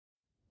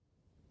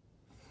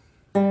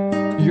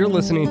You're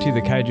listening to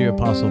the Kaiju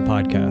Apostle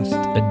Podcast,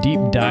 a deep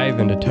dive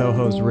into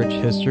Toho's rich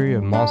history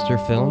of monster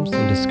films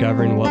and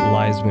discovering what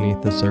lies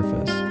beneath the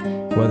surface.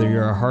 Whether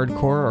you're a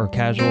hardcore or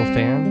casual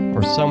fan,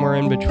 or somewhere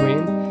in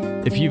between,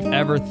 if you've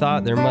ever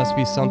thought there must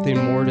be something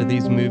more to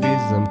these movies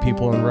than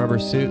people in rubber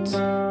suits,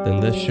 then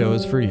this show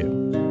is for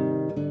you.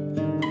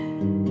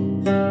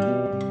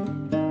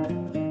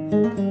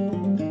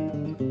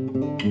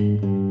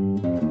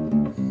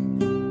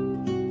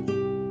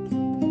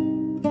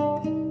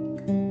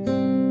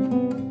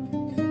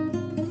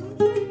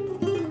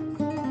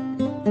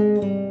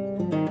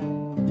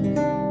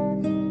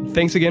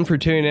 Thanks again for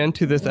tuning in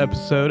to this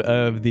episode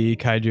of the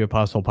Kaiju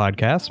Apostle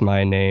Podcast.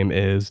 My name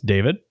is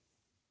David.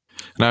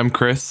 And I'm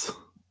Chris.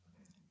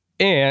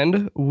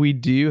 And we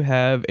do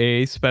have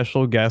a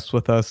special guest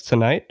with us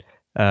tonight.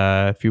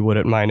 If you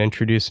wouldn't mind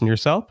introducing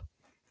yourself.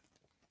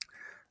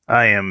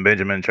 I am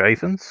Benjamin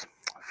Chaffins.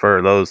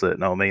 For those that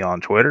know me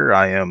on Twitter,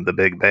 I am the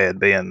Big Bad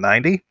Ben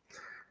 90.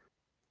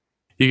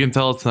 You can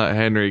tell it's not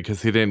Henry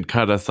because he didn't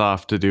cut us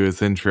off to do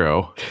his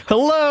intro.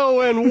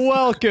 Hello and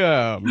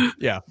welcome.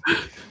 Yeah.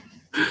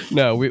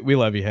 No, we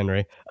love you,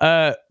 Henry.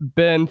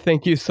 Ben,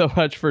 thank you so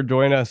much for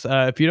joining us.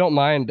 If you don't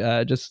mind,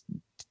 just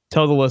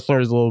tell the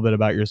listeners a little bit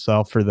about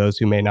yourself for those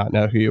who may not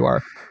know who you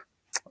are.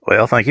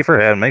 Well, thank you for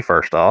having me,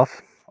 first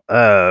off.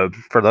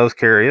 For those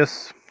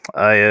curious,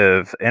 I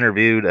have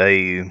interviewed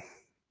a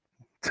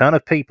ton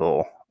of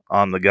people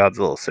on the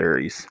Godzilla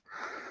series.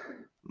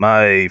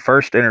 My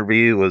first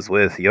interview was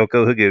with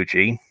Yoko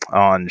Higuchi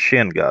on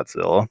Shin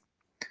Godzilla.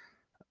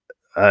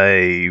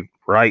 I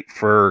write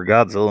for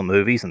Godzilla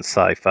Movies and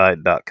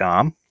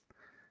Sci-Fi.com.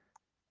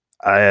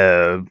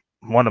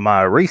 One of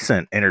my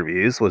recent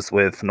interviews was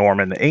with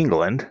Norman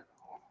England,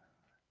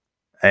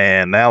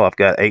 and now I've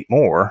got 8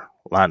 more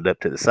lined up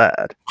to the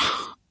side.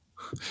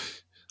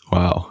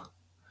 Wow.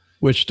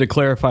 Which, to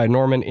clarify,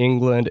 Norman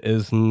England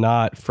is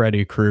not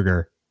Freddy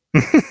Krueger.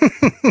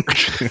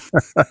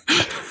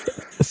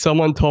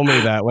 Someone told me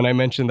that when I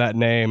mentioned that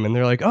name, and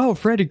they're like, "Oh,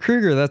 Freddy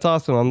Krueger, that's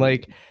awesome." I'm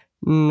like,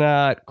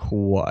 not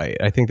quite.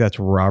 I think that's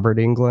Robert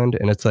Englund,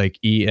 and it's like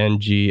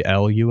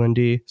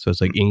Englund, so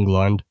it's like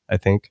England, I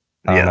think.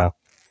 I don't know.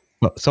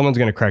 Well, someone's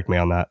going to correct me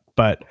on that.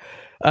 But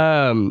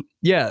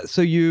yeah,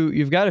 so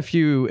you've got a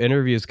few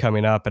interviews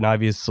coming up, and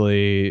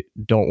obviously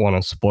don't want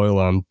to spoil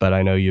them, but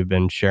I know you've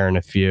been sharing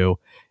a few,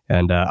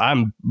 and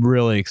I'm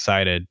really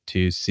excited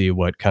to see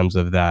what comes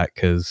of that,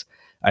 because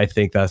I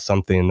think that's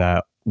something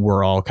that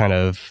we're all kind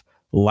of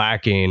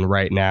lacking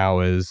right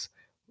now, is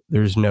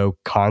there's no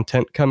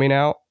content coming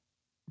out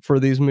for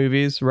these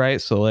movies,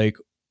 right? So like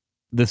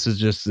this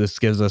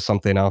gives us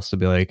something else to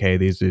be like, hey,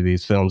 these are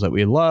these films that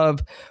we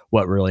love,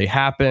 what really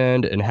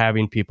happened, and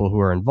having people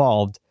who are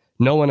involved.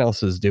 No one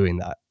else is doing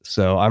that,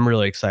 so I'm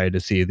really excited to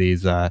see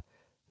these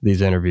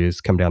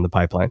interviews come down the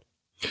pipeline.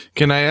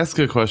 Can I ask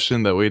a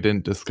question that we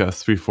didn't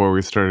discuss before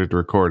we started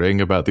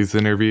recording about these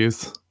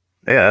interviews?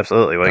 Yeah,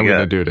 absolutely. I'm going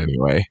to do it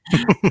anyway.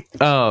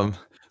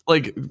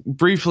 Like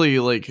briefly,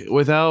 like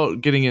without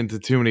getting into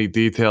too many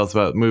details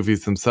about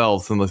movies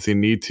themselves, unless you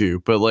need to,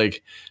 but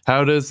like,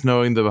 how does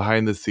knowing the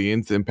behind the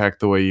scenes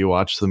impact the way you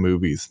watch the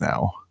movies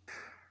now?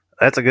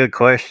 That's a good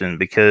question,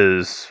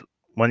 because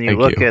when you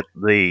look at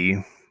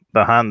the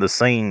behind the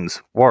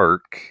scenes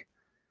work,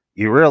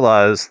 you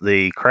realize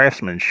the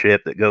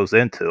craftsmanship that goes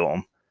into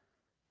them,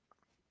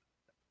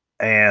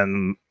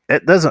 and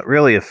it doesn't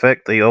really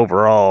affect the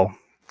overall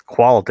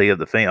quality of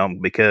the film,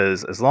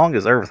 because as long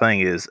as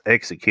everything is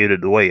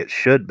executed the way it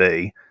should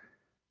be,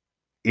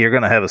 you're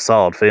going to have a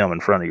solid film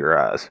in front of your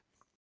eyes.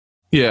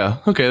 Yeah,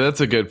 okay,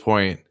 that's a good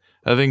point.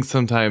 I think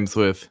sometimes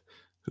with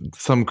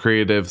some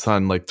creatives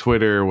on like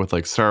Twitter with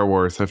like Star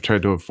Wars, I've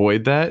tried to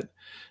avoid that,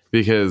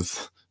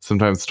 because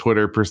sometimes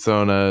Twitter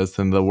personas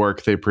and the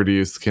work they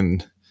produce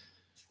can,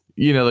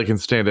 they can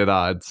stand at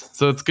odds.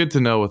 So it's good to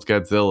know with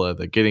Godzilla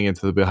that getting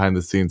into the behind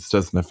the scenes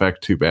doesn't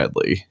affect too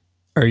badly.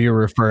 Are you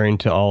referring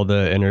to all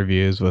the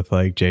interviews with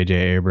like J.J.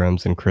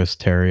 Abrams and Chris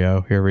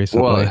Terrio here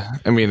recently? Well,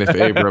 I mean, if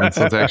Abrams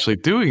was actually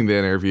doing the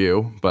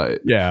interview,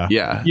 but yeah,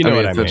 you know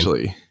what I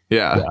essentially, mean.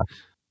 Yeah.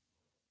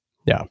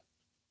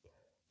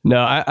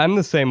 No, I'm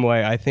the same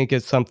way. I think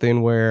it's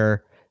something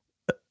where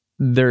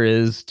there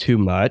is too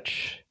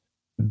much,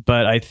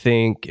 but I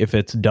think if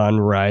it's done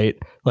right,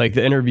 like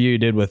the interview you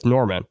did with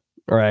Norman,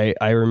 right?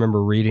 I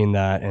remember reading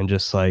that and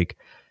just like,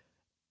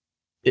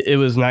 it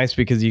was nice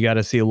because you got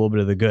to see a little bit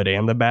of the good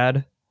and the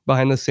bad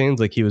behind the scenes.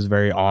 Like he was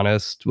very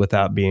honest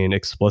without being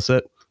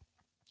explicit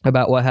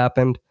about what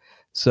happened.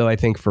 So I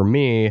think for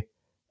me,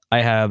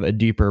 I have a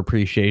deeper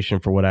appreciation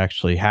for what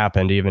actually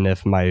happened, even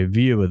if my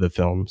view of the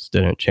films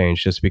didn't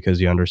change, just because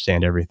you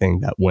understand everything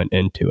that went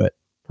into it.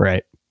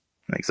 Right.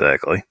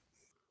 Exactly.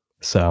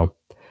 So,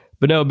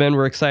 but no, Ben,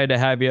 we're excited to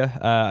have you.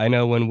 I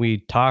know when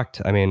we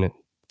talked, a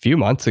few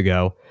months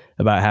ago,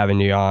 about having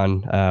you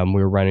on,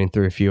 we were running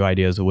through a few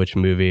ideas of which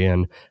movie,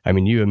 and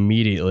you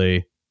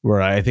immediately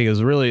were, I think it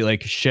was really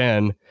like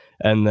Shin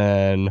and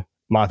then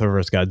Mothra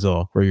vs.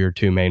 Godzilla were your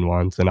two main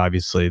ones, and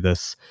obviously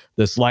this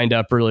lined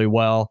up really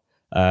well.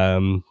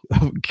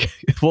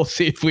 We'll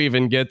see if we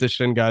even get to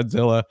Shin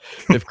Godzilla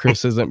if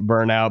Chris isn't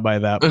burnt out by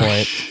that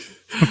point.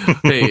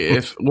 Hey,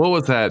 what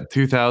was that?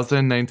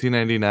 2000,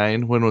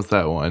 1999? When was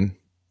that one?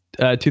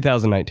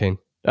 2019.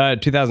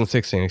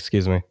 2016,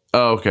 excuse me.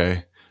 Oh,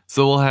 okay.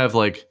 So we'll have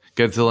like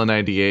Godzilla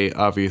 98,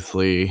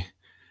 obviously,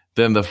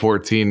 then the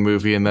 14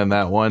 movie, and then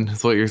that one,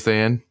 is what you're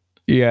saying?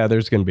 Yeah,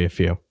 there's going to be a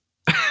few.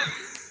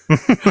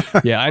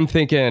 Yeah, I'm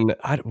thinking,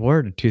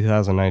 where did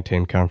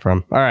 2019 come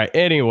from? All right.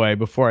 Anyway,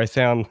 before I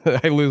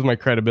lose my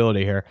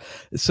credibility here.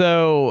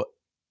 So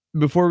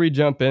before we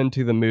jump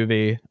into the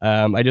movie,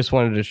 I just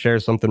wanted to share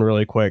something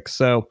really quick.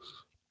 So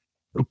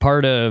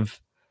part of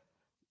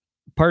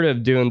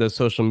doing the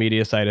social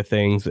media side of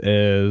things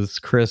is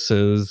Chris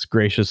has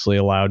graciously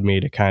allowed me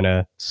to kind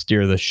of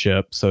steer the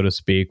ship, so to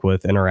speak,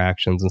 with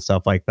interactions and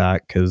stuff like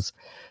that. Because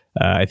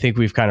I think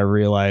we've kind of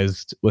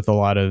realized with a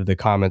lot of the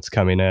comments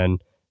coming in,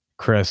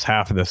 Chris,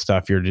 half of the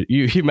stuff you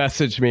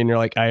messaged me and you're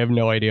like, I have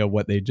no idea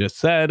what they just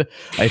said.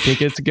 I think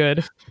it's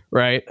good,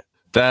 right?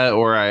 That,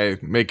 or I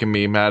make a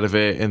meme out of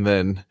it and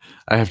then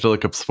I have to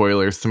look up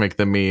spoilers to make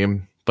the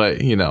meme.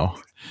 But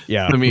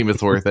yeah, the meme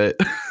is worth it.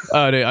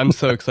 Oh, dude, I'm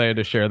so excited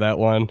to share that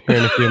one here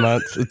in a few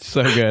months. It's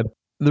so good.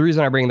 The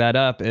reason I bring that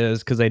up is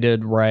because I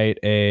did write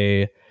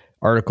a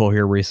article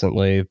here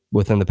recently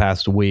within the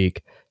past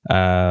week,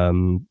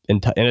 and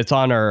it's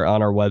on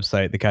our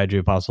website,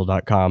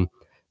 thekaijuapostle.com.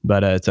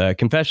 But it's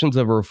Confessions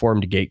of a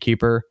Reformed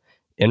Gatekeeper,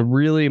 and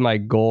really my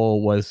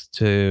goal was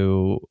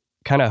to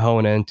kind of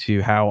hone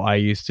into how I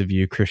used to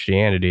view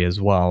Christianity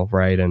as well,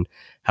 right? And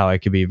how I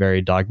could be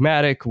very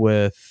dogmatic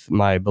with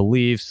my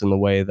beliefs and the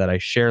way that I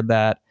shared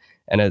that.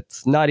 And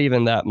it's not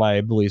even that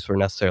my beliefs were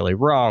necessarily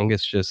wrong.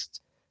 It's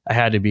just I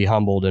had to be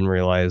humbled and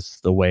realize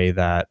the way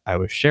that I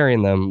was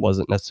sharing them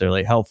wasn't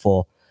necessarily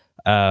helpful.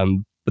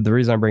 But the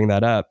reason I bring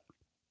that up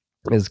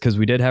is because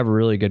we did have a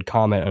really good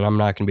comment, and I'm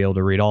not going to be able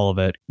to read all of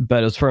it,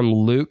 but it's from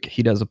Luke.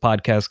 He does a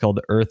podcast called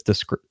the Earth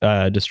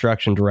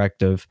Destruction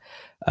Directive.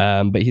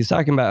 But he's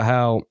talking about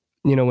how,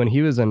 when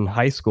he was in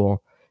high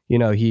school,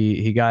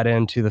 he got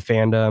into the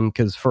fandom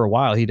because for a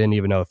while he didn't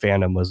even know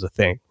fandom was a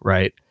thing,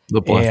 right?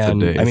 The blessed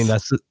days. I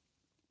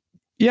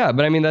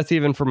mean, that's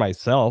even for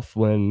myself.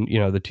 When,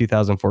 the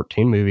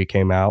 2014 movie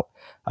came out,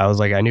 I was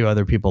like, I knew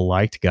other people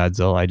liked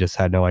Godzilla. I just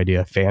had no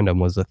idea fandom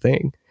was a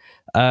thing.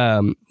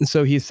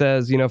 So he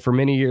says, for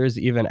many years,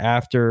 even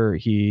after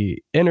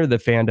he entered the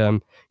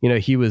fandom,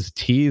 he was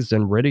teased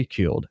and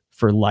ridiculed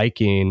for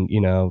liking,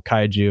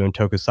 kaiju and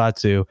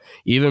tokusatsu,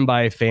 even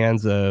by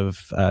fans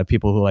of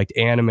people who liked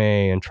anime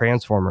and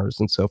Transformers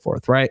and so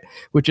forth, right?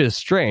 Which is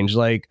strange.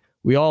 Like,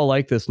 we all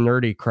like this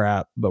nerdy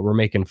crap, but we're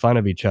making fun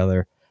of each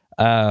other.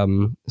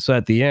 So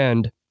at the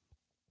end,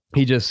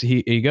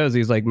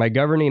 he's like, my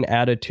governing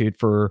attitude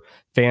for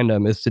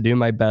fandom is to do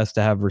my best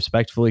to have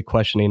respectfully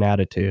questioning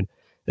attitude.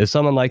 If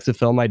someone likes a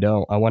film I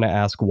don't, I want to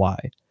ask why.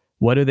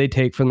 What do they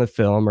take from the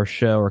film or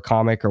show or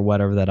comic or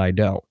whatever that I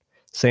don't?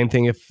 Same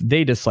thing if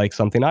they dislike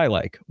something I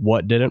like.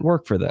 What didn't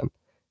work for them?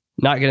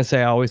 Not going to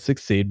say I always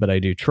succeed, but I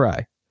do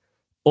try.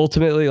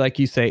 Ultimately, like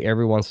you say,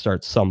 everyone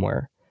starts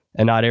somewhere,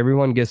 and not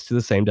everyone gets to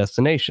the same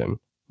destination.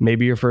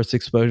 Maybe your first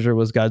exposure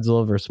was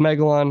Godzilla vs.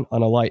 Megalon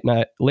on a late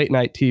night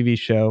movie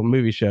show,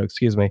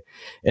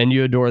 and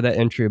you adore that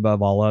entry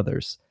above all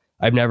others.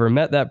 I've never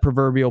met that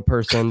proverbial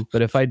person,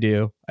 but if I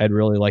do, I'd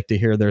really like to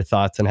hear their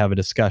thoughts and have a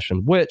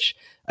discussion, which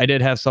I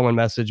did have someone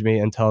message me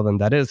and tell them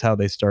that is how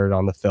they started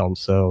on the film,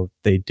 so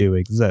they do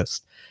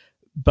exist.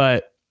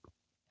 But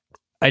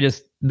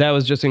that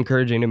was just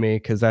encouraging to me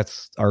because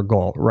that's our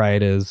goal,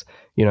 right? Is,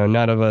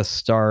 none of us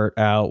start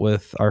out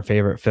with our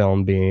favorite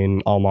film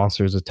being All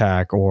Monsters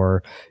Attack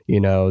or,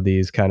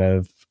 these kind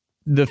of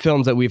the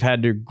films that we've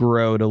had to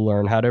grow to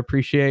learn how to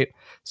appreciate.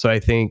 So I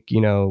think,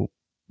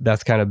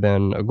 that's kind of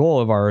been a goal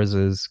of ours,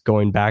 is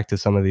going back to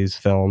some of these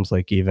films,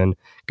 like even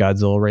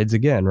Godzilla Raids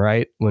Again,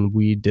 right? When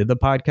we did the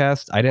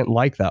podcast, I didn't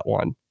like that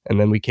one. And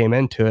then we came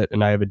into it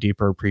and I have a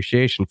deeper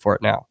appreciation for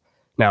it now.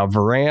 Now,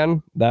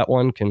 Varan, that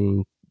one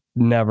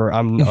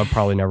I'll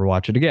probably never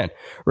watch it again,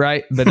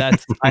 right? But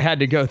I had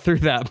to go through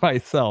that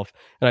myself.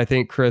 And I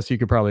think, Chris, you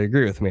could probably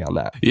agree with me on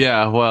that.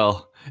 Yeah,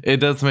 well, it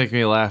does make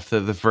me laugh that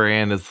the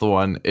Varan is the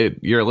one.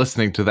 You're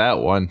listening to that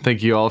one.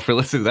 Thank you all for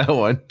listening to that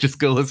one. Just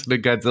go listen to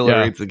Godzilla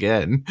Raids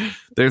Again.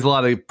 There's a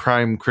lot of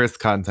prime Chris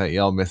content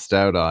y'all missed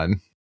out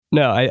on.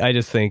 No, I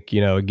just think,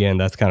 again,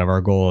 that's kind of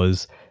our goal,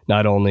 is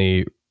not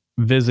only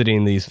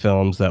visiting these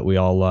films that we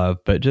all love,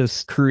 but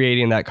just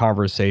creating that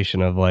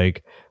conversation of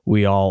like,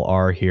 we all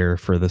are here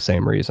for the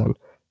same reason.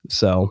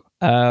 So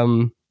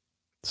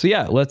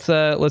yeah,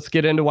 let's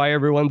get into why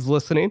everyone's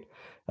listening.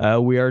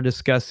 We are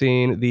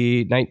discussing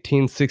the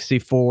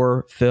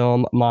 1964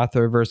 film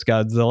Mothra vs.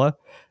 Godzilla.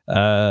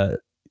 The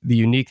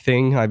unique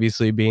thing,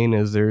 obviously, being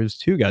is there's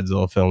 2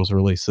 Godzilla films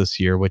released this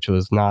year, which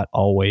was not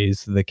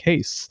always the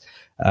case.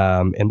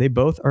 And they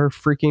both are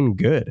freaking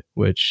good,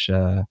 which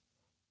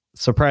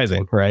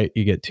surprising, right?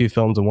 You get 2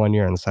 films in 1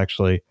 year, and it's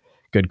actually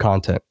good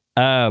content.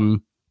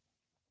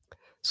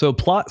 So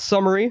plot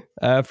summary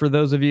for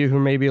those of you who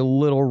may be a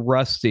little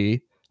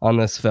rusty on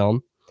this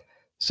film.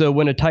 So,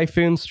 when a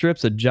typhoon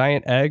strips a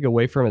giant egg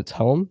away from its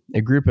home, a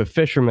group of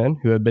fishermen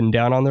who have been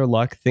down on their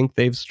luck think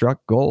they've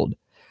struck gold.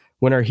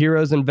 When our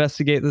heroes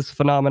investigate this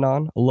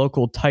phenomenon, a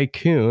local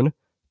typhoon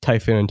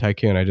and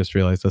tycoon, I just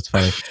realized that's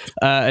funny,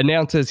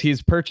 announces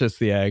he's purchased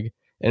the egg,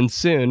 and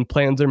soon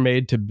plans are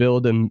made to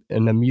build an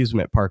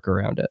amusement park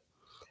around it.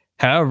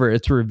 However,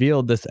 it's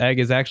revealed this egg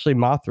is actually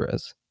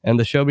Mothra's, and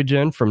the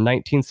Shobijin from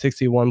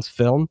 1961's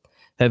film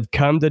have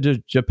come to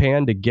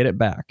Japan to get it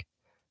back.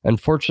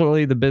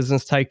 Unfortunately, the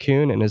business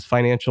tycoon and his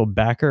financial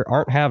backer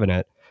aren't having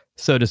it,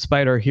 so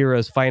despite our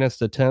hero's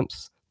finest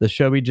attempts, the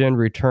Shobijin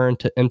return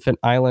to Infant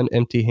Island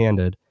empty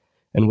handed,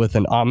 and with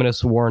an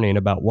ominous warning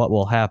about what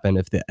will happen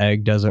if the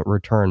egg doesn't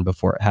return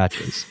before it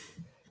hatches.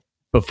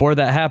 Before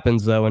that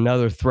happens, though,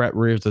 another threat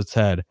rears its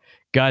head.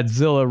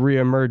 Godzilla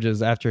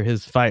reemerges after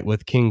his fight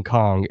with King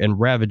Kong and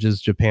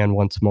ravages Japan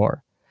once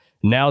more.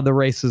 Now the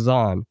race is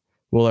on.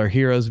 Will our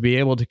heroes be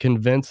able to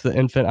convince the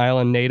Infant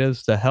Island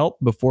natives to help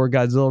before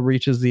Godzilla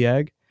reaches the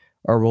egg,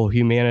 or will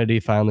humanity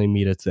finally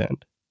meet its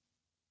end?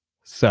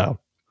 So,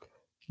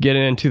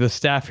 getting into the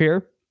staff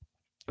here,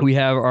 we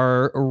have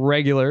our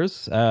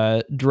regulars.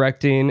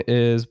 Directing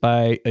is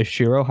by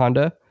Ishiro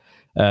Honda.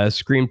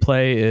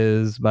 Screenplay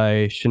is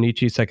by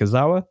Shinichi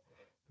Sekizawa.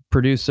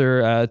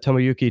 Producer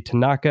Tomoyuki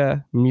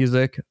Tanaka.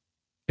 Music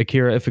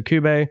Akira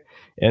Ifukube.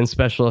 And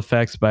special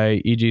effects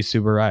by Eiji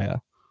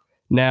Tsuburaya.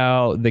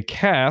 Now, the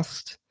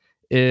cast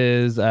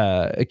is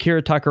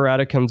Akira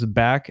Takarada comes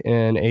back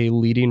in a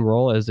leading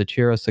role as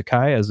Ichiro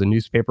Sakai as a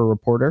newspaper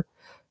reporter.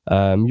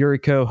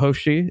 Yuriko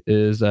Hoshi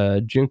is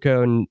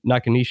Junko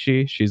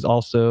Nakanishi. She's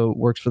also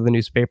works for the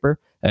newspaper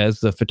as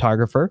the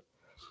photographer.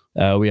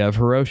 We have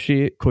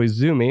Hiroshi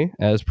Koizumi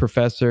as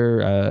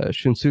Professor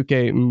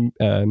Shunsuke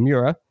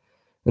Miura.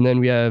 And then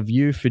we have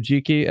Yu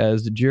Fujiki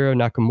as Jiro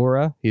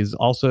Nakamura. He's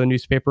also a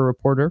newspaper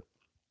reporter.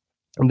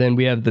 And then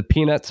we have the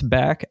Peanuts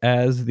back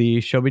as the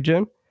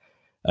Shobijin.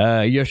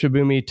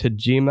 Yoshibumi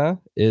Tajima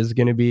is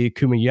going to be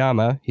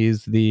Kumiyama.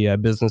 He's the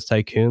business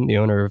tycoon, the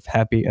owner of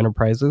Happy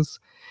Enterprises.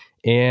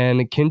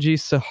 And Kenji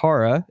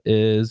Sahara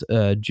is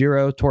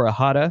Jiro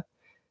Torahata.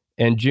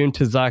 And Jun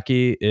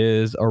Tazaki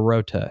is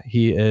Orota.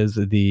 He is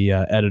the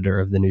editor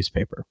of the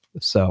newspaper.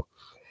 So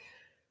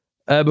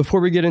before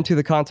we get into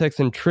the context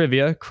and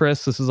trivia,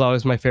 Chris, this is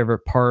always my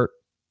favorite part.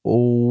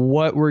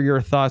 What were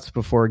your thoughts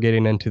before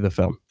getting into the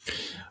film?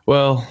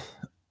 Well,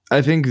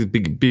 I think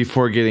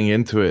before getting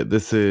into it,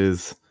 this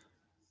is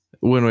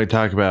when we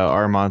talk about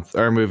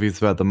our movies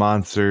about the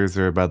monsters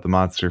or about the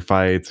monster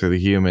fights or the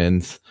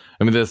humans.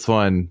 I mean, this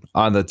one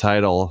on the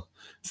title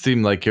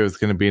seemed like it was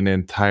going to be an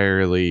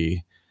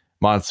entirely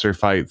monster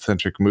fight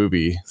centric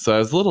movie. So I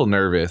was a little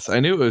nervous. I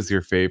knew it was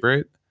your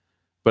favorite,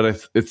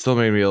 but it still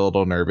made me a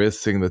little nervous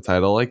seeing the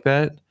title like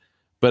that.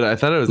 But I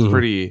thought it was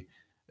pretty,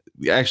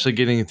 actually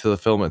getting into the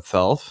film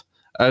itself.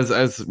 I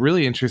was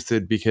really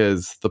interested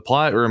because the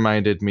plot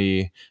reminded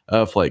me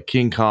of like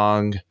King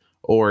Kong,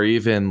 or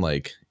even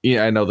like,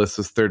 I know this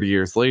was 30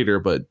 years later,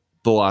 but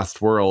The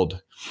Lost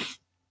World.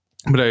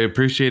 But I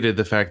appreciated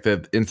the fact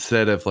that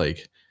instead of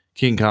like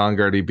King Kong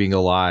already being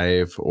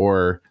alive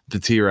or the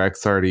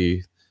T-Rex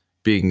already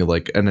being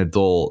like an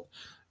adult,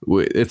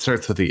 it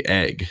starts with the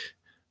egg.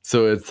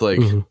 So it's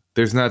like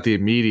there's not the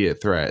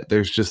immediate threat.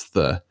 There's just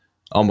the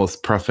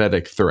almost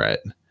prophetic threat.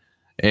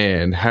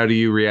 And how do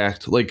you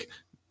react? Like,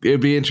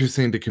 it'd be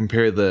interesting to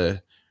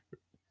compare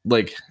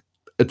like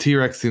a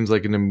T-Rex seems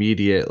like an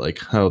immediate, like,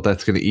 oh,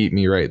 that's going to eat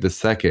me right this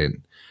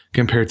second,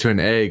 compared to an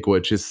egg,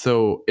 which is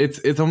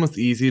it's almost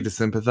easy to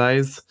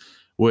sympathize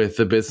with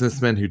the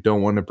businessmen who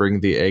don't want to bring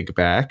the egg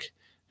back,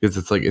 because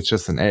it's like, it's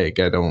just an egg.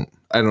 I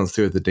don't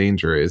see what the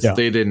danger is. Yeah.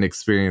 They didn't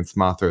experience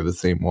Mothra the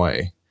same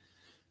way.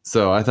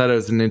 So I thought it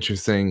was an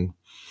interesting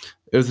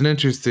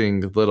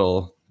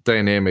little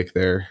dynamic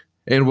there.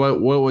 And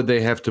what would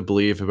they have to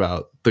believe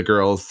about the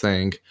girls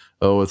saying,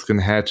 oh, it's going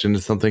to hatch into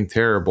something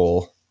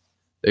terrible?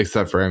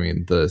 Except for, I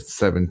mean, the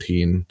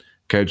 17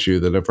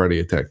 kaiju that have already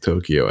attacked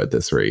Tokyo at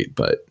this rate.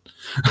 But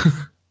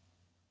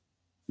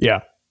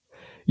yeah.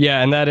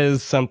 And that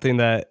is something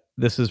that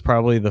this is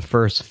probably the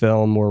first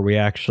film where we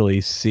actually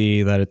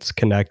see that it's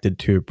connected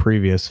to a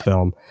previous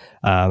film.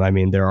 I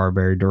mean, there are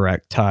very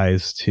direct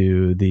ties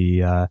to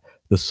the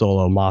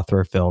solo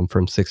Mothra film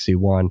from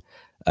 '61.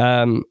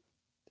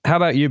 How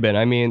about you, Ben?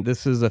 I mean,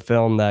 this is a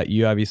film that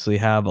you obviously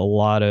have a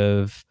lot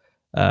of,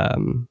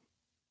 trying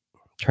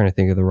to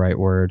think of the right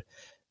word.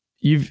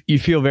 You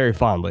feel very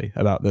fondly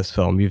about this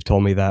film. You've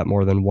told me that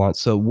more than once.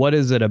 So what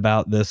is it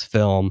about this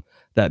film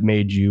that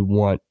made you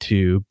want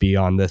to be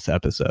on this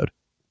episode?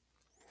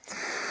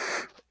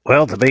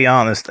 Well, to be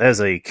honest,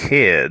 as a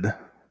kid,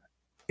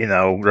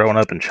 growing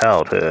up in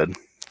childhood,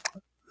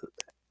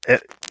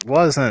 it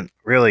wasn't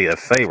really a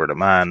favorite of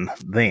mine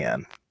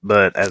then.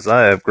 But as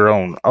I have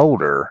grown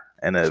older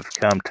and have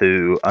come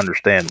to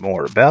understand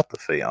more about the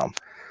film,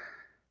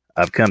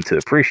 I've come to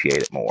appreciate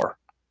it more.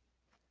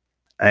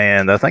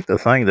 And I think the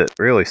thing that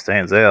really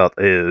stands out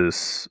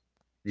is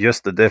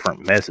just the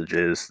different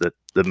messages that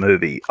the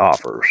movie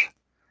offers.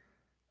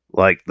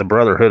 Like the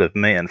Brotherhood of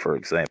Men, for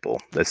example,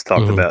 that's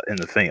talked about in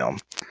the film.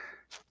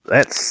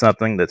 that's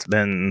something that's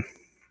been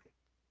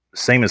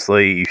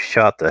seamlessly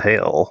shot to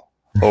hell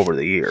over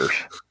the years.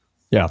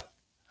 Yeah.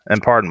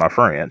 And pardon my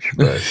French,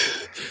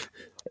 but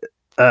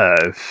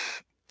uh,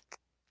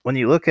 when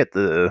you look at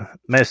the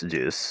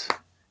messages,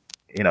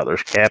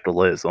 there's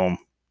capitalism,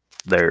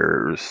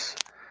 there's,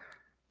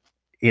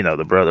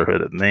 the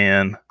brotherhood of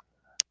men.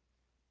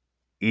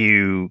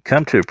 You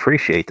come to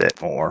appreciate that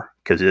more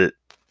because it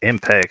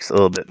impacts a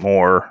little bit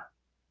more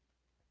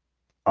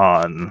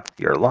on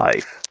your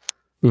life.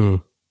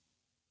 Mm.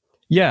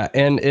 Yeah,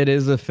 and it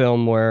is a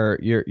film where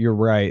you're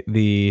right.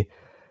 The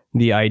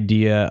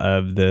idea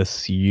of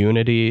this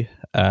unity,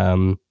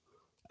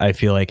 I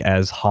feel like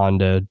as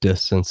Honda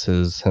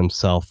distances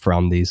himself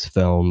from these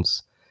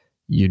films,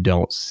 you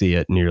don't see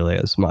it nearly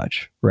as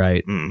much,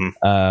 right?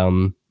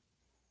 Mm-hmm.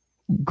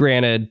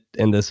 Granted,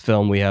 in this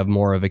film, we have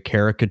more of a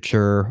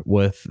caricature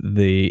with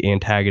the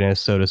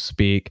antagonist, so to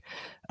speak.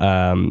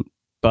 Um,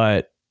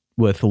 but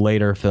with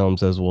later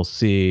films, as we'll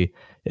see,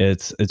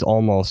 it's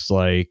almost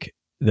like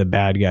the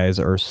bad guys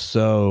are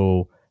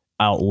so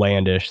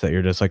outlandish that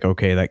you're just like,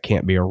 okay, that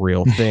can't be a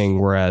real thing.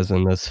 Whereas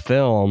in this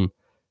film,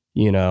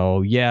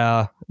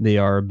 yeah, they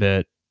are a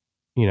bit,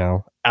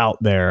 out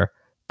there,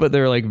 but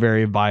they're like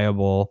very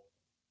viable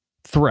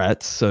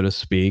threats, so to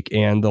speak,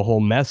 and the whole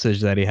message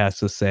that he has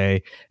to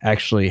say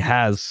actually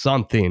has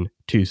something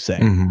to say.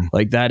 Mm-hmm.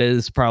 Like that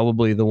is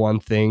probably the one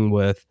thing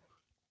with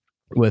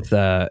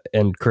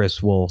and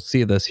Chris will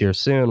see this here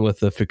soon with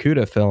the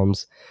Fukuda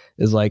films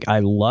is like I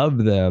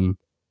love them,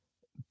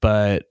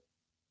 but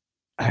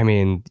I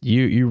mean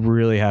you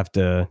really have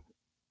to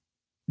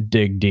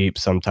dig deep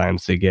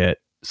sometimes to get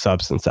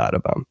substance out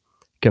of them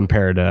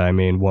compared to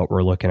what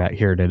we're looking at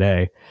here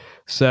today.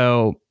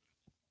 So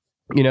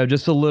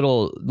just a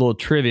little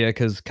trivia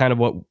because kind of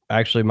what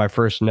actually my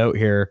first note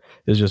here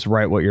is just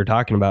right what you're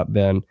talking about,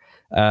 Ben.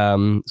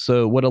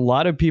 So what a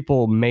lot of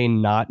people may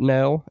not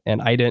know,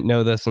 and I didn't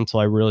know this until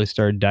I really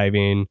started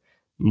diving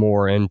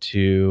more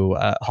into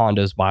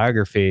Honda's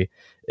biography,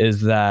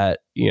 is that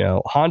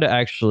Honda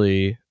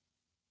actually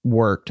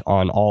worked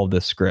on all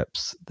the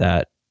scripts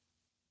that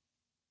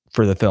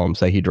for the films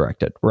that he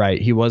directed,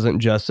 right? He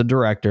wasn't just a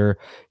director,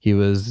 he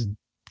was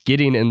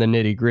getting in the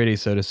nitty gritty,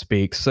 so to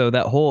speak. So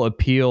that whole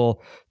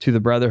appeal to the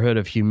brotherhood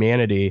of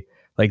humanity,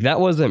 like that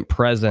wasn't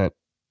present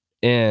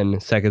in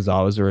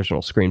Sekizawa's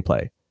original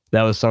screenplay.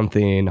 That was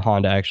something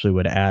Honda actually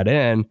would add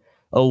in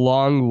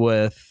along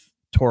with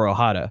Toru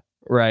Hata,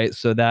 right?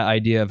 So that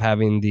idea of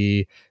having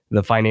the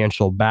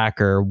financial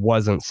backer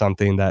wasn't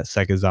something that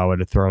Sekizawa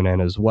had thrown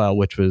in as well,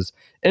 which was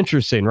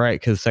interesting,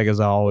 right? Because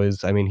Sekizawa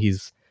always,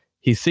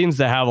 he seems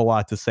to have a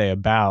lot to say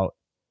about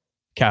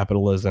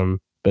capitalism,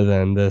 but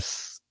then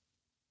this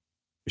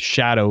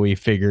shadowy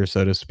figure,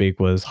 so to speak,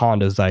 was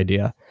Honda's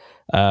idea.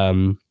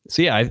 So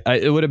yeah,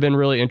 it would have been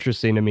really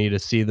interesting to me to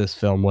see this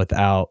film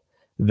without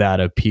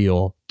that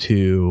appeal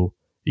to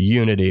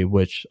unity,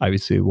 which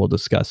obviously we'll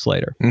discuss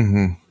later.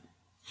 Mm-hmm.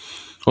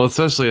 Well,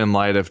 especially in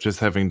light of just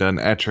having done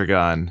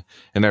Etrigan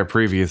in our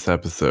previous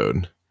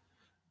episode.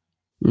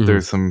 Mm-hmm.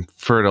 There's some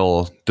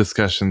fertile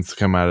discussions to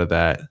come out of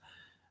that.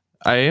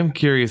 I am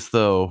curious,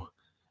 though,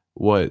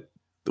 what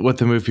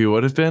the movie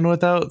would have been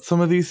without some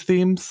of these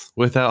themes,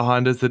 without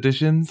Honda's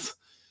additions,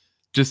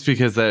 just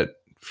because that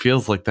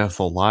feels like that's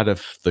a lot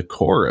of the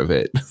core of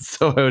it.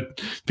 So I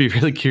would be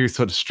really curious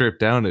what a stripped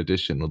down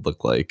edition would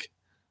look like.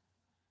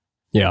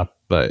 Yeah,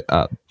 but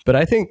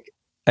I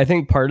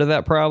think part of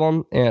that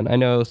problem, and I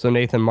know, so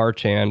Nathan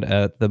Marchand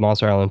at the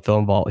Monster Island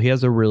Film Vault, he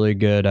has a really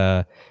good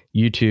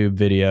YouTube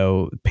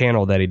video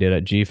panel that he did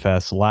at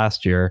G-Fest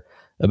last year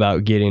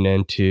about getting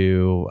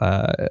into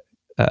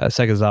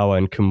Sekizawa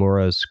and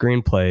Kimura's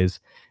screenplays.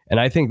 And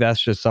I think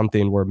that's just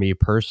something where me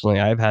personally,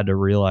 I've had to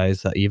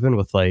realize that even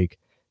with like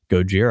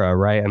Gojira,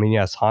 right? I mean,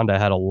 yes, Honda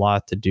had a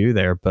lot to do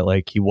there, but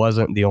like he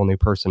wasn't the only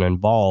person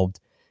involved.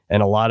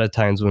 And a lot of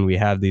times when we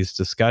have these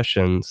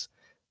discussions,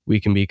 we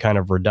can be kind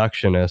of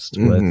reductionist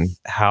with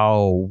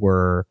how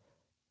we're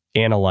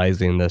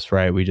analyzing this,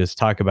 right? We just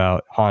talk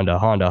about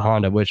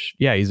Honda, which,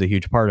 yeah, he's a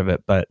huge part of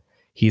it, but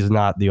he's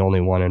not the only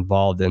one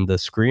involved. And the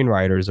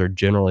screenwriters are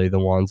generally the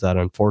ones that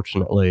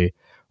unfortunately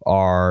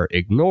are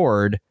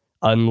ignored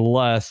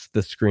unless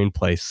the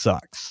screenplay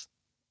sucks.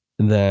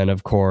 Then,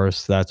 of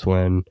course, that's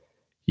when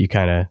you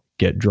kind of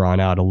get drawn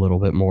out a little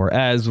bit more,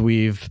 as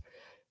we've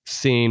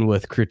seen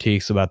with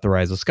critiques about The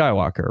Rise of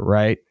Skywalker,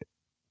 right?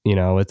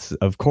 It's,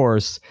 of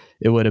course,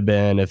 it would have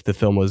been if the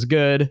film was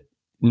good,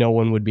 no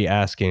one would be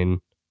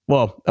asking.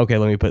 Well, okay,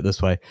 let me put it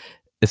this way.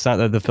 It's not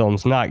that the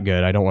film's not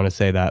good. I don't want to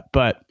say that.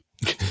 But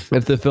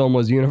if the film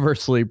was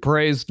universally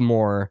praised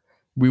more,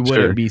 we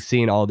wouldn't be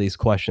seeing all these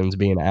questions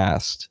being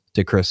asked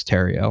to Chris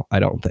Terrio, I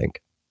don't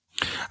think.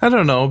 I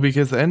don't know,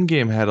 because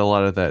Endgame had a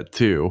lot of that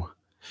too.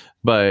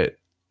 But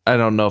I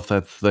don't know if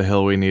that's the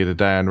hill we need to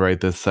die on right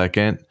this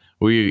second.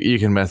 You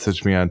can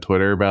message me on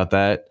Twitter about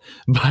that.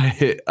 But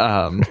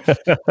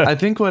I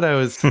think what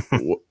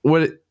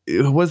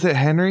was it,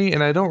 Henry?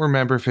 And I don't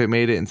remember if it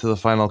made it into the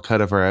final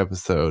cut of our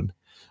episode.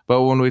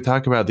 But when we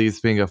talk about these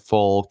being a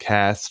full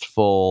cast,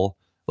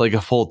 like a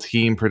full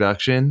team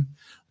production,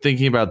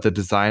 thinking about the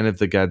design of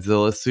the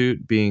Godzilla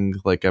suit being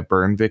like a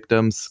burn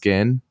victim's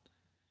skin.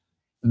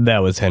 That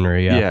was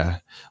Henry, yeah. Yeah.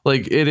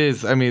 Like it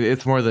is, I mean,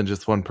 it's more than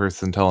just one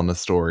person telling a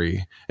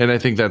story. And I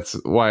think that's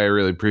why I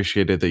really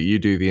appreciated that you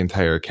do the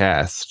entire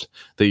cast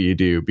that you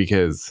do,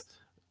 because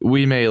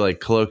we may like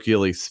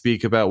colloquially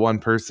speak about one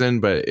person,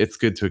 but it's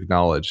good to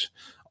acknowledge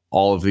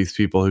all of these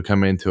people who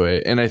come into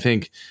it. And I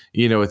think,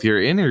 with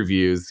your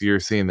interviews, you're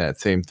seeing that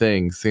same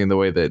thing, seeing the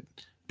way that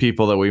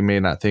people that we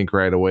may not think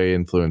right away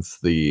influence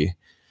the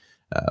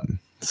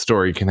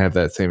story can have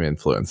that same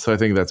influence. So I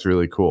think that's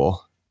really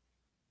cool.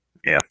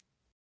 Yeah.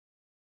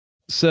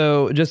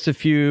 So just a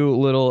few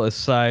little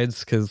asides,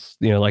 because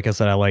like I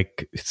said, I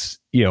like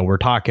we're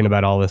talking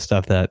about all this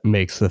stuff that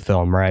makes the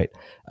film, right?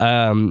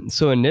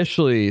 So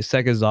initially,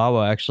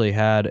 Sekizawa actually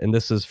had, and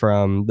this is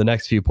from the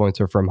next few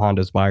points are from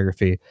Honda's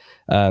biography.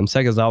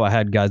 Sekizawa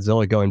had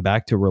Godzilla going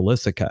back to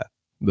Rilisica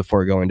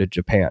before going to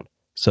Japan,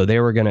 so they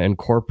were going to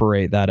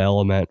incorporate that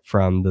element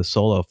from the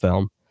solo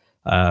film.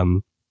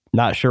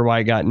 Not sure why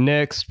it got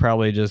nixed.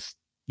 Probably just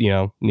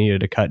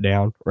needed to cut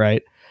down,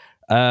 right?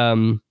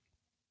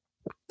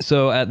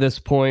 So at this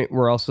point,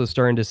 we're also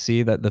starting to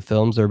see that the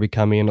films are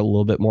becoming a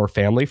little bit more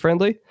family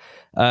friendly.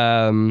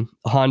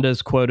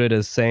 Honda's quoted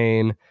as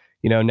saying,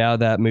 now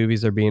that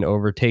movies are being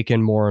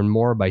overtaken more and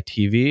more by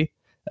TV,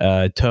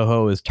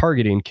 Toho is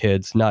targeting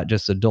kids, not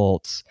just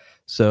adults.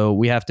 So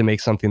we have to make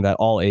something that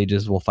all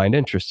ages will find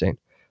interesting.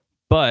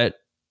 But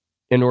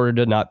in order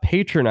to not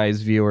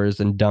patronize viewers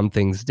and dumb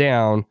things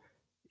down,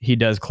 he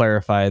does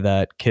clarify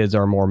that kids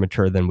are more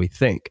mature than we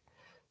think.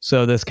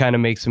 So this kind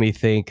of makes me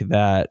think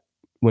that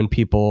when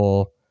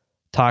people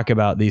talk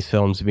about these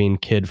films being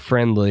kid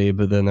friendly,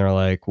 but then they're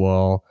like,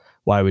 well,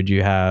 why would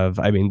you have,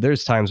 I mean,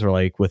 there's times where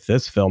like with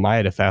this film, I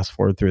had to fast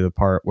forward through the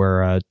part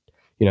where,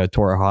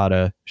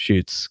 Torihata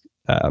shoots,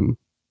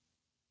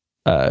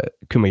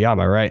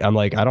 Kumayama, right? I'm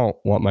like, I don't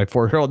want my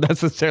 4-year-old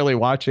necessarily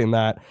watching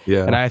that.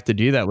 Yeah. And I have to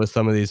do that with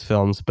some of these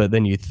films. But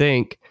then you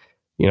think,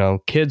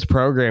 kids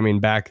programming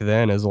back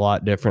then is a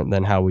lot different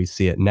than how we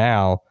see it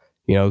now,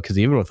 because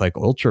even with like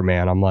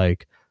Ultraman, I'm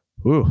like,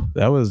 ooh,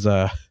 that was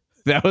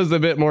a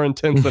bit more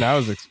intense than I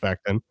was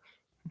expecting.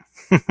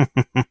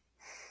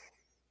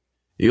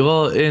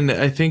 Well, and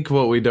I think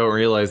what we don't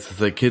realize is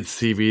that kids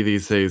TV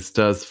these days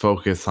does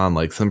focus on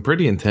like some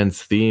pretty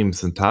intense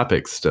themes and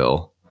topics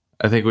still.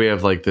 I think we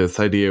have like this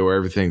idea where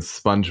everything's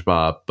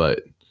SpongeBob,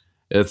 but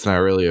it's not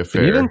really a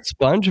fair. Even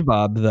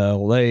SpongeBob though,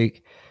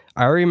 like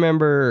I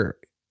remember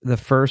the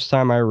first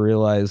time I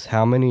realized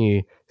how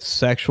many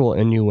sexual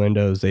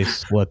innuendos they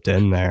slipped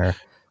in there.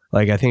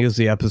 Like I think it was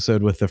the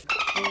episode with the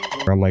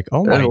I'm like,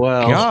 oh my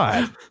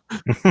God.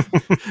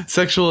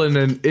 Sexual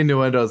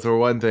innuendos were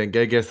one thing.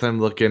 I guess I'm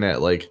looking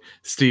at like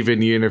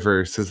Steven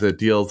Universe as it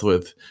deals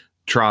with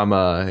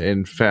trauma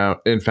and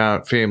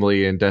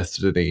family and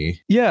destiny.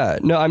 Yeah,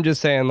 no, I'm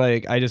just saying,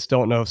 like, I just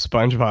don't know if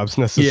SpongeBob's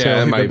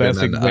necessarily the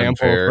best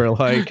example for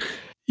like,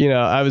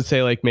 I would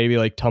say like maybe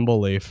like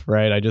Tumbleleaf,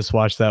 right? I just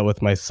watched that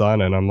with my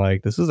son and I'm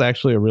like, this is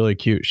actually a really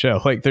cute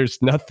show. Like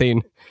there's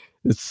nothing,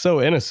 it's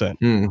so innocent.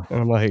 And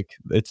I'm like,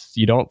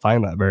 you don't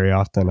find that very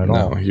often at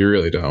all. No, you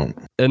really don't.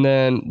 And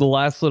then the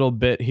last little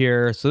bit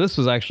here. So this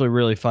was actually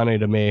really funny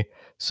to me.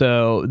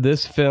 So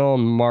this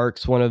film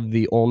marks one of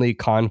the only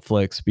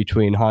conflicts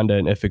between Honda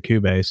and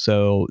Ifukube.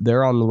 So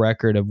they're on the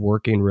record of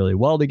working really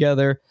well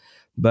together.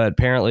 But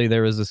apparently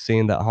there was a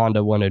scene that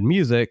Honda wanted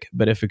music,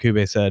 but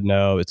Ifukube said,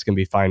 no, it's going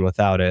to be fine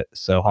without it.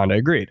 So Honda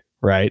agreed,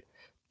 right?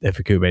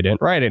 Ifukube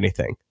didn't write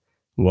anything.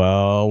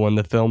 Well, when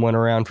the film went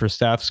around for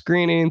staff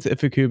screenings,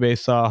 Ifukube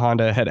saw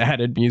Honda had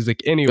added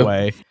music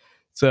anyway.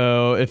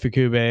 So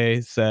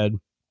Ifukube said,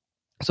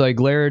 so I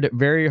glared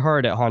very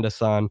hard at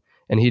Honda-san,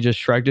 and he just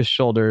shrugged his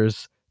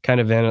shoulders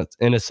kind of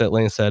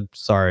innocently and said,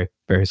 sorry,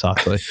 very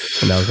softly.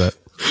 And that was it.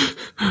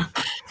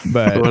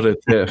 But what a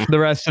tip. The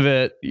rest of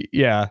it,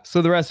 yeah.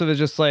 So the rest of it is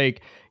just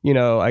like,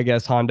 I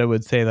guess Honda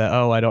would say that,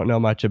 oh, I don't know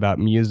much about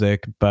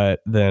music, but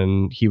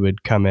then he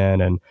would come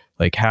in and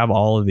like have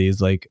all of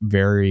these like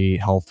very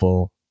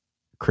helpful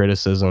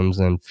criticisms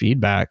and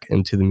feedback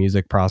into the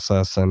music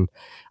process. And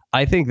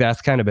I think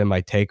that's kind of been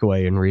my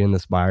takeaway in reading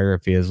this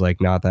biography is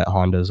like, not that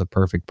Honda is a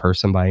perfect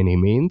person by any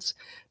means,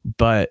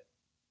 but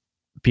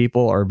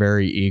people are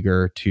very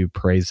eager to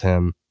praise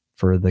him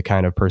for the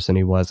kind of person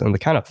he was and the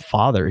kind of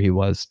father he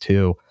was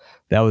too.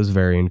 That was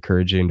very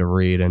encouraging to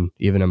read. And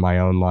even in my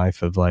own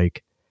life of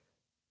like,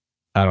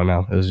 I don't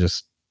know,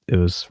 it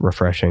was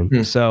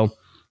refreshing. So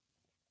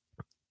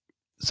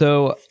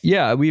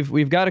yeah,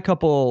 we've got a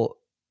couple,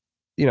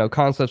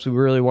 concepts we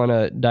really want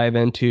to dive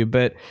into,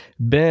 but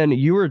Ben,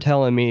 you were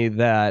telling me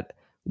that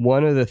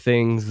one of the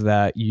things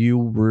that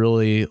you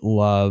really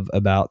love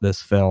about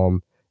this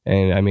film,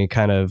 and I mean,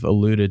 kind of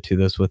alluded to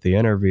this with the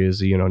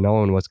interviews,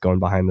 knowing what's going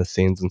behind the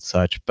scenes and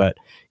such, but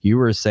you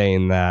were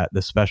saying that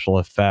the special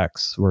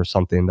effects were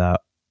something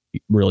that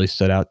really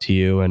stood out to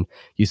you. And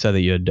you said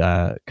that you had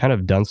kind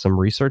of done some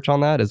research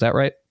on that. Is that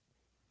right?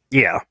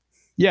 Yeah.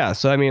 Yeah.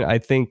 So, I mean, I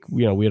think,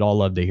 we'd all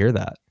love to hear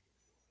that.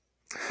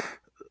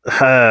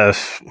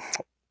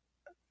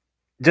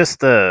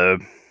 Just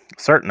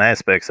certain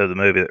aspects of the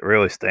movie that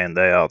really stand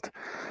out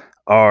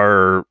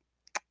are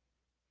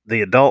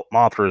the adult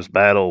Mothra's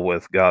battle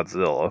with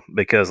Godzilla,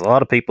 because a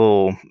lot of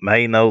people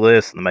may know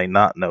this and may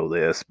not know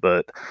this,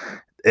 but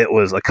it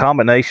was a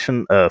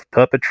combination of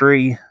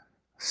puppetry,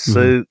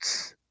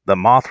 suits, the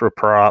Mothra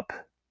prop,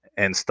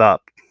 and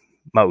stop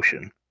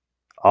motion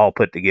all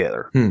put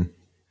together.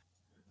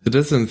 It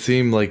doesn't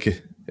seem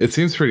like it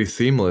seems pretty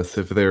seamless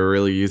if they were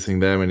really using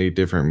that many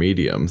different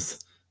mediums.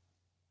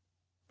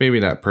 Maybe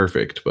not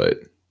perfect, but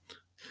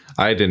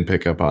I didn't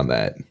pick up on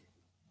that.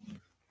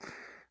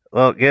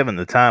 Well, given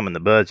the time and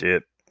the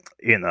budget,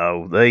 you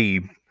know,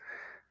 they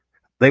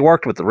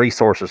worked with the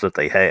resources that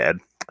they had.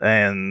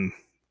 And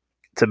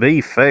to be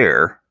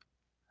fair,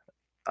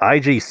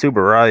 IG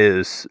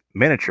Subaraya's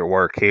miniature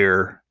work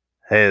here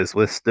has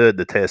withstood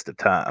the test of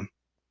time.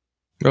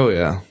 Oh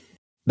yeah.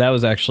 That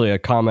was actually a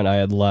comment I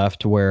had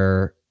left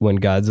where when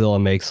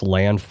Godzilla makes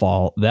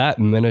landfall, that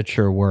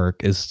miniature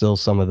work is still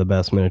some of the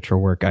best miniature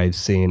work I've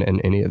seen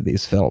in any of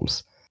these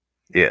films.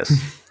 Yes.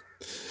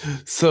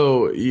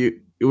 So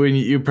when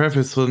you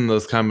preface within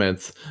those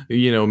comments,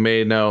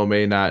 may know,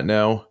 may not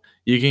know,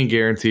 you can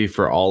guarantee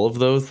for all of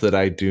those that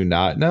I do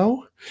not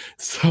know.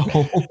 So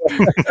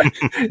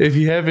if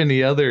you have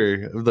any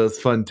other of those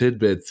fun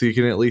tidbits, you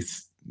can at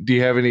least, do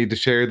you have any to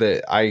share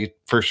that I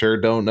for sure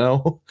don't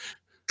know?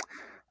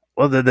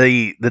 Well,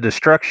 the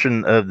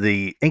destruction of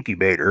the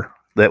incubator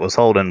that was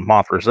holding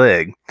Mothra's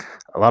egg,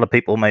 a lot of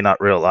people may not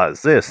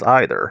realize this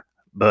either,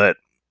 but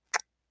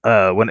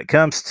when it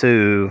comes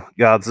to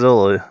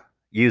Godzilla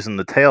using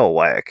the tail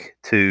whack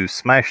to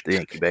smash the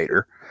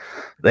incubator,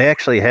 they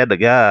actually had the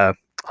guy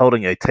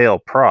holding a tail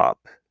prop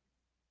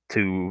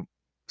to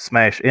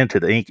smash into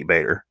the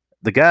incubator.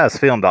 The guy's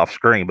filmed off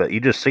screen, but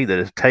you just see that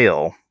his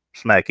tail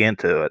smack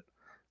into it.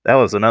 That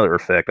was another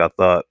effect I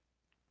thought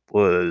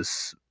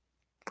was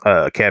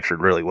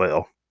captured really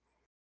well.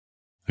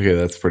 Okay,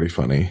 that's pretty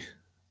funny.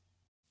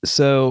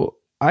 So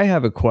I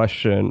have a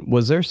question.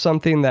 Was there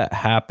something that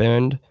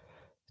happened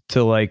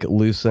to like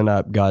loosen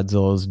up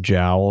Godzilla's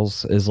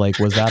jowls? Was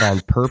that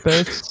on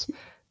purpose?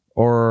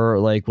 Or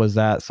like was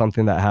that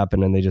something that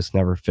happened and they just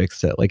never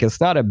fixed it? Like it's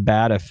not a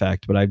bad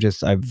effect, but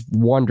I've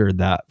wondered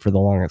that for the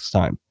longest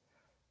time.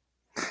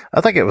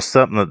 I think it was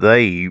something that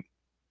they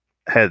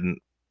hadn't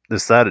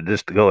decided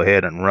just to go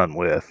ahead and run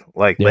with.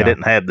 Like they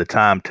didn't have the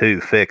time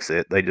to fix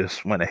it. They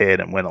just went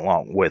ahead and went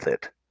along with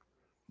it.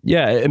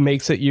 Yeah, it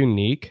makes it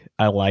unique.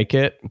 I like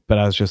it, but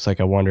I was just like,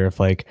 I wonder if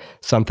like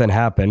something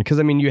happened. Cause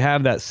I mean, you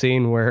have that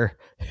scene where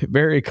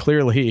very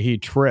clearly he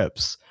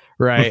trips,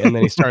 right? And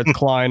then he starts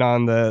clawing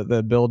on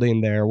the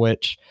building there,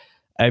 which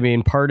I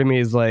mean, part of me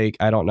is like,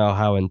 I don't know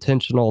how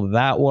intentional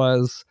that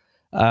was.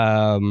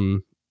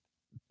 But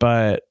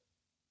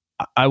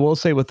I will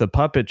say with the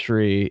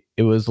puppetry,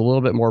 it was a little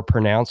bit more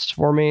pronounced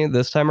for me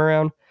this time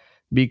around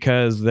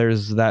because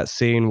there's that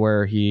scene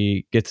where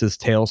he gets his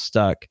tail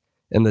stuck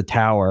in the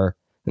tower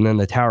and then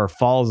the tower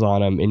falls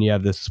on him and you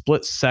have this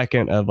split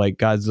second of like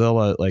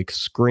Godzilla like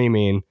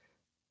screaming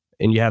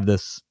and you have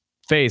this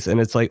face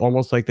and it's like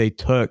almost like they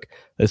took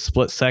a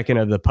split second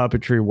of the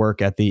puppetry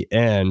work at the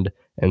end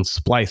and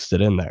spliced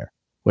it in there,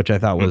 which I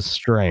thought was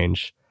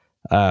strange.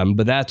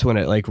 But that's when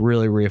it like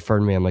really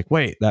reaffirmed me. I'm like,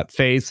 wait, that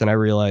face, and I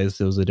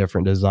realized it was a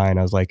different design.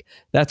 I was like,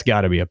 that's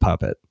got to be a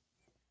puppet.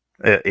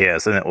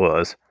 Yes, and it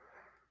was.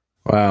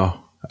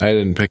 Wow, I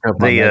didn't pick up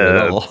on that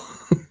at all.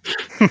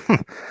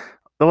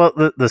 Well,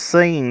 the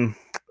scene,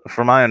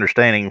 from my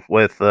understanding,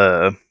 with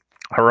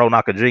Hiro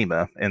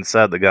Nakajima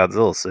inside the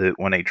Godzilla suit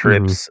when he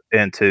trips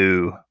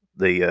into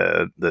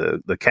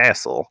the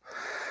castle,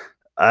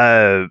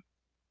 I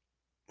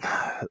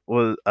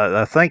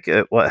think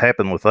what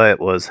happened with that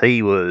was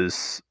he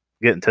was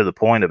getting to the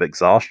point of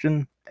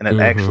exhaustion, and it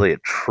actually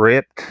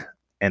tripped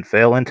and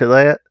fell into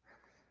that.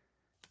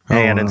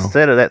 And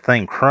instead of that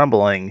thing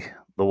crumbling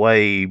the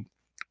way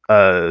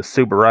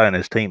Subaraya and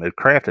his team had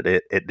crafted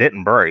it, it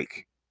didn't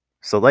break.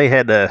 So they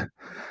had a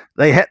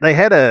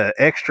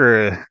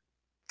extra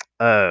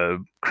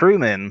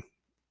crewman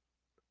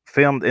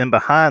filmed in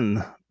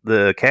behind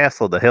the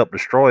castle to help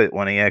destroy it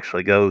when he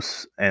actually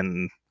goes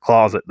and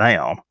claws it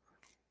down.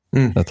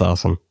 That's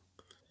awesome.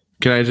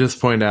 Can I just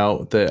point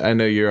out that I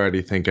know you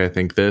already think I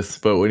think this,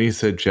 but when you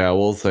said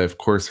jowls, I of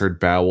course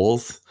heard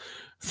bowels.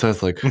 So I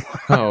was like,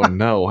 oh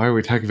no, why are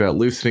we talking about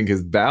loosening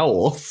his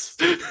bowels?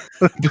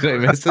 Did I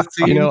miss a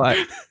scene? You know,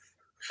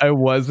 I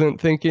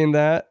wasn't thinking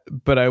that,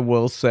 but I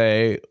will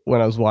say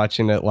when I was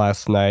watching it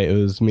last night, it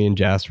was me and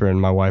Jasper and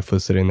my wife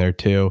was sitting there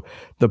too.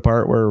 The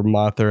part where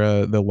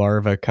Mothra, the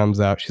larva, comes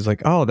out, she's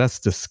like, oh, that's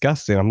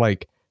disgusting. I'm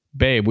like,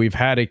 babe, we've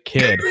had a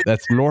kid.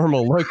 That's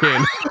normal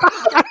looking.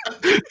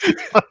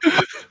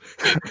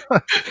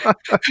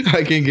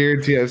 I can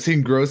guarantee I've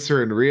seen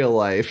grosser in real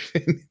life.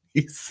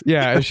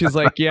 Yeah, and she's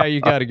like, yeah,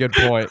 you got a good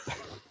point.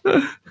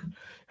 And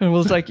it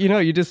was like, you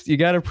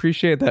got to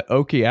appreciate that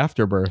oaky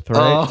afterbirth,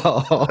 right?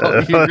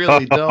 Oh, you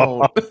really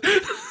don't.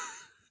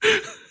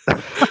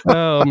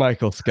 Oh,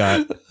 Michael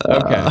Scott.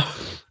 Okay.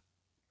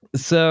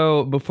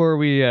 So before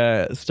we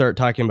start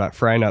talking about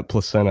frying up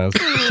placentas,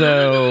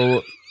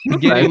 so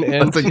getting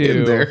Once again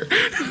into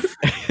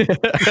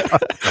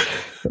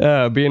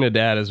there. being a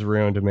dad has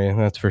ruined me.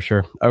 That's for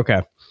sure.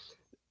 Okay.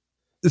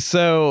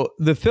 So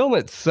the film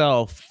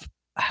itself,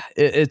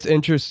 it's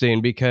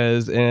interesting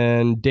because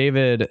in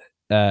David,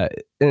 uh,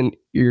 and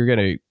you're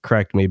gonna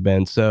correct me,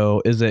 Ben.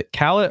 So is it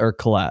Callet or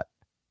Colette?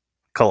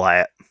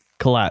 Collat.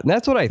 Colette. And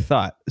that's what I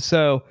thought.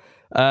 So,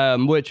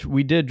 which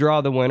we did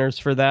draw the winners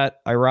for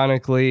that.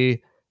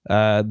 Ironically,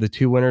 the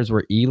two winners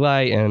were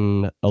Eli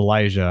and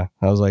Elijah.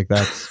 I was like,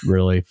 that's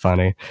really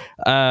funny.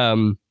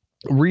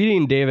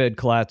 Reading David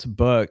Collat's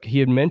book, he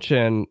had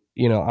mentioned,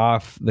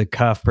 off the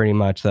cuff pretty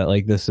much that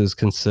like this is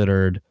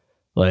considered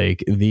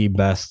like the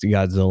best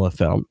Godzilla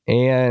film.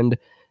 And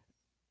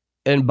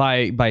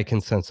by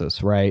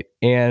consensus, right?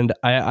 And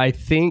I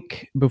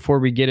think before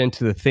we get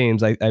into the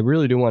themes, I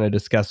really do want to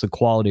discuss the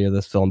quality of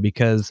this film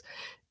because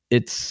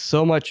it's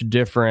so much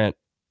different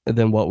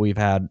than what we've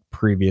had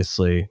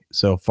previously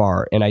so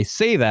far. And I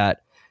say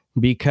that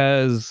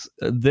because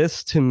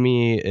this to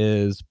me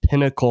is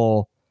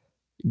pinnacle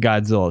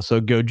Godzilla.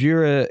 So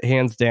Gojira,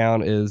 hands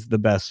down, is the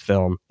best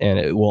film, and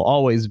it will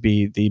always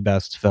be the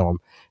best film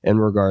in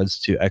regards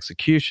to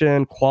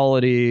execution,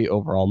 quality,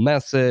 overall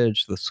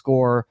message, the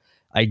score.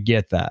 I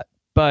get that.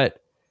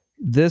 But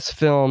this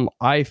film,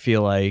 I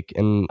feel like,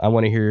 and I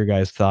want to hear your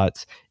guys'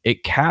 thoughts,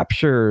 it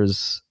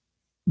captures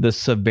the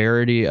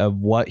severity of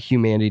what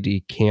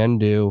humanity can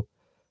do,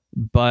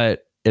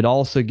 but it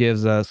also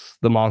gives us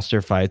the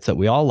monster fights that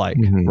we all like,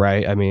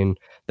 right? I mean,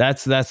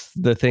 that's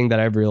the thing that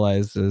I've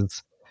realized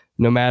is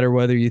no matter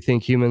whether you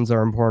think humans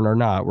are important or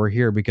not, we're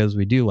here because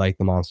we do like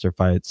the monster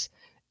fights.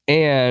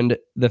 And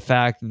the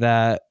fact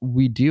that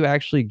we do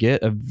actually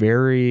get a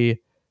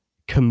very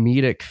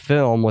comedic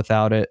film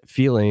without it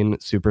feeling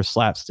super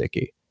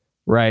slapsticky,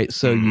 right?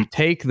 So you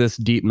take this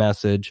deep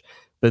message,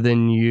 but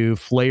then you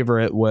flavor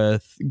it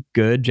with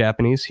good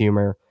Japanese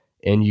humor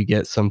and you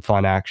get some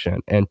fun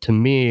action. And to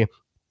me,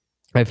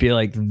 I feel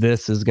like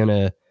this is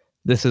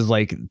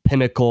like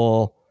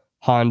pinnacle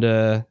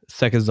Honda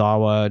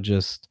Sekizawa,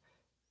 just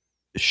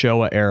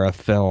Showa era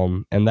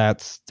film. And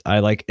that's, I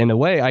like, in a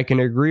way I can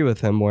agree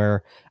with him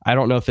where I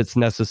don't know if it's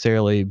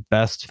necessarily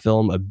best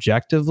film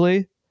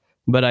objectively,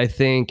 but I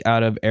think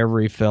out of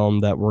every film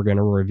that we're going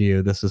to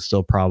review, this is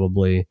still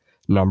probably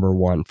number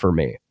one for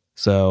me.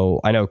 So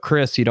I know,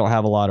 Chris, you don't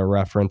have a lot of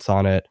reference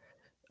on it,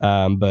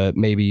 but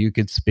maybe you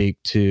could speak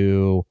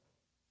to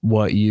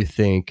what you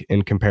think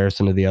in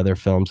comparison to the other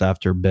films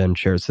after Ben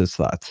shares his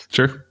thoughts.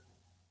 Sure.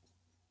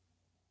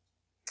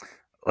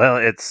 Well,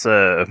 it's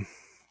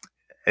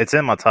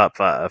in my top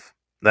 5.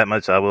 That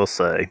much I will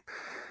say.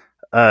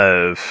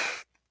 Uh,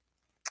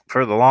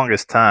 for the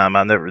longest time,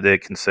 I never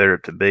did consider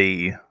it to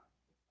be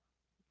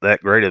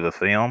that great of a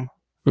film,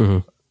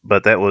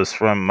 but that was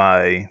from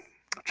my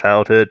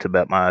childhood to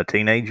about my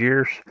teenage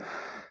years.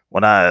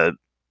 When I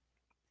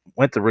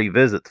went to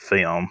revisit the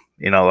film,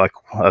 like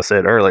I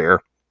said earlier,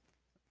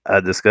 I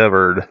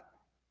discovered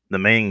the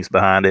meanings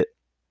behind it,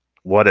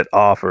 what it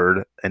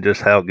offered, and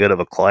just how good of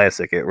a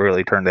classic it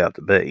really turned out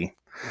to be.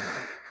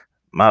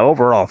 My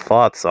overall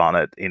thoughts on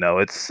it,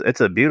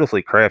 it's a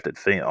beautifully crafted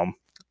film,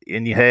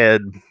 and you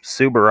had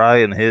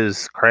Subarai and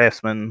his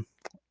craftsmen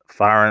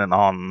firing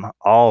on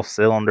all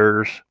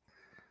cylinders.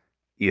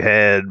 You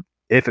had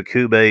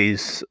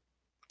Ifukube's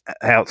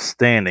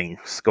outstanding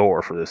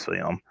score for this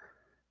film,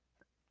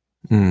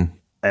 and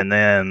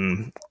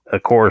then,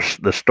 of course,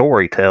 the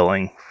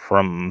storytelling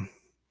from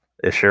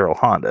Ishiro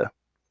Honda.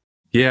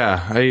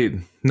 Yeah, I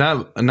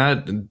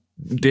not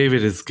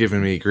David has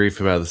given me grief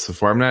about this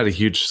before. I'm not a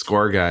huge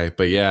score guy,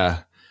 but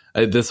yeah,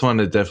 this one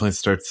it definitely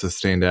starts to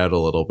stand out a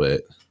little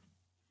bit.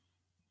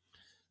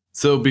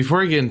 So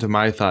before I get into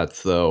my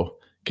thoughts, though,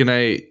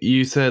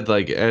 you said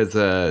like as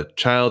a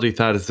child you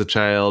thought as a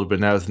child, but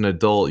now as an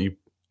adult you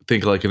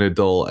think like an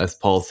adult, as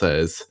Paul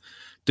says.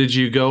 Did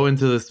you go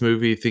into this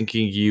movie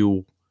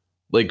thinking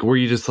were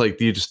you just like,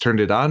 you just turned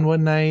it on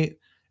one night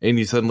and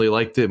you suddenly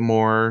liked it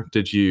more?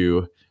 Did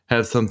you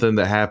have something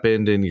that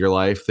happened in your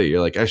life that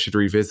you're like, I should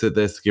revisit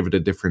this, give it a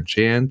different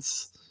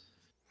chance?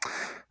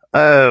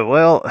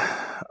 Well,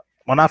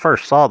 when I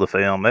first saw the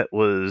film, it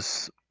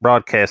was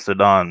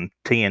broadcasted on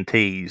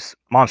TNT's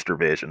Monster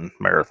Vision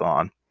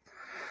marathon.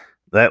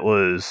 That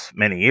was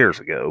many years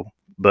ago.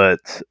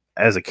 But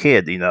as a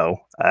kid,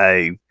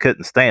 I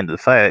couldn't stand the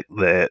fact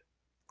that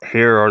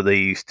here are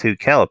these two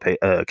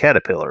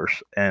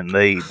caterpillars and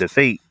they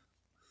defeat,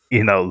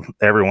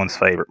 everyone's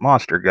favorite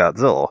monster,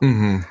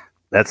 Godzilla.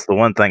 That's the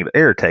one thing that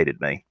irritated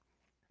me.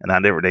 And I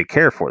never did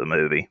care for the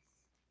movie.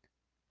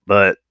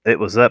 But it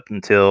was up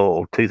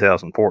until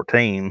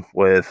 2014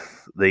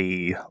 with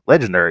the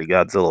legendary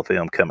Godzilla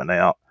film coming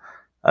out.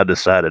 I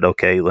decided,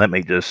 okay, let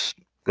me just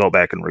go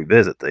back and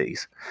revisit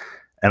these.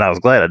 And I was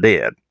glad I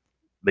did,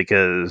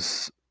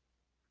 because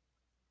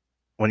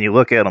when you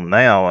look at them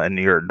now in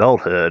your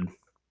adulthood,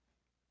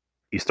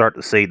 you start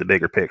to see the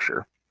bigger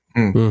picture.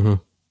 I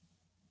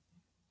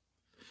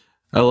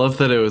love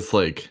that it was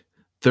like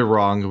the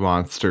wrong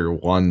monster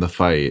won the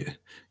fight.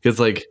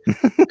 Because like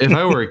if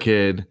I were a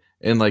kid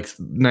and like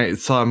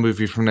saw a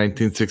movie from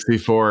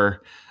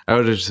 1964, I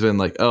would have just been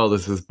like, oh,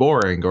 this is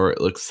boring or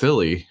it looks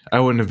silly. I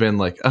wouldn't have been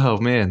like, oh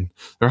man,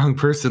 the wrong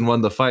person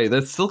won the fight.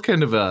 That's still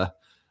kind of a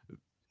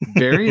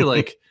very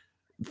like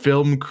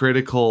film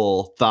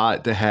critical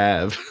thought to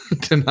have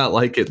to not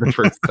like it the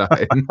first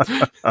time.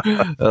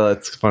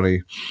 That's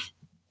funny.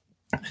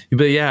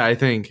 But yeah, I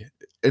think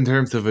in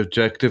terms of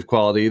objective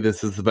quality,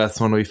 this is the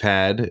best one we've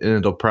had, and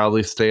it'll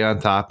probably stay on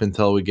top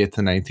until we get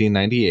to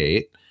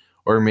 1998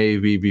 or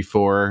maybe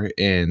before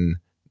in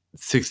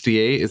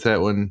 68. Is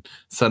that when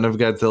Son of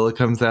Godzilla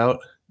comes out?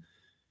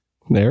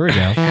 There we go.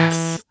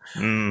 Yes.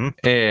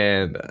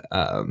 And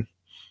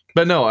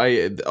but no,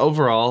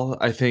 overall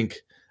I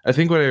think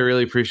what I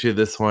really appreciate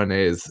this one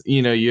is,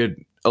 you know, you had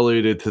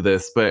alluded to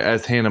this, but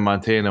as Hannah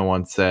Montana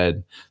once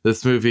said,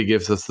 this movie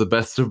gives us the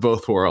best of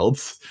both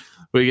worlds.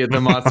 We get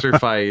the monster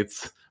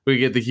fights, we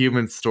get the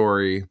human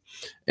story.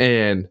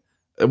 And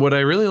what I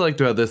really liked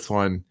about this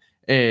one,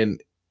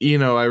 and you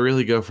know, I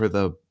really go for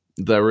the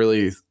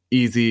really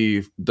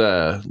easy,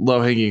 the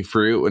low-hanging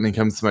fruit when it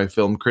comes to my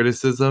film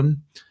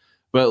criticism.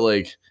 But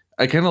like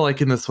I kind of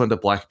liken this one to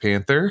Black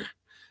Panther,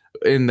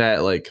 in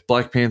that like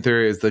Black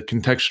Panther is a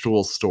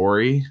contextual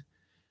story,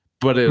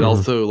 but it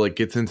also like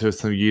gets into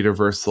some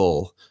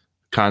universal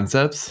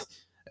concepts.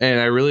 And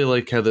I really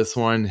like how this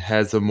one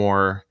has a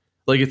more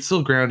like, it's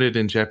still grounded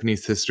in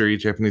Japanese history,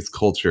 Japanese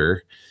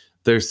culture.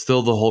 There's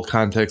still the whole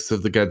context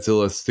of the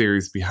Godzilla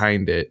series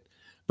behind it.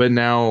 But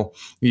now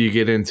you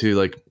get into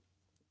like,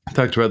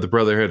 talked about the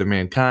brotherhood of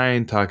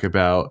mankind, talk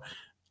about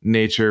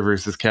nature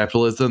versus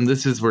capitalism.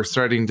 This is, we're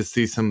starting to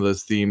see some of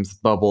those themes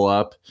bubble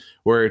up,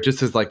 where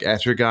just as like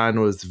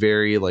Etrigan was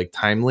very like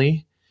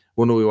timely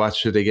when we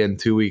watched it again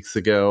 2 weeks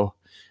ago,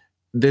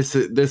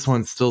 this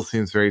one still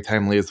seems very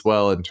timely as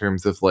well, in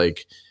terms of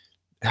like,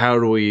 how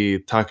do we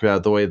talk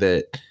about the way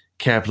that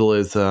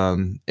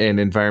capitalism and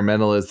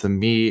environmentalism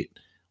meet?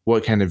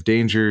 What kind of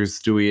dangers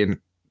do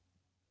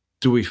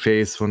we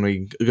face when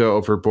we go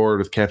overboard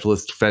with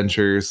capitalist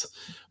ventures?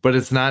 But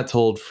it's not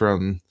told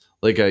from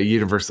like a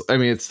universal, I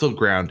mean, it's still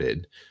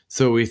grounded,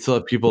 so we still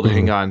have people to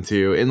hang on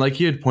to. And like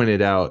you had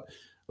pointed out,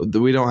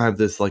 we don't have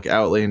this like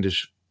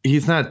outlandish,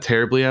 he's not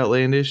terribly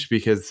outlandish,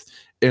 because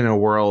in a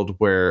world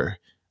where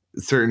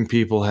certain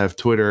people have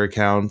Twitter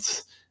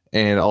accounts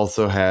and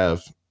also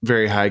have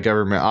very high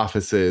government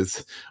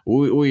offices,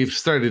 we've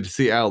started to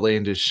see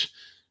outlandish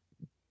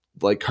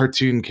like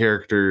cartoon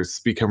characters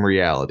become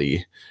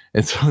reality.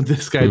 And so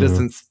this guy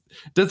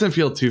doesn't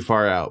feel too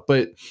far out.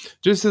 But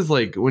just as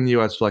like when you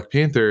watch Black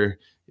Panther,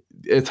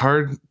 it's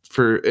hard,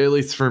 for at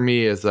least for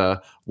me as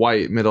a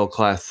white middle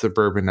class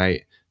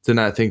suburbanite, to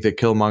not think that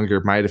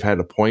Killmonger might have had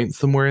a point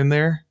somewhere in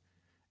there.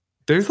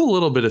 There's a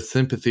little bit of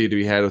sympathy to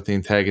be had with the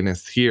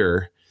antagonist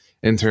here,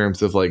 in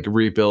terms of like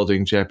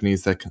rebuilding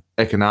Japanese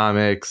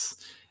economics,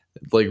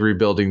 like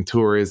rebuilding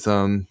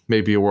tourism,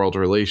 maybe world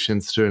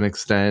relations to an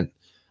extent.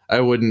 I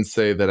wouldn't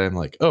say that I'm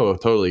like, oh,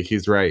 totally,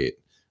 he's right.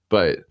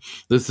 But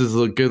this is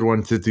a good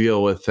one to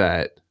deal with,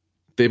 that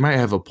they might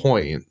have a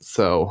point.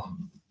 So,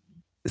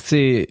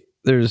 see,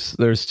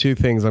 there's two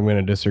things I'm going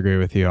to disagree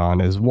with you on.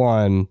 Is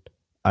one,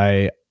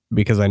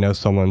 because I know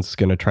someone's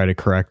going to try to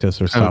correct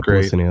us or stop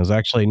listening. It was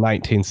actually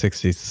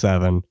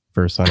 1967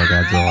 for Son of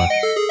Godzilla.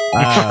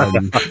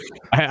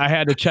 I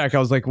had to check. I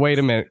was like, wait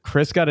a minute,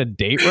 Chris got a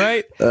date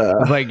right? I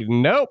was like,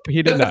 nope,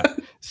 he did not.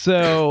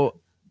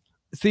 So,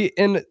 see,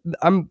 and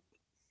I'm,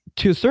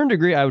 to a certain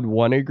degree, I would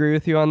want to agree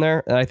with you on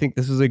there. And I think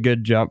this is a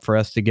good jump for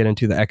us to get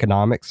into the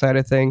economic side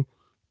of thing,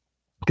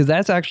 because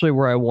that's actually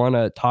where I want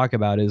to talk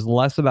about, is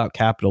less about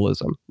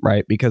capitalism,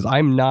 right? Because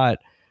I'm not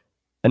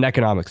an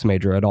economics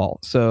major at all.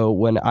 So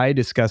when I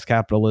discuss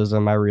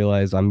capitalism, I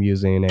realize I'm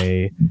using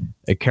a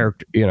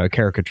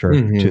caricature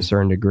to a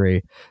certain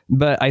degree.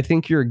 But I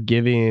think you're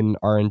giving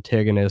our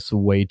antagonists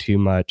way too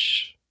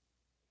much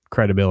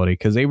credibility,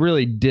 because they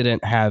really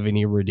didn't have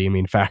any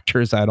redeeming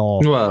factors at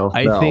all. Well,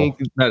 I think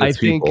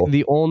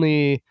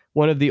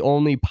one of the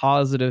only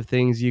positive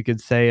things you could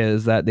say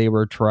is that they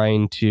were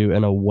trying to,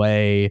 in a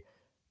way,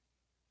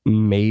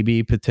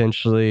 maybe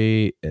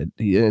potentially,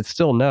 it's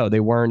still no, they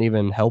weren't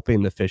even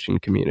helping the fishing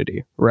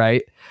community,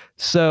 right?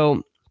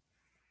 So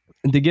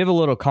to give a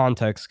little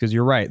context, because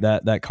you're right,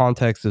 that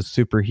context is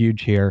super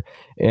huge here,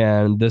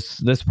 and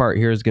this part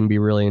here is going to be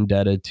really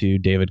indebted to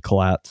David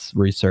Collat's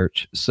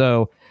research.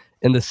 So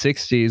in the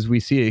 60s, we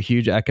see a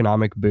huge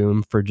economic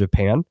boom for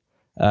Japan,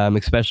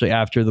 especially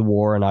after the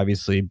war, and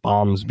obviously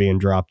bombs being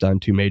dropped on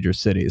two major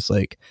cities.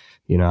 Like,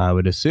 you know, I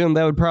would assume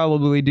that would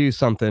probably do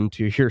something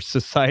to your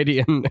society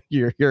and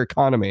your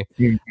economy.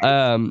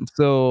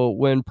 So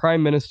when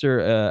Prime Minister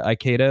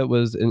Ikeda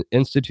was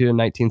instituted in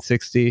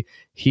 1960,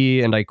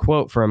 he, and I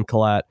quote from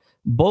Collat,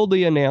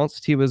 boldly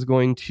announced he was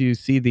going to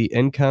see the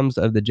incomes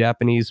of the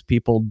Japanese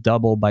people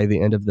double by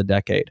the end of the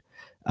decade.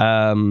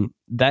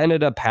 That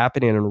ended up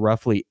happening in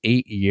roughly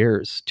 8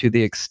 years, to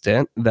the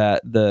extent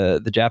that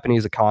the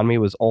Japanese economy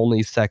was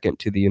only second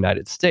to the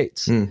United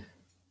States.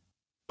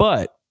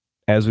 But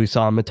as we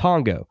saw in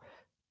Matango,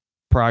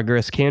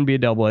 progress can be a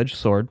double-edged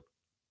sword.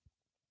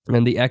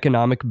 And the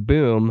economic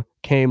boom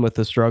came with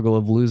the struggle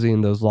of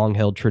losing those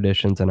long-held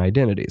traditions and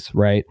identities,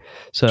 right?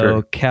 So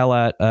Sure.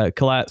 Kalat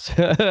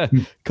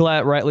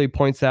rightly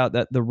points out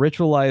that the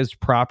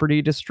ritualized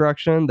property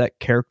destruction that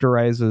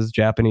characterizes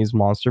Japanese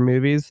monster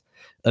movies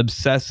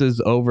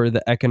obsesses over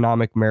the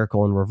economic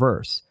miracle in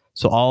reverse.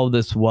 So all of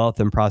this wealth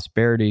and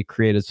prosperity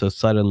created so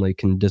suddenly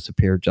can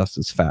disappear just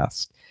as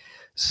fast.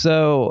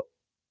 So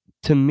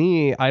to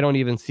me, I don't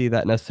even see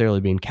that necessarily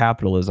being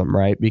capitalism,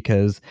 right?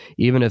 Because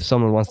even if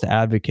someone wants to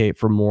advocate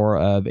for more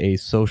of a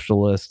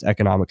socialist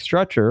economic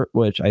structure,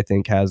 which I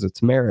think has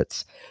its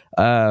merits,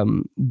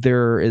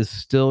 there is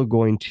still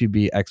going to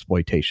be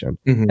exploitation.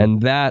 Mhm.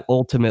 And that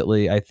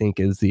ultimately, I think,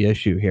 is the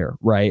issue here,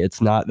 right?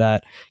 It's not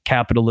that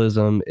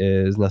capitalism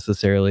is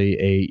necessarily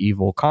a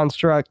evil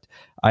construct.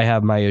 I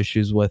have my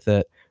issues with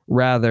it.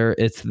 Rather,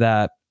 it's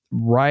that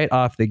right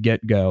off the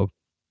get go,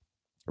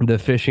 the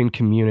fishing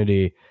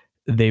community,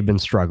 they've been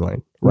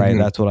struggling, right? Mhm.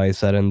 That's what I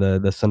said in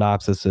the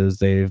synopsis is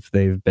they've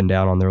been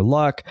down on their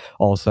luck.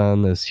 All of a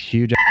sudden this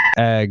huge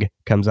egg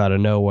comes out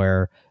of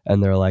nowhere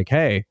and they're like,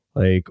 hey,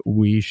 like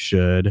we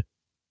should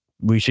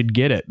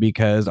get it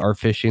because our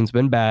fishing's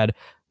been bad.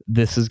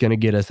 This is going to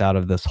get us out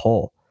of this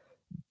hole.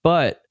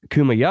 But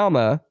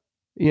Kumayama,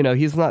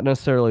 he's not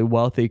necessarily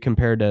wealthy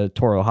compared to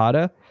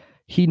Torohata.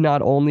 He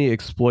not only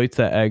exploits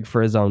that egg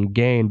for his own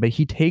gain, but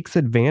he takes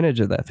advantage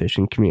of that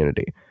fishing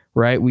community,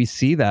 right? We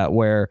see that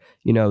where,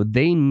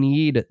 they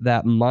need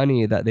that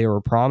money that they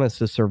were promised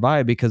to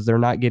survive because they're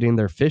not getting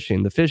their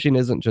fishing. The fishing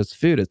isn't just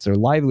food, it's their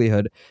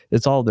livelihood,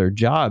 it's all their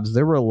jobs.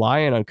 They're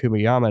relying on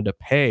Kumayama to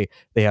pay.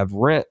 They have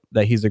rent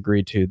that he's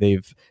agreed to.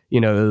 They've,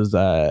 it was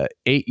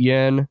 8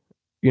 yen,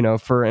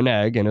 for an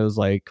egg, and it was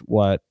like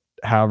what,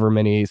 however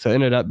many, so it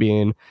ended up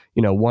being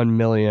 1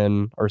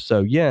 million or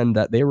so yen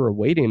that they were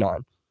waiting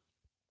on.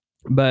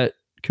 But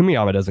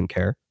Kumiyama doesn't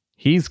care.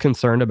 He's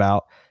concerned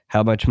about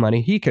how much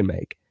money he can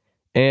make.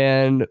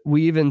 And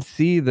we even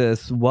see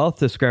this wealth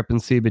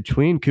discrepancy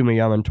between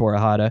Kumiyama and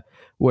Torihata,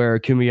 where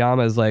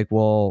Kumiyama is like,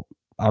 well,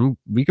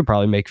 we could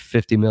probably make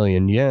 50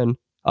 million yen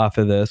off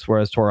of this,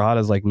 whereas Torihata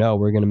is like, no,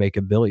 we're going to make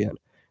 1 billion,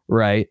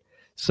 right?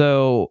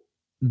 So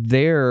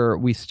there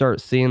we start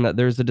seeing that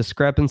there's a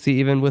discrepancy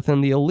even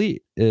within the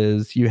elite.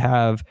 Is you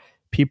have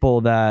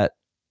people that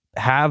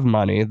have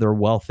money, they're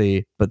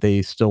wealthy, but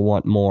they still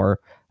want more,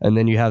 and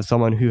then you have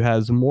someone who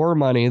has more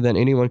money than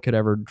anyone could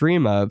ever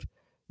dream of.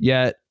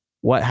 Yet,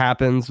 what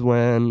happens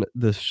when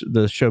the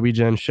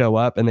Shobijin show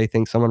up and they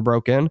think someone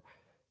broke in?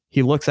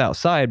 He looks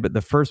outside, but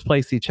the first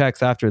place he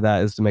checks after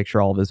that is to make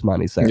sure all of his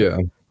money's there. Yeah.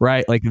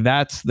 Right? Like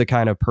that's the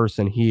kind of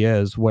person he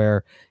is,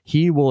 where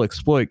he will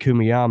exploit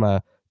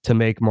Kumiyama to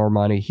make more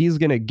money. He's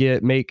gonna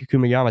make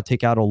Kumiyama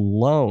take out a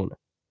loan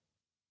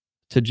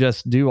to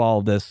just do all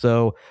of this.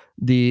 So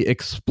the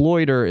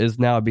exploiter is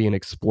now being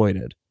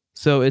exploited.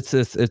 So it's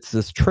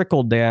this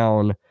trickle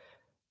down.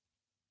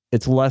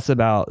 It's less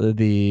about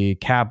the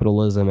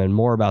capitalism and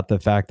more about the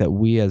fact that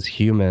we as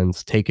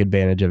humans take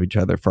advantage of each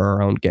other for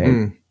our own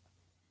gain.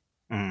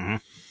 Mm-hmm.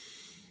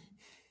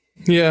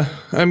 Yeah,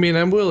 I mean,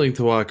 I'm willing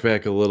to walk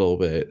back a little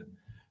bit,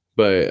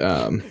 but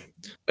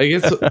I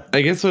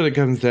guess what it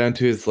comes down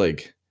to is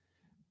like,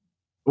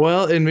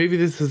 well, and maybe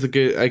this is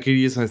I could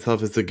use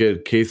myself as a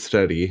good case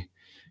study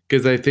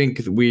because I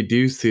think we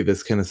do see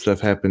this kind of stuff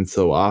happen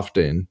so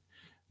often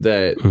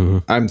that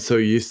Mhm. I'm so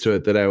used to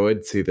it that I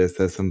would see this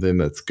as something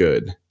that's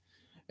good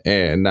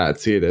and not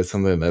see it as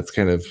something that's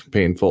kind of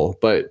painful.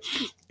 But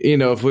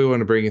if we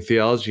want to bring a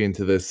theology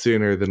into this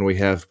sooner than we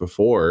have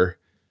before,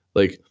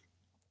 like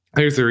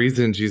there's a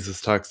reason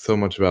Jesus talks so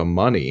much about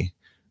money.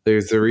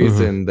 There's a Mhm.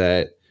 reason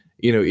that,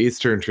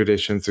 Eastern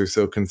traditions are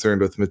so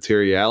concerned with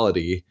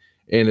materiality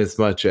in as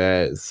much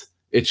as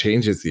it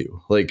changes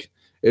you. Like,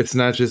 it's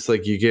not just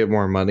like you get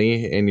more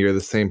money and you're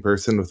the same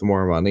person with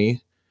more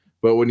money,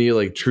 but when you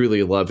like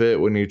truly love it,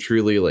 when you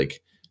truly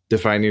like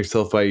define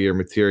yourself by your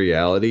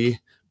materiality,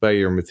 by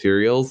your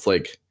materials,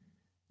 like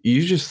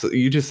you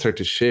just start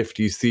to shift.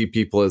 You see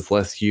people as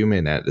less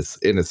human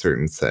in a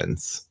certain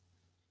sense.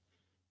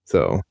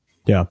 So,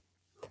 Yeah.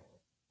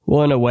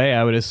 Well, in a way,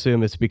 I would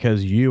assume it's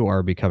because you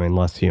are becoming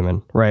less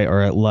human, right?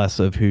 Or at less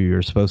of who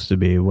you're supposed to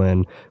be.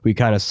 When we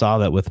kind of saw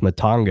that with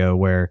Matango,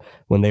 where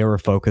when they were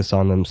focused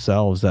on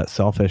themselves, that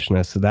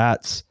selfishness,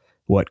 that's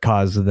what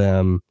caused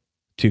them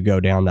to go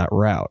down that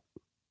route.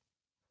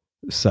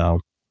 So,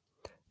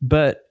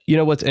 but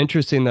what's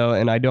interesting though,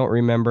 and I don't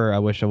remember, I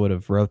wish I would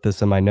have wrote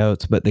this in my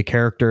notes, but the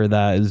character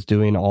that is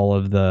doing all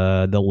of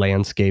the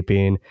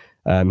landscaping,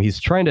 he's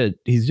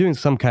doing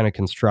some kind of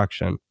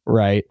construction,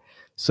 right?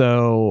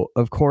 So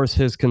of course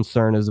his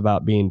concern is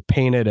about being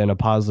painted in a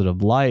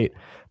positive light,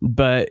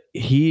 but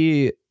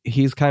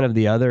he's kind of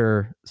the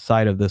other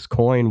side of this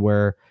coin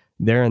where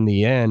they're in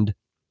the end,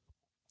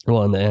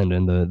 well, in the end,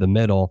 in the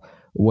middle,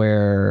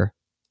 where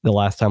the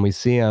last time we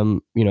see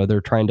him,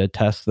 they're trying to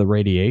test the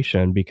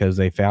radiation because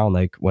they found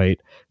like,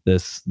 wait,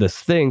 this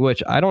thing,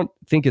 which I don't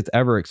think it's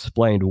ever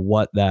explained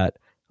what that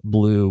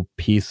blue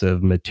piece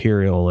of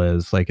material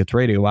is. Like it's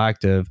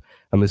radioactive.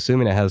 I'm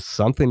assuming it has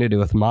something to do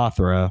with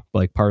Mothra,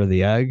 like part of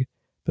the egg,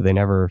 but they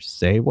never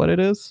say what it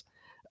is.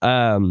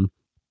 So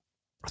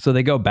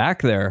they go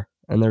back there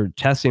and they're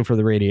testing for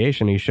the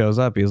radiation. He shows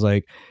up. He's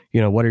like,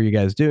 what are you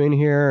guys doing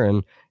here?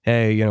 And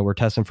hey, we're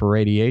testing for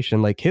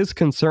radiation. Like his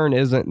concern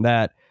isn't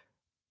that,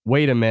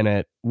 wait a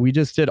minute, we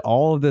just did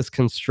all of this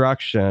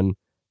construction.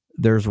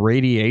 There's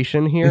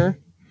radiation here.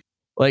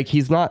 Like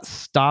he's not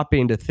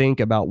stopping to think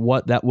about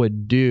what that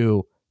would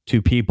do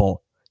to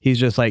people. He's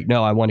just like,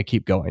 no, I want to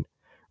keep going.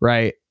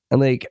 Right.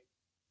 And like,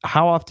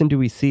 how often do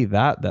we see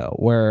that though?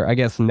 Where I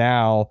guess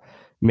now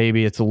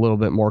maybe it's a little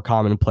bit more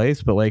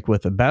commonplace, but like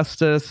with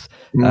asbestos,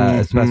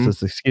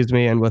 excuse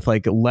me, and with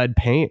like lead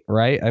paint,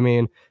 right? I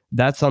mean,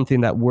 that's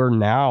something that we're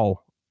now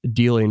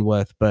dealing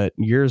with, but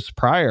years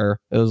prior,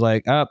 it was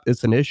like,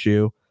 it's an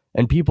issue.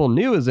 And people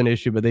knew it was an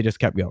issue, but they just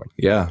kept going.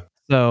 Yeah.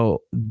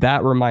 So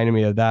that reminded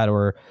me of that,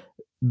 or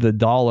the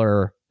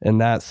dollar in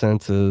that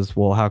sense is,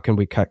 well, how can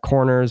we cut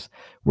corners?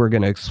 We're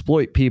going to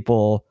exploit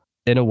people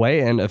in a way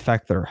and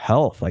affect their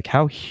health. Like,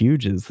 how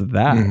huge is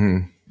that? Mm-hmm.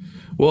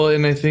 Well,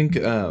 and I think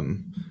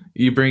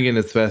you bring in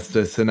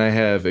asbestos, and I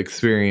have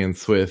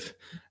experience with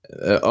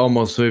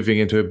almost moving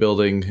into a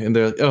building, and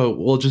they're like, oh,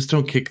 well, just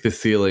don't kick the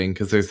ceiling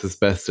because there's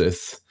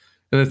asbestos.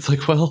 And it's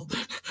like, well,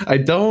 I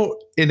don't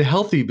in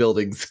healthy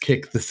buildings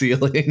kick the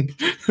ceiling,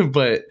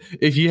 but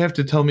if you have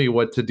to tell me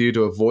what to do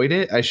to avoid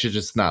it, I should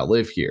just not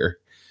live here.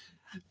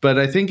 But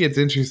I think it's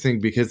interesting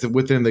because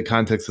within the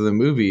context of the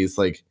movies,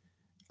 like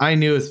I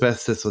knew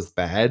asbestos was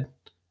bad,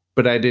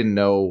 but I didn't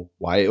know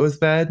why it was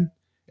bad.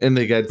 In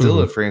the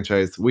Godzilla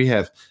franchise, we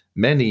have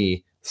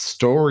many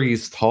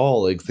stories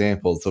tall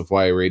examples of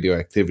why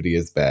radioactivity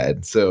is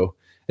bad. So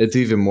it's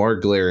even more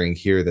glaring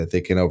here that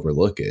they can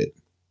overlook it.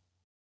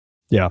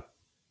 Yeah.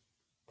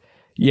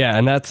 Yeah,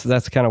 and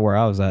that's kind of where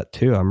I was at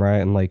too. I'm right.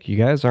 And like, you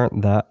guys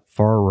aren't that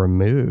far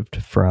removed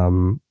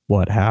from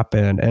what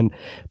happened.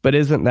 But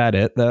isn't that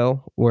it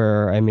though?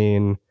 Where, I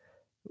mean,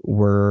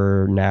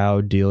 we're now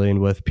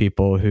dealing with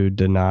people who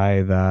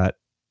deny that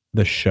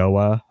the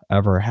Shoah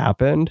ever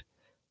happened,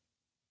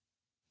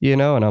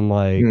 and I'm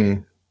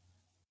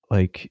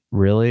like,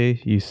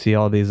 really? You see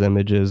all these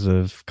images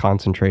of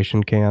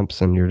concentration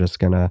camps and you're just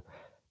going to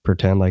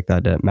pretend like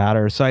that didn't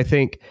matter. So I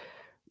think,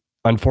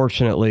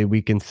 unfortunately,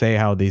 we can say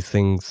how these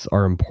things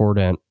are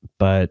important,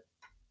 but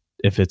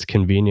if it's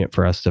convenient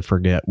for us to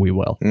forget, we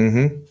will.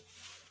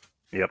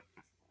 Yep.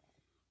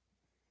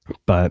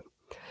 But,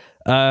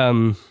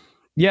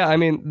 yeah, I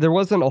mean, there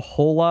wasn't a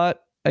whole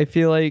lot. I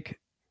feel like,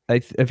 I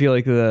feel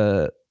like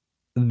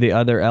the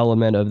other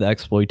element of the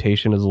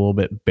exploitation is a little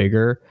bit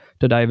bigger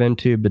to dive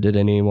into. But did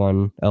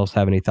anyone else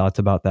have any thoughts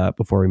about that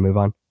before we move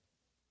on?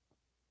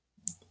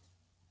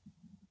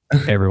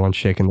 Everyone's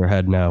shaking their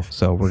head no,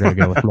 so we're gonna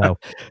go with no.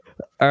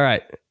 All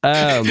right.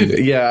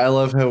 Yeah, I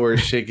love how we're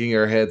shaking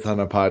our heads on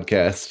a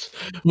podcast.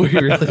 We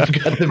really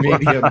got the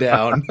medium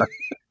down.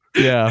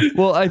 Yeah.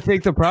 Well, I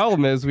think the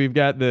problem is we've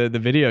got the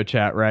video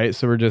chat, right?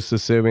 So we're just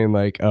assuming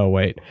like, oh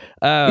wait.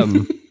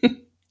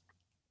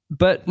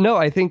 But no,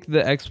 I think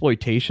the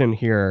exploitation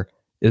here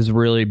is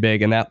really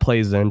big, and that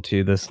plays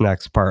into this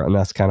next part, and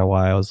that's kind of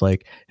why I was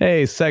like,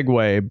 hey,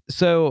 segue.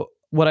 So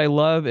what I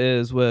love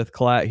is with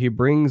Collat, he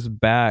brings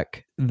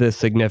back the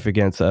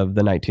significance of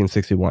the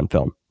 1961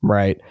 film,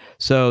 right?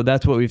 So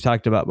that's what we've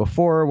talked about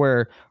before,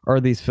 where are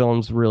these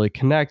films really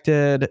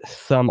connected?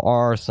 Some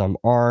are, some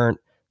aren't.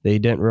 They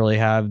didn't really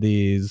have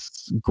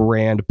these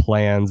grand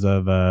plans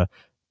of Toho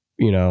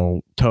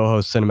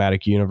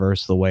cinematic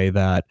universe the way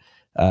that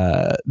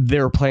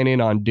they're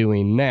planning on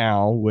doing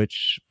now,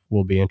 which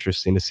will be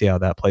interesting to see how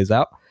that plays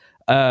out.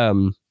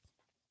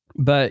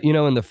 But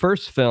in the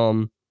first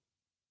film,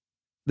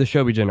 the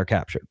Shobijin are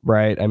captured,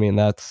 right? I mean,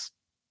 that's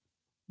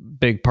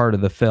big part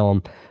of the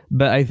film.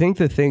 But I think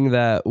the thing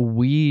that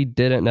we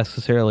didn't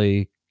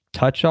necessarily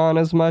touch on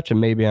as much, and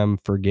maybe I'm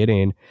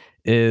forgetting,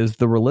 is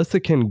the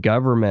Relisican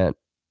government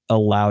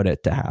allowed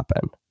it to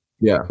happen.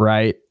 Yeah.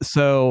 Right.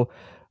 So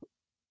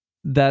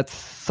that's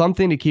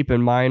something to keep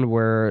in mind,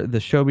 where the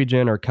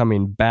Shobijin are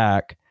coming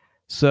back.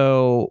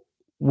 So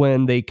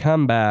when they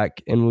come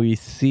back and we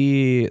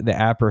see the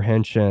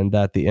apprehension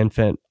that the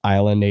infant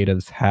island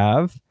natives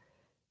have,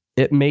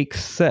 it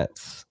makes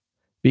sense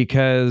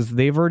because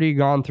they've already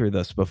gone through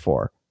this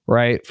before,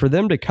 right? For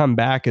them to come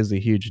back is a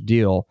huge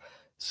deal.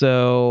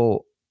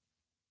 So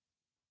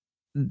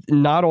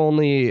not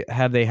only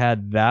have they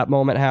had that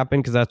moment happen,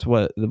 because that's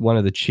what one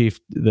of the chief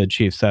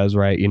says,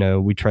 right?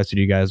 We trusted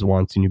you guys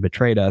once and you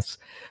betrayed us.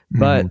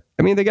 But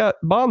I mean, they got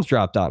bombs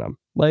dropped on them.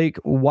 Like,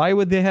 why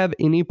would they have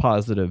any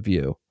positive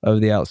view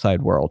of the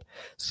outside world?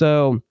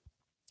 So,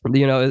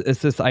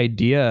 it's this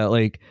idea,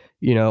 like,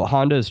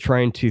 Honda is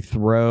trying to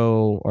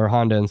throw, or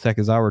Honda and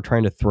Sekizawa are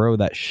trying to throw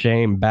that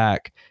shame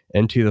back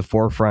into the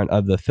forefront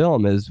of the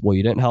film is, well,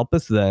 you didn't help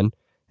us then,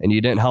 and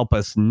you didn't help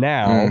us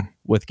now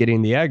with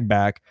getting the egg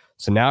back.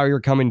 So now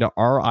you're coming to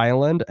our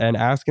island and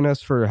asking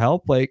us for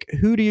help. Like,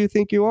 who do you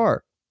think you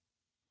are?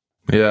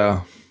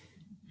 Yeah.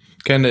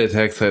 Kind of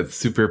attacks that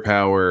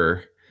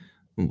superpower,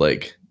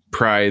 like,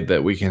 pride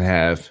that we can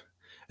have.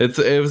 It's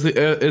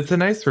a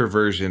nice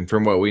reversion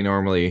from what we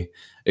normally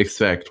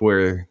expect,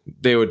 where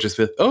they would just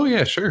be, oh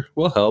yeah, sure,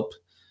 we'll help.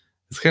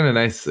 It's kind of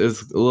nice.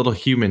 There's a little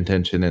human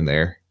tension in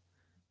there.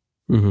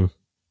 Mm-hmm.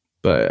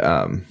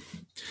 But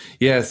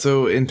yeah,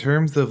 so in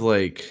terms of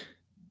like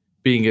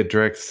being a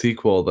direct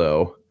sequel,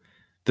 though,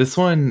 this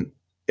one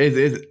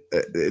is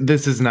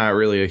this is not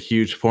really a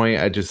huge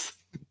point.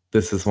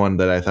 This is one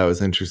that I thought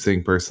was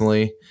interesting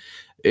personally.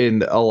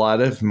 In a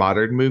lot of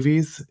modern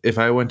movies, if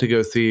I went to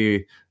go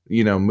see,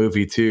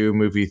 movie 2,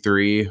 movie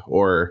 3,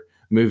 or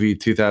movie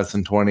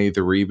 2020,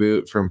 the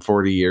reboot from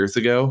 40 years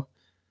ago,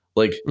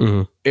 like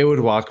Mm-hmm. it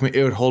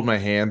would hold my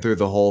hand through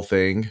the whole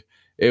thing.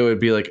 It would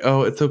be like,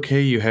 oh, it's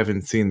okay, you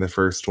haven't seen the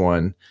first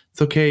one.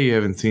 It's okay, you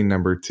haven't seen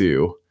number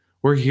 2.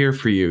 We're here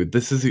for you.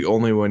 This is the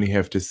only one you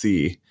have to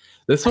see.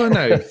 This one,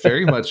 I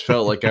very much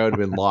felt like I would have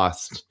been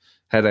lost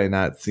had I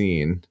not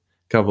seen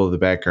a couple of the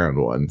background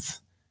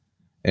ones.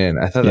 And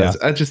Yeah.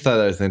 I just thought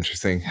that was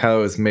interesting how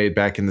it was made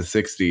back in the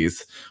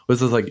 60s.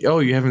 Was it like, oh,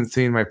 you haven't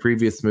seen my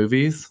previous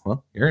movies?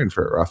 Well, you're in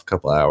for a rough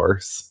couple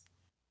hours.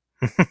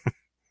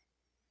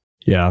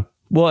 Yeah.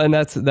 Well, and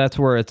that's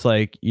where it's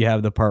like you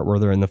have the part where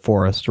they're in the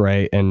forest,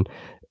 right? And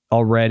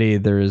already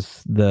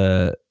there's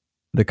the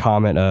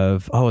comment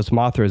of, oh, it's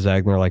Mothra's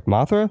egg. And they're like,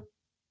 Mothra?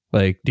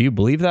 Like, do you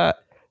believe that?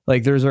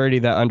 Like, there's already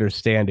that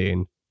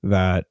understanding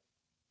that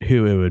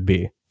who it would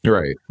be.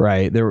 Right.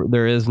 Right.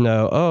 There is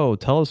no, oh,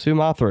 tell us who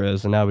Mothra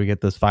is. And now we get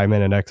this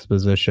 5-minute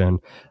exposition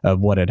of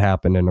what had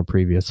happened in a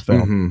previous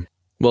film. Mm-hmm.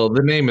 Well,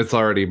 the name is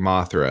already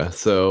Mothra,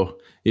 so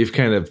you've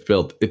kind of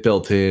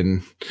built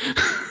in.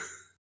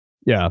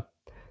 Yeah.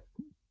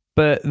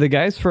 But the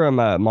guys from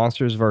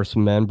Monsters vs.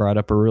 Men brought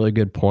up a really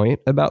good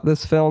point about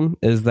this film,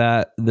 is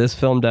that this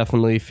film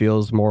definitely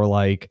feels more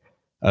like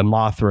a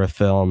Mothra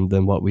film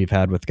than what we've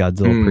had with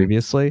Godzilla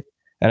previously.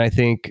 And I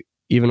think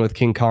even with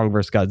King Kong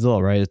vs.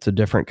 Godzilla, right, it's a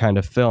different kind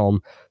of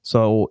film.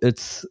 So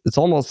it's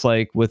almost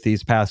like with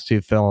these past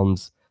two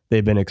films,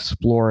 they've been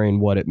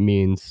exploring what it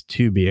means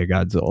to be a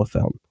Godzilla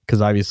film.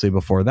 Because obviously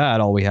before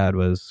that, all we had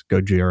was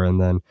Gojira and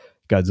then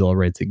Godzilla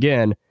Raids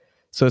Again.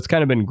 So it's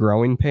kind of been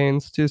growing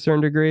pains to a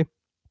certain degree.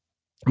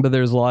 But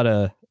there's a lot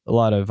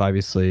of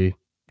obviously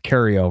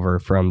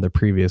carryover from the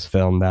previous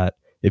film that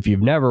if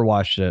you've never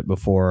watched it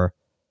before,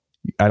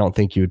 I don't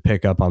think you would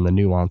pick up on the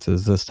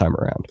nuances this time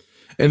around.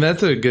 And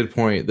that's a good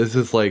point. This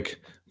is like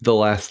the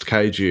last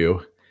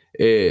kaiju.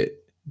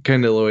 It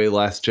kind of the way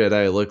Last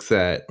Jedi looks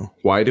at,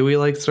 why do we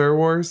like Star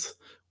Wars?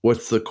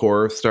 What's the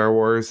core of Star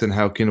Wars, and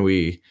how can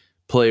we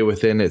play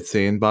within its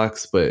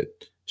sandbox but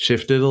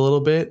shift it a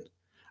little bit?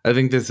 I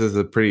think this is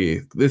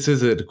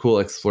a cool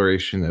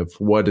exploration of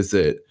what is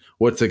it?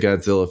 What's a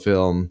Godzilla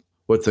film?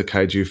 What's a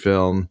kaiju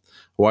film?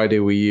 Why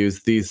do we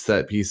use these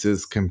set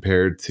pieces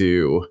compared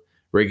to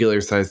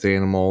regular sized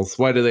animals?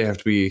 Why do they have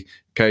to be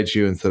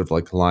kaiju instead of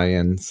like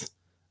lions?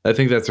 I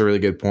think that's a really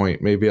good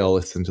point. Maybe I'll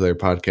listen to their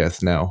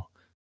podcast now.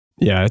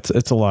 Yeah,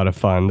 it's a lot of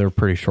fun. They're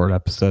pretty short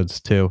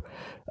episodes too.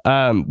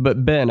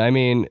 But Ben, I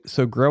mean,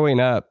 so growing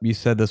up, you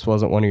said this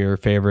wasn't one of your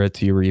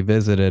favorites. You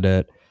revisited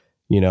it,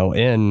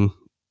 in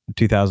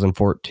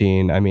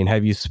 2014. I mean,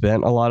 have you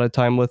spent a lot of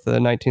time with the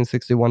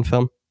 1961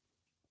 film?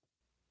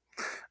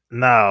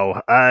 No,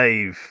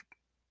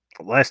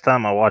 last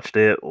time I watched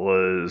it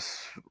was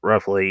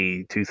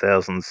roughly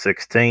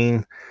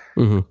 2016.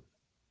 Mm-hmm.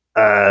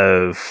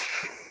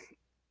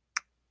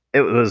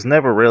 It was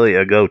never really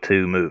a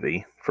go-to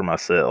movie for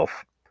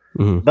myself,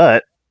 Mm-hmm.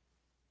 but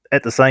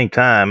at the same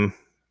time,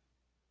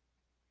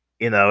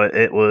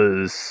 it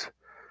was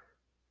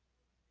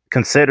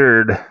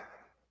considered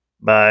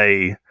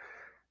by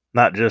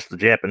not just the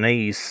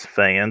Japanese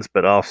fans,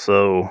 but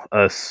also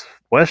us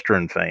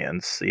Western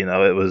fans. It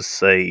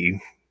was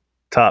a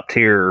top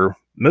tier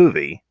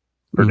movie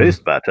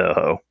produced by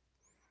Toho.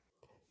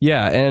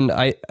 Yeah, and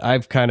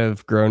I've kind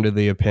of grown to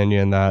the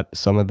opinion that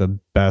some of the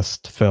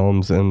best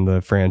films in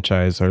the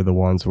franchise are the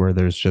ones where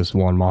there's just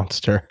one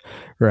monster,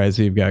 right?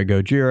 So you've got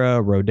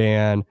Gojira,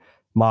 Rodan,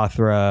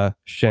 Mothra,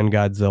 Shin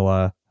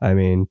Godzilla. I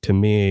mean, to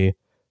me,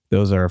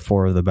 those are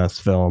 4 of the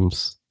best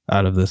films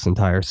out of this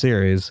entire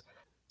series.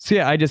 So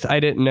yeah, I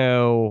didn't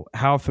know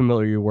how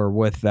familiar you were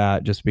with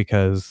that, just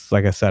because,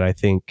 like I said, I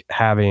think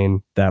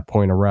having that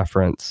point of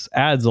reference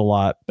adds a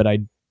lot, but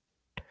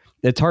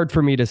it's hard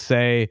for me to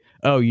say,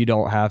 oh, you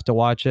don't have to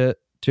watch it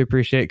to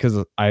appreciate it,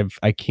 because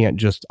I can't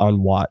just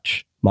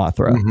unwatch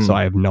Mothra, so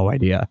I have no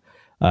idea.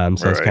 So I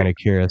was kind of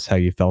curious how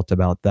you felt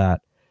about that.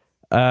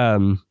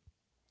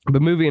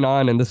 But moving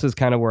on, and this is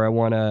kind of where I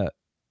want to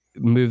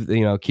move,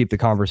 keep the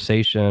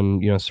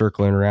conversation,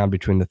 circling around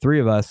between the three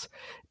of us,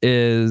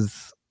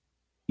 is,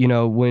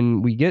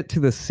 when we get to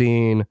the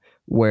scene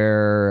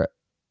where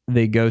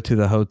they go to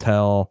the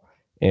hotel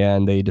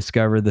and they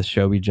discover the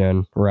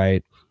Shobijin,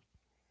 right?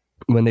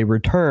 When they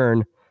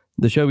return,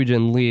 the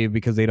Shobijin leave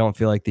because they don't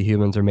feel like the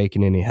humans are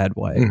making any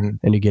headway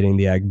into getting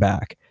the egg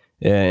back.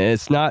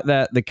 It's not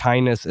that the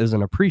kindness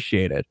isn't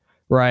appreciated,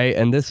 right?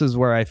 And this is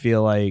where I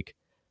feel like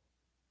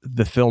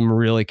the film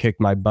really kicked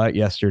my butt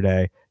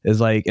yesterday, is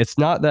like, it's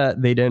not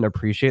that they didn't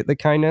appreciate the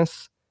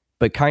kindness,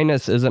 but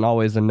kindness isn't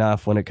always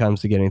enough when it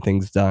comes to getting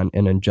things done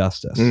in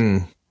injustice,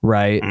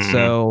 right?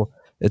 So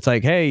It's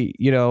like, hey,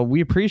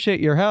 we appreciate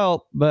your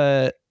help,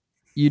 but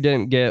you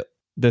didn't get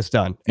this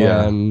done.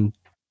 Yeah. And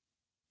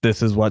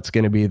this is what's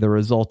going to be the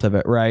result of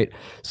it, right?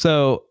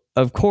 So,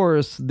 of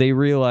course, they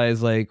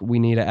realize like we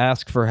need to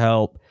ask for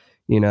help.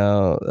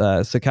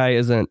 Sakai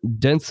isn't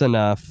dense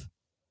enough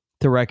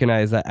to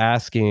recognize that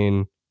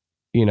asking,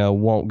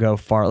 won't go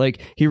far.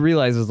 Like he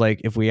realizes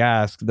like if we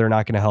ask, they're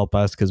not going to help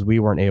us because we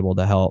weren't able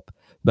to help.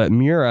 But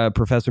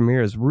Professor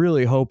Mira is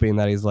really hoping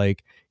that he's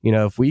like,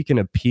 if we can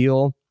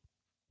appeal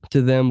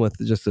to them with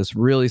just this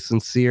really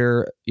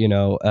sincere,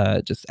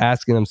 just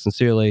asking them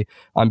sincerely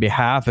on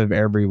behalf of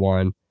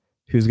everyone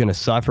who's going to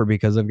suffer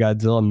because of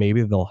Godzilla,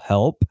 maybe they'll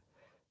help.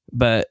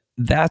 But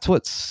that's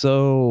what's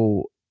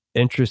so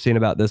interesting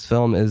about this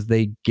film is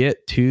they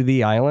get to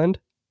the island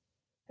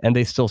and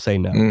they still say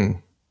no.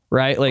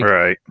 Right? Like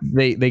Right.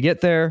 they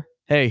get there,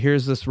 hey,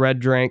 here's this red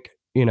drink,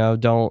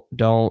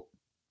 don't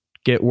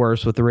get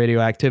worse with the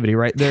radioactivity,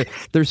 right?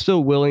 They're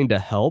still willing to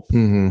help.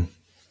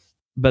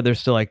 But they're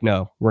still like,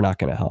 no, we're not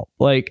going to help.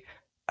 Like,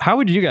 how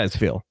would you guys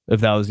feel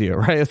if that was you,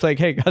 right? It's like,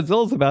 hey,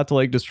 Godzilla's about to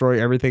like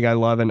destroy everything I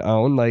love and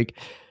own. Like,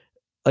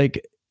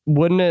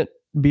 wouldn't it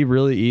be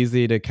really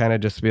easy to kind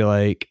of just be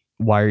like,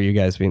 why are you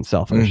guys being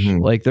selfish?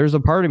 Like, there's a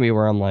part of me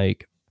where I'm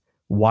like,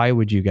 why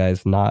would you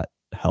guys not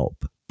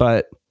help?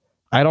 But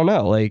I don't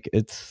know. Like,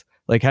 it's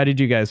like, how did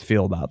you guys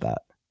feel about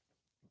that?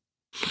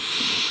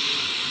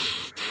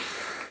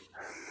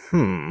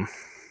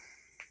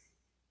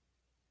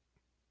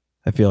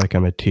 I feel like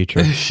I'm a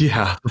teacher.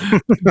 Yeah.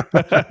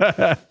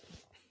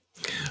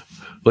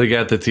 Well, you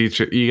got the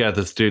teacher, you got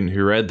the student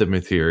who read the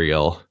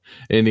material,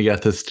 and you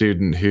got the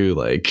student who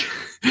like,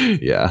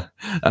 yeah.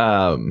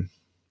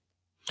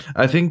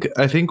 I think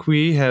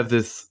we have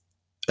this.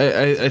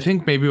 I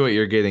think maybe what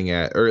you're getting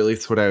at, or at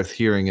least what I was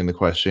hearing in the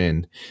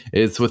question,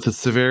 is with the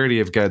severity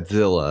of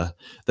Godzilla,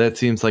 that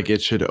seems like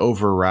it should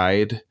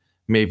override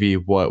maybe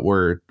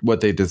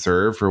what they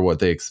deserve or what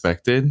they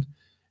expected.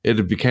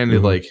 It'd be kind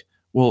of like,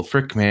 well,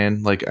 frick,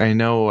 man, like I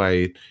know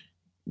I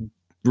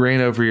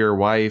ran over your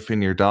wife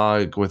and your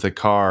dog with a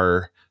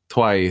car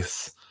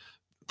twice,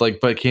 like,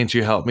 but can't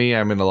you help me?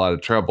 I'm in a lot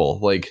of trouble.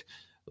 Like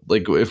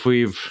if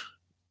we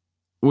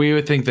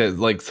would think that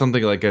like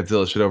something like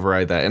Godzilla should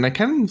override that. And I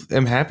kind of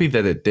am happy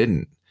that it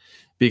didn't,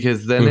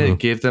 because then it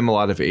gave them a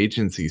lot of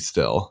agency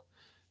still.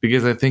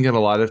 Because I think in a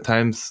lot of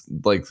times,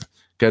 like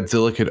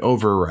Godzilla could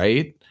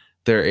overwrite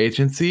their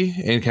agency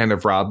and kind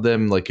of rob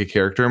them like a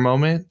character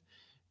moment.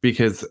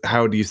 Because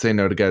how do you say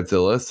no to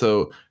Godzilla?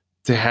 So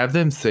to have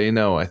them say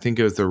no, I think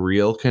it was a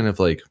real kind of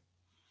like,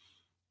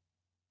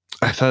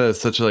 I thought it was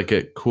such like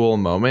a cool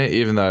moment,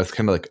 even though I was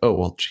kind of like, oh,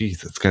 well,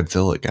 geez, it's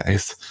Godzilla,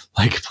 guys.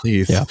 Like,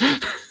 please. Yeah.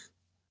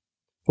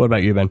 What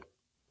about you, Ben?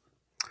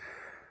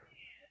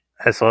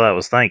 That's what I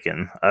was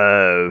thinking.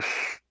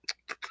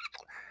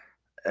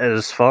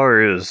 As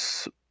far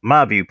as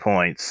my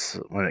viewpoints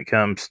when it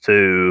comes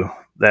to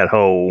that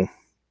whole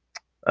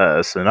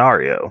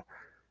scenario,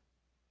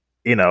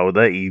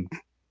 they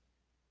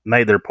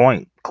made their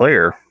point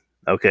clear.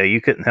 Okay,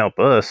 you couldn't help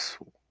us.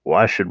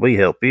 Why should we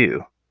help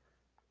you?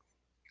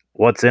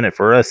 What's in it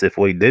for us if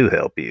we do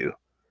help you?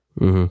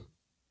 And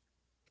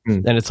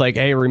it's like,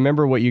 hey,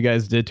 remember what you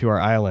guys did to our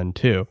island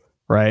too,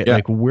 right? Yeah.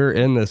 Like we're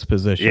in this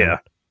position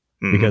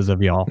because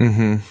of y'all.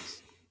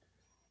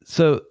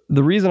 So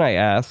the reason I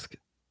ask,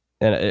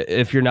 and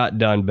if you're not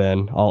done,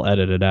 Ben, I'll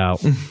edit it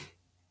out.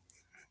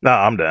 No,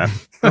 I'm done.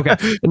 Okay.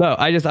 No,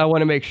 I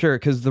want to make sure,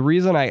 because the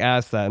reason I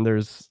asked that, and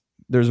there's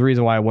a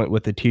reason why I went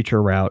with the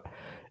teacher route,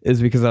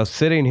 is because I was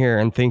sitting here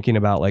and thinking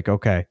about like,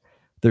 okay,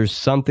 there's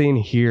something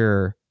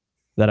here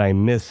that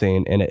I'm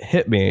missing, and it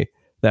hit me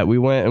that we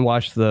went and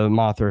watched the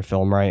Mothra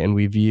film, right? And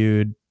we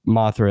viewed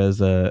Mothra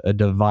as a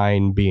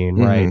divine being,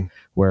 right?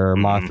 Where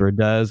Mothra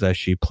does as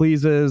she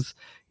pleases.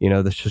 The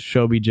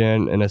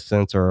Shobijin, in a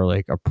sense, are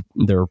like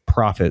they're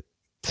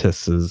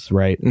prophetesses,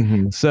 right?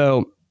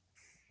 So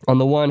on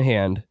the one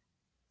hand,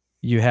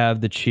 you have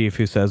the chief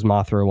who says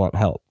Mothra won't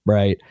help,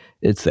 right?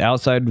 It's the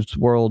outside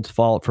world's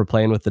fault for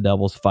playing with the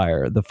devil's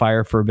fire, the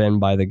fire forbidden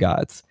by the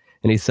gods.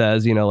 And he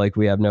says, like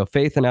we have no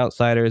faith in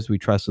outsiders. We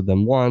trusted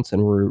them once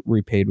and were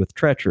repaid with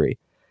treachery.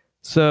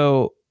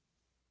 So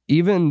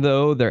even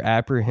though their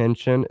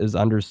apprehension is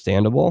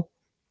understandable,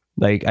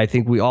 like I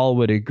think we all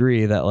would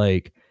agree that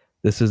like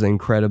this is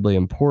incredibly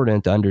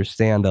important to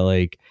understand that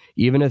like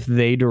even if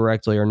they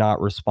directly are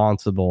not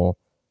responsible,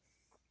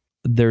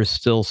 there's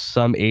still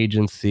some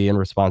agency and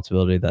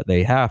responsibility that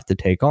they have to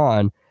take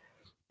on.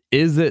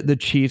 Is it the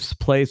chief's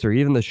place or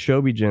even the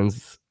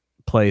Shobijin's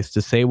place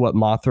to say what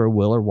Mothra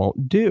will or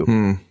won't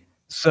do?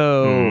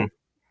 So,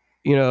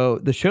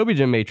 the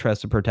Shobijin may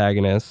trust the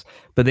protagonist,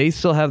 but they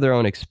still have their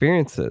own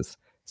experiences.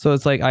 So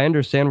it's like, I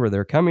understand where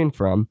they're coming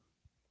from,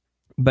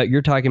 but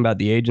you're talking about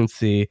the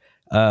agency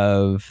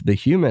of the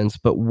humans.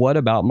 But what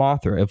about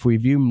Mothra? If we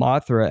view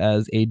Mothra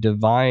as a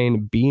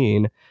divine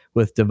being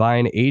with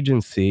divine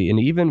agency and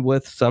even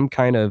with some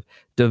kind of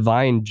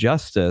divine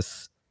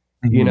justice,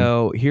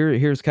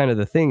 here's kind of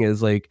the thing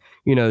is like,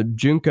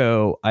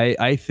 Junko,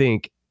 I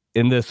think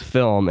in this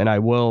film, and I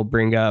will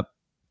bring up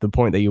the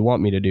point that you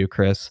want me to do,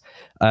 Chris.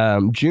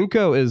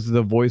 Junko is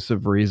the voice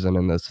of reason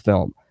in this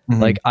film.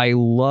 Mhm. Like, I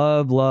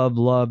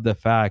love the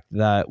fact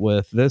that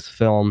with this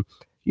film,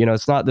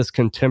 it's not this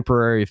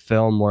contemporary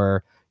film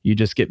where you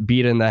just get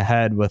beat in the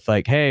head with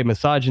like, hey,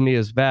 misogyny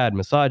is bad,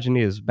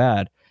 misogyny is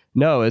bad.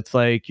 No, it's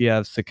like you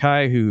have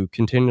Sakai who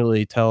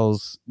continually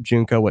tells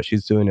Junko what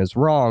she's doing is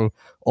wrong,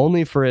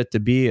 only for it to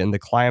be in the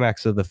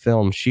climax of the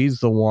film, she's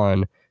the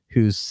one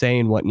who's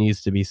saying what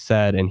needs to be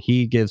said, and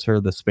he gives her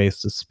the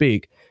space to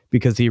speak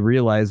because he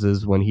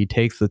realizes when he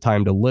takes the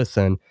time to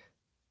listen,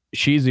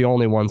 she's the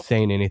only one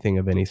saying anything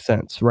of any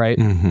sense, right?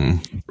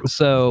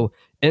 So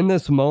in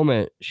this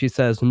moment, she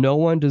says, no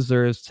one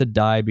deserves to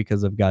die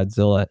because of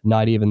Godzilla,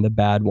 not even the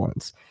bad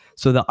ones.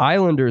 So the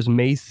Islanders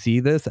may see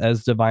this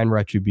as divine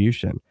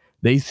retribution.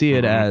 They see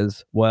it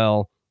as,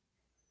 well,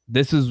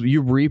 this is,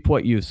 you reap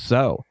what you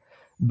sow.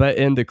 But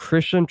in the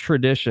Christian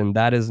tradition,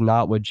 that is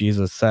not what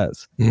Jesus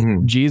says.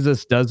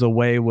 Jesus does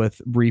away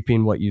with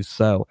reaping what you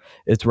sow.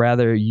 It's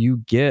rather you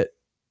get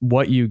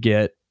what you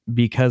get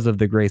because of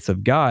the grace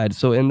of God.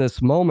 So in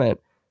this moment,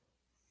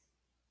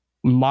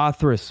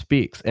 Mothra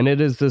speaks, and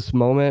it is this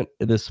moment,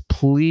 this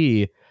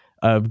plea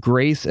of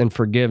grace and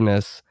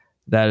forgiveness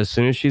that as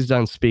soon as she's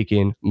done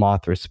speaking,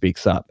 Mothra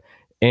speaks up.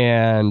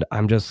 And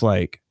I'm just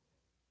like,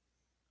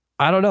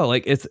 I don't know,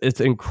 like it's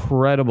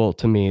incredible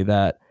to me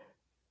that,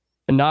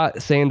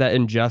 not saying that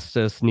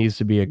injustice needs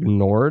to be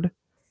ignored,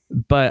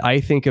 but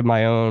I think of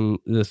my own,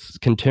 this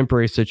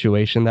contemporary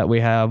situation that we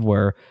have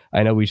where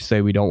I know we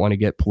say we don't want to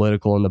get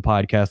political in the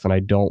podcast and I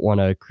don't want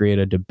to create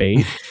a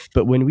debate,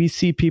 but when we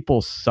see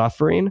people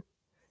suffering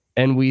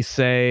and we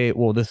say,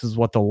 well, this is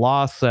what the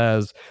law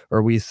says,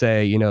 or we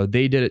say,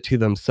 they did it to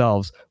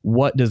themselves,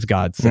 what does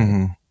God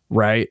say?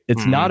 Right?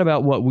 It's not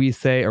about what we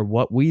say or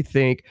what we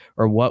think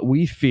or what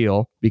we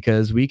feel,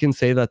 because we can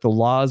say that the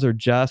laws are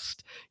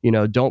just,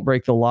 don't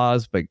break the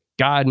laws, but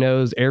God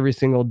knows every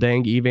single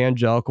dang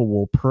evangelical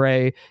will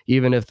pray,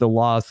 even if the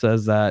law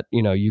says that,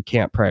 you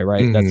can't pray,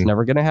 right? That's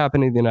never going to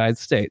happen in the United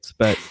States,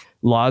 but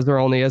laws are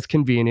only as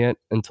convenient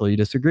until you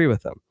disagree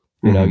with them.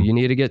 You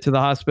need to get to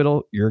the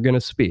hospital, you're going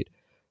to speed.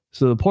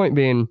 So the point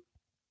being,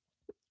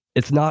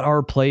 it's not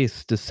our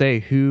place to say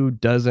who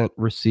doesn't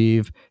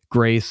receive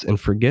grace and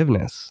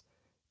forgiveness.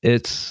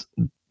 It's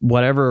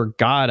whatever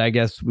God, I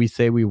guess, we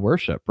say we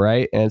worship,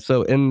 right? And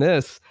so in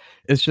this,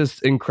 it's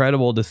just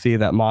incredible to see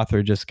that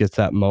Mothra just gets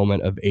that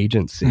moment of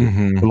agency.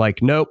 And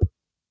like, nope,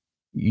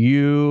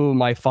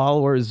 my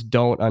followers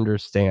don't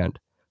understand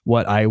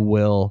what I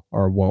will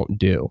or won't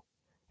do.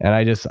 And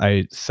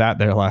I sat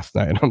there last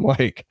night and I'm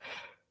like,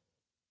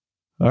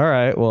 all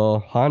right, well,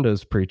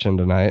 Honda's preaching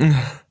tonight.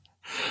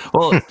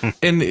 Well,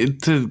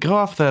 and to go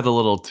off that a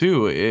little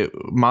too,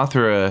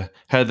 Mothra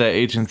had that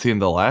agency in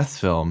the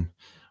last film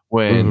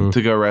when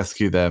to go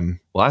rescue them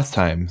last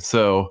time.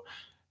 So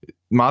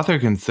Mothra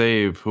can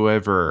save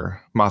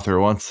whoever Mothra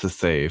wants to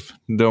save,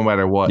 no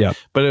matter what. Yep.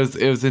 But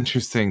it was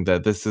interesting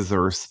that this is a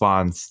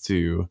response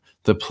to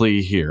the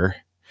plea here.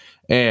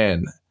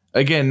 And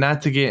again,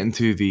 not to get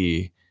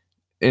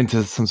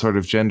into some sort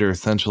of gender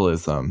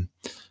essentialism,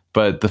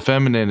 but the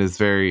feminine is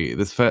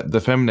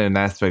the feminine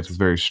aspect is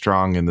very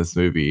strong in this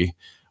movie,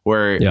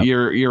 where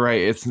you're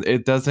right.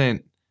 It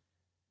doesn't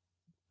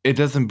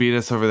beat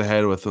us over the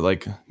head with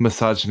like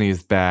misogyny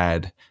is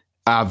bad.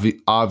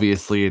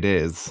 Obviously it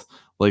is.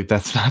 Like,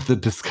 that's not the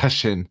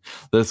discussion.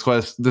 This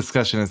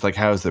discussion is like,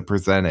 how is it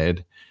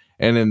presented?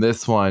 And in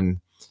this one,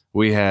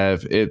 we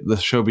have the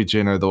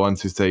Shobijin are the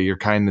ones who say your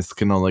kindness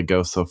can only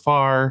go so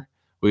far.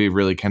 We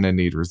really kind of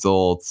need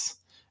results.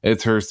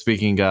 It's her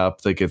speaking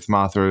up that gets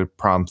Mothra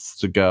prompts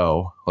to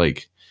go.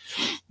 Like,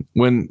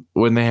 when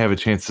they have a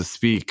chance to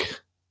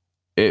speak,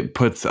 it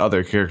puts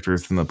other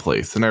characters in the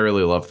place, and I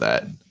really love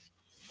that.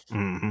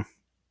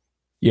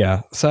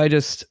 Yeah. So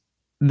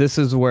this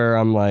is where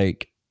I'm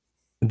like,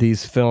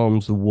 these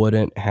films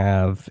wouldn't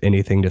have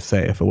anything to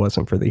say if it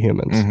wasn't for the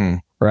humans,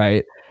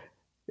 right?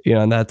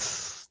 And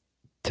that's,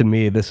 to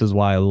me, this is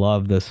why I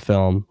love this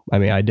film. I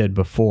mean, I did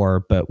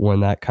before, but when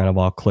that kind of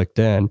all clicked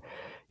in,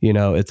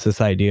 it's this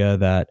idea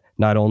that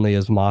not only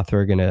is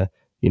Mothra going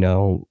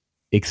to,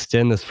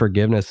 extend this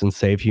forgiveness and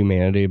save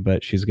humanity,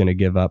 but she's going to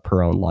give up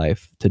her own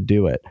life to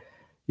do it,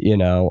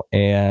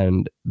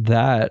 and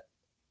that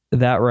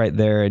right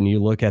there, and you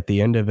look at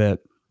the end of it,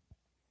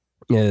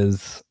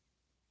 is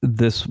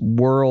this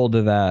world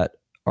that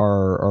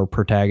our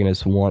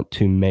protagonists want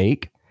to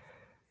make.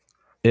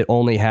 It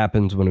only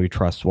happens when we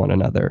trust one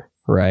another,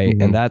 right?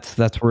 And that's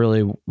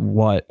really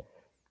what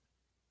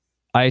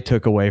I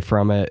took away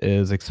from it,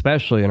 is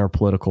especially in our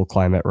political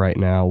climate right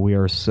now, we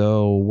are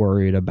so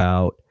worried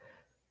about,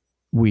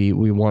 we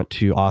want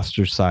to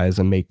ostracize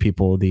and make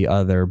people the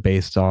other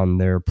based on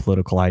their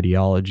political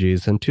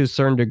ideologies. And to a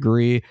certain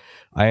degree,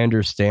 I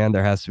understand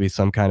there has to be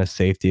some kind of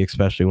safety,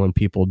 especially when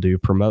people do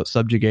promote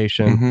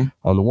subjugation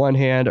on the one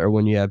hand, or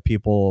when you have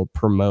people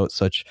promote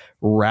such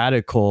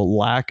radical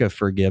lack of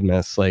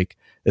forgiveness. Like,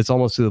 it's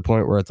almost to the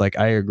point where it's like,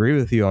 I agree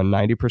with you on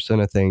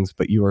 90% of things,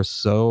 but you are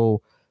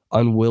so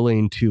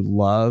unwilling to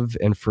love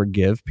and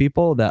forgive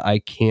people that I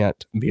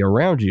can't be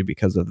around you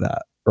because of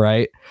that.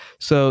 right?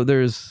 So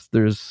there's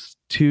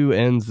two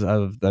ends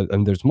of the,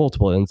 and there's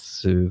multiple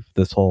ends to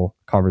this whole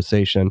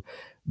conversation,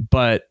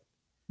 but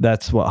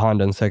that's what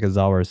Honda and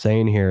Sekizawa are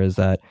saying here, is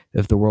that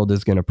if the world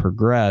is going to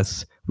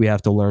progress, we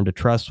have to learn to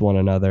trust one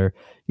another.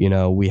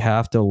 We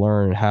have to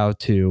learn how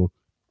to,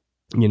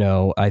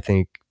 I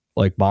think,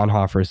 like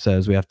Bonhoeffer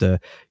says, we have to,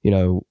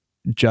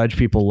 judge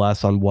people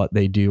less on what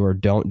they do or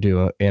don't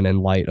do and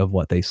in light of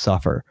what they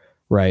suffer.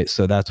 Right.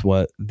 So that's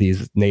what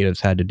these natives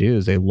had to do,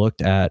 is they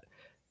looked at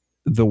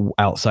the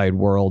outside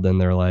world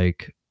and they're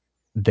like,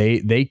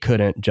 they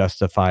couldn't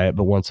justify it.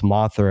 But once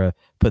Mothra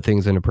put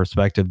things into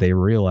perspective, they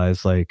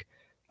realized, like,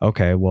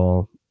 okay,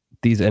 well,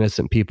 these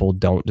innocent people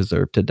don't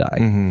deserve to die.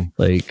 Mm-hmm.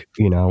 Like,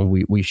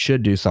 we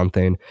should do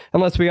something.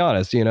 And let's be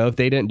honest, if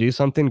they didn't do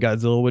something,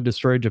 Godzilla would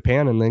destroy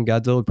Japan, and then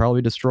Godzilla would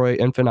probably destroy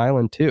Infant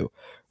Island too,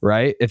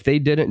 right? If they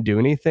didn't do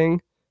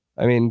anything,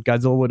 I mean,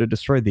 Godzilla would have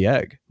destroyed the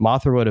egg.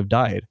 Mothra would have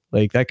died.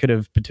 Like, that could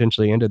have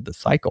potentially ended the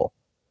cycle.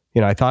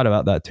 I thought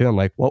about that too. I'm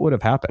like, what would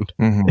have happened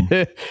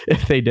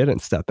if they didn't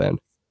step in?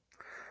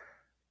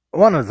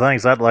 One of the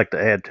things I'd like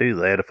to add to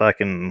that, if I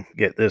can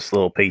get this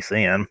little piece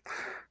in,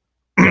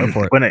 Go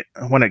for it.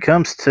 when it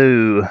comes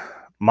to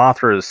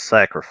Mothra's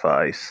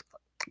sacrifice,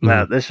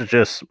 now this is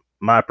just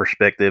my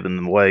perspective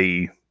and the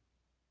way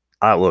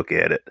I look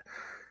at it.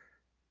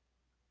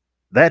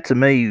 That to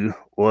me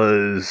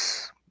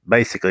was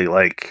basically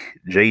like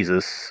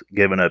Jesus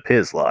giving up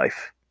his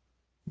life.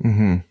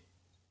 Mm-hmm.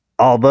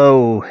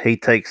 Although he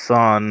takes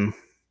on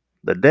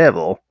the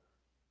devil,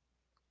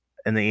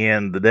 in the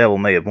end, the devil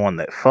may have won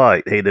that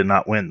fight. He did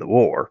not win the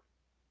war.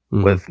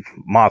 With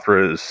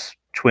Mothra's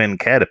twin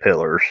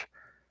caterpillars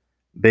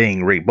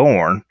being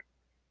reborn,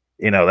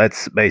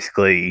 that's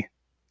basically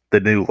the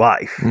new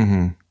life.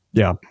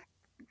 Yeah.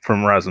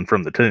 From rising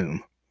from the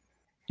tomb.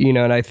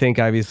 And I think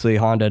obviously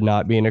Honda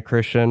not being a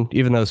Christian,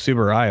 even though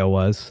Subaraya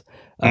was,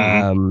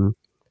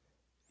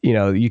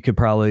 you could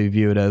probably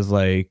view it as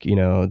like,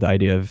 the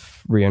idea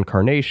of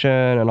reincarnation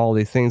and all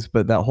these things,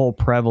 but that whole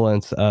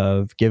prevalence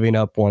of giving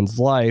up one's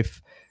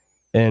life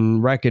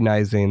and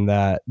recognizing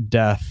that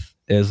death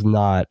is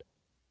not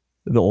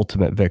the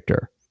ultimate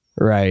victor,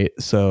 right?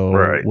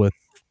 So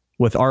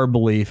with our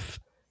belief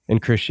in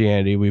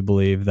Christianity, we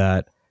believe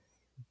that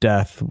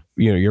death,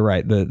 you're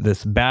right,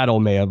 this battle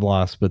may have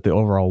lost, but the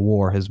overall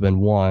war has been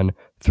won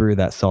through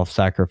that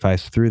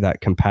self-sacrifice, through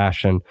that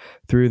compassion,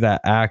 through that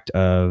act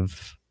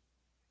of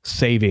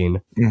saving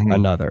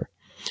another.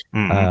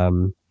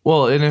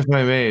 Well, and if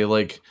I may,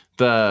 like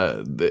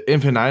the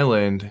Infant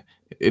Island,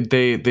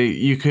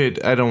 you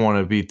could, I don't want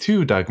to be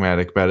too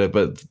dogmatic about it,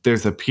 but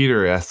there's a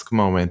Peter-esque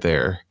moment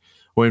there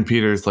when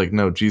Peter's like,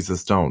 no,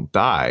 Jesus, don't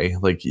die.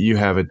 Like, you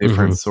have a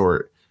different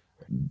sort.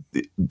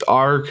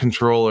 Our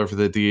control over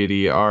the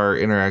deity, our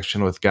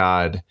interaction with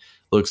God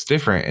looks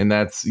different, and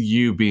that's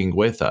you being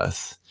with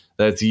us.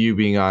 That's you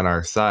being on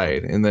our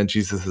side. And then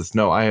Jesus says,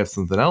 no, I have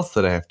something else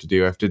that I have to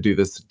do. I have to do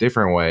this a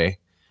different way.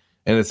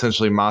 And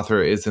essentially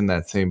Mothra is in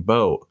that same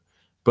boat.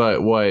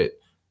 But what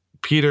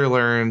Peter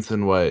learns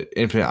and what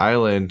Infant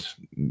Island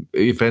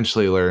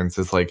eventually learns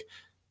is, like,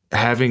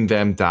 having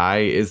them die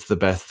is the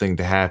best thing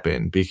to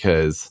happen,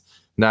 because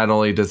not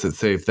only does it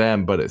save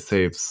them, but it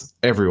saves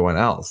everyone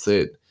else.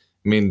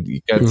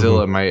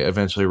 Godzilla might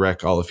eventually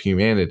wreck all of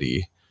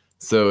humanity.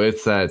 So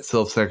it's that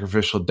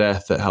self-sacrificial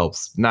death that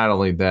helps not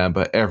only them,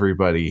 but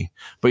everybody.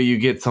 But you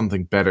get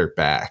something better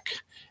back.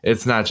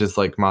 It's not just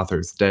like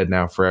Mothra's dead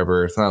now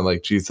forever. It's not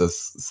like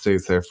Jesus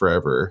stays there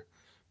forever.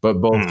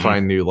 But both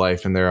find new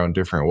life in their own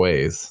different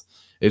ways.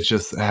 It's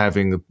just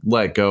having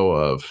let go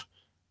of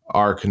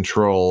our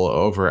control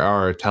over,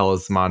 our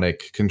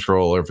talismanic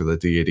control over the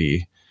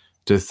deity,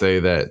 to say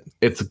that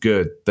it's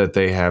good that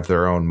they have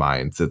their own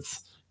minds.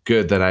 It's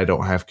good that I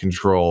don't have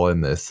control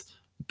in this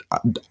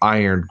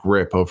iron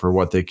grip over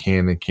what they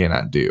can and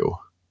cannot do.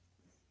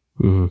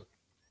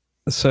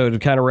 So to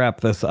kind of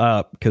wrap this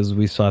up, because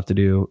we still have to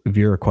do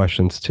viewer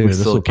questions too.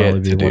 This will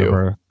probably be one of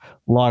our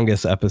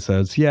longest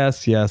episodes.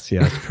 Yes,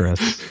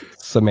 Chris.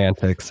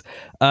 Semantics.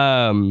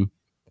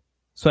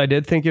 So I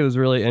did think it was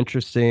really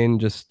interesting.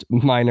 Just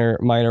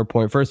minor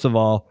point. First of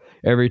all,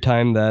 every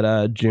time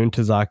that Jun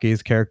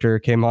Tazaki's character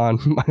came on,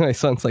 my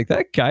son's like,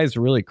 that guy's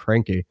really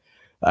cranky.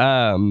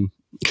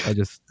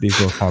 These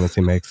little comments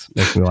he makes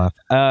me laugh.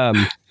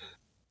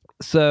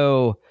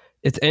 So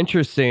it's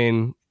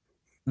interesting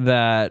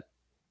that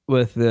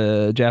with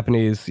the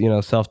Japanese,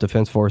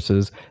 self-defense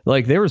forces,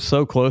 like, they were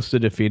so close to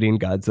defeating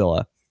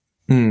Godzilla.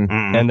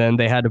 And then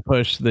they had to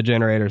push the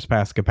generators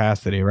past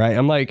capacity, right?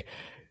 I'm like,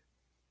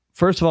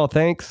 first of all,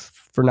 thanks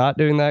for not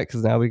doing that,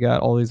 because now we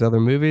got all these other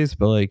movies,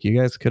 but like, you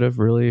guys could have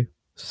really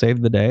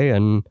saved the day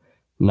and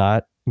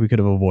we could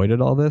have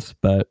avoided all this.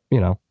 But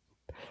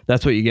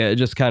that's what you get.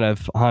 Just kind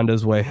of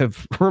Honda's way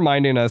of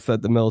reminding us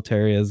that the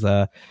military is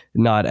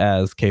not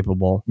as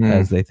capable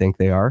as they think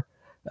they are.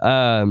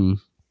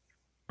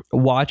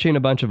 Watching a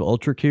bunch of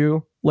Ultra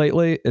Q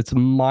lately, it's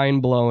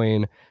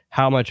mind-blowing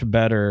how much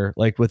better,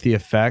 like with the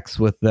effects,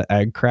 with the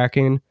egg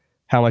cracking,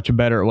 how much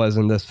better it was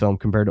in this film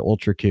compared to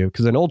Ultra Q.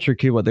 Because in Ultra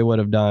Q, what they would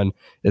have done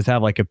is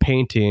have like a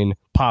painting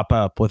pop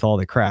up with all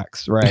the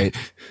cracks, right?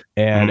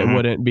 And it Mhm.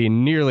 wouldn't be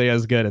nearly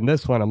as good in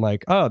this one. I'm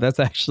like, oh, that's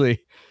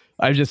actually,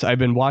 I've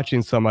been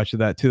watching so much of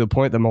that to the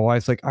point that my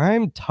wife's like,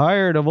 I'm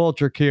tired of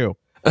Ultra Q.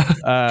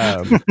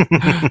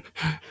 That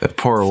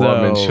poor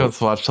woman. She So wants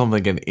to watch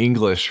something in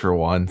English for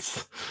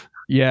once.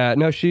 yeah,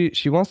 no, she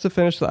wants to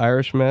finish The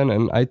Irishman,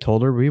 and I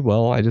told her we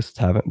will. I just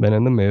haven't been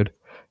in the mood.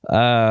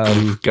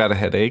 Got a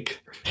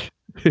headache?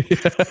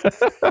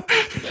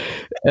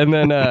 And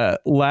then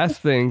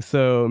last thing,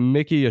 so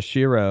Miki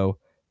Yashiro,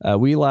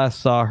 we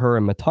last saw her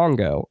in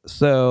Matango.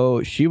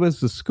 So she was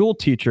the school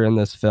teacher in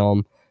this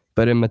film,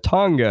 but in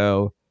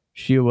Matango,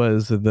 she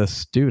was the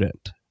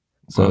student.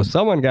 So Well,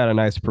 someone got a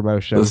nice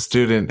promotion. the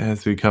student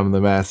has become the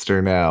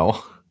master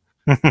now.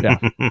 Yeah.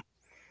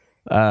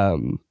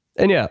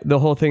 And yeah, the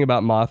whole thing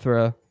about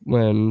Mothra,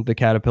 when the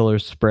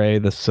caterpillars spray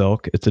the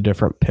silk, it's a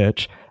different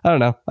pitch. I don't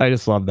know. I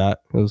just love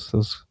that. It was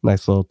a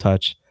nice little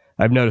touch.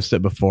 I've noticed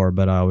it before,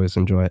 but I always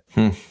enjoy it.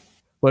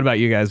 What about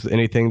you guys?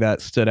 Anything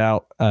that stood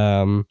out?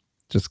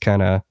 Just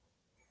kind of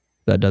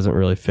that doesn't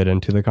really fit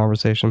into the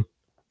conversation.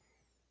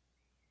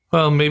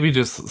 Well, maybe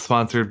just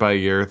sponsored by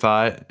your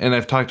thought. And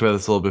I've talked about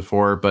this a little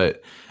before,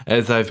 but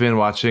as I've been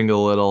watching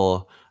a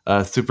little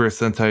Super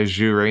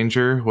Sentai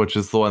Ranger, which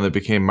is the one that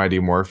became Mighty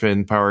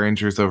Morphin Power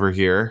Rangers over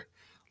here,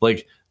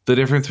 like the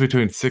difference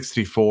between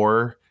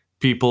 64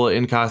 people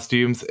in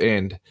costumes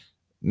and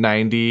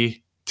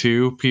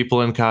 92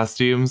 people in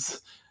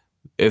costumes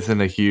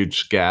isn't a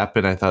huge gap.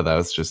 And I thought that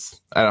was just,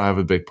 I don't have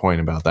a big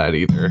point about that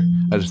either.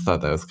 I just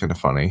thought that was kind of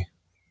funny.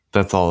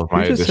 That's all of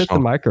my You just hit the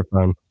additional.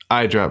 microphone.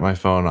 I dropped my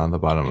phone on the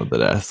bottom of the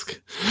desk.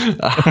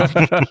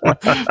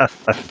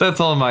 That's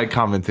all my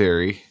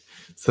commentary.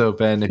 So,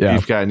 Ben, if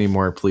you've got any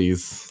more,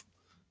 please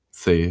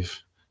save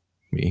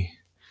me.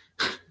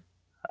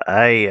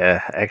 I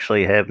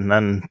actually have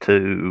none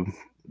to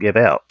give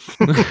out.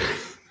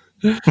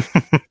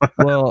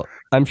 Well,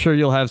 I'm sure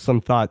you'll have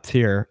some thoughts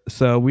here.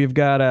 So we've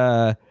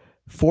got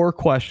 4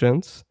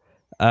 questions.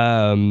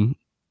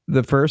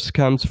 The first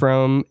comes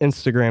from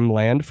Instagram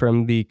land,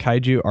 from the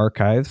Kaiju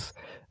Archives.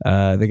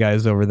 The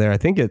guys over there, I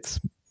think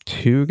it's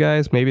 2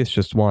 guys, maybe it's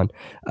just 1.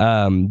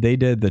 They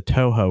did the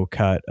Toho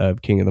cut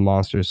of King of the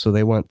Monsters. So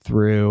they went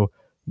through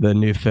the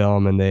new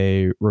film and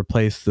they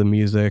replaced the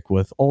music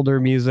with older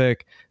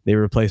music. They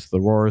replaced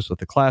the roars with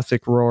the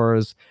classic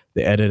roars.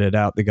 They edited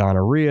out the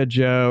gonorrhea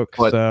joke.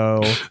 What?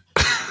 So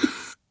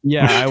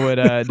yeah, I would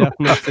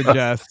definitely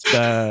suggest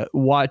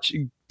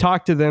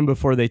talk to them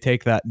before they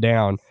take that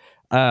down.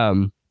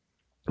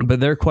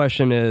 But their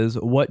question is,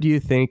 what do you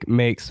think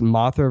makes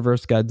Mothra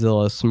vs.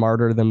 Godzilla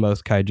smarter than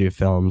most kaiju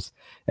films,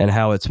 and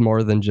how it's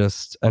more than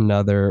just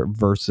another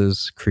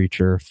versus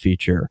creature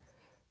feature?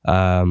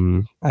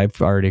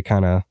 I've already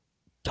kind of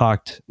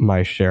talked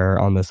my share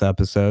on this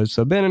episode.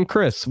 So Ben and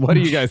Chris, what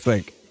do you guys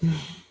think?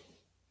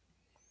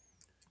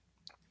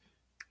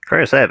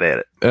 Chris, have at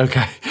it.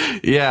 Okay.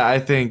 Yeah, I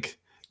think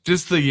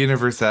just the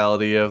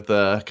universality of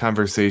the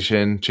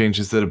conversation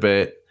changes it a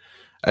bit.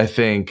 I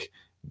think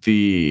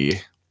the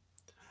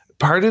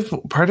part of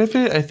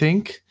it, I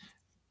think,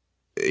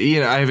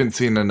 I haven't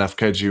seen enough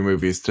kaiju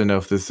movies to know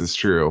if this is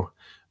true,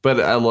 but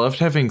I loved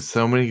having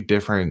so many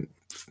different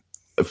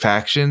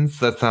factions.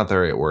 That's not the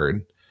right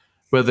word,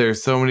 but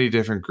there's so many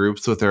different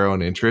groups with their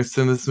own interests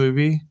in this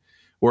movie,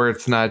 where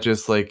it's not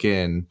just like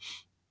in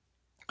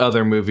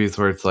other movies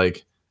where it's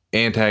like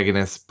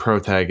antagonists,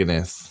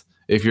 protagonists.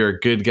 If you're a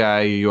good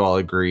guy, you all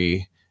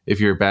agree. If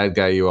you're a bad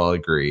guy, you all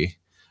agree.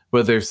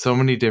 But there's so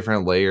many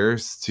different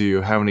layers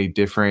to how many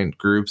different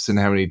groups and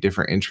how many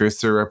different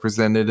interests are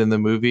represented in the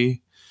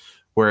movie,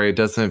 where it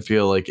doesn't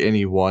feel like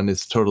any one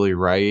is totally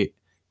right.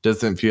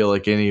 Doesn't feel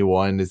like any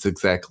one is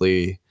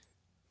exactly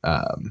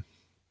the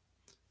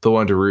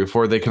one to root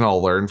for. They can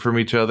all learn from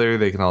each other.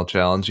 They can all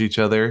challenge each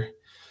other.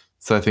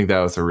 So I think that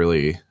was a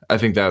really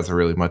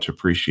much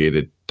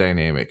appreciated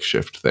dynamic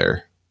shift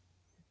there.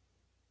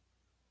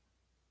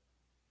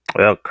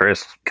 Well,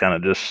 Chris kind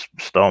of just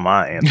stole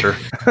my answer.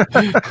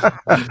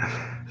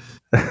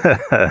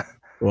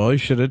 Well, you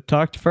should have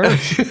talked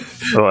first.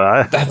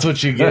 Well, That's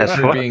what you get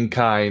for being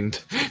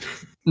kind.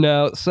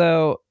 No,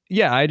 so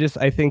yeah, I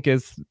think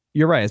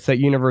you're right. It's that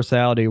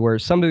universality where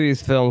some of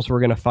these films we're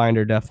going to find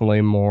are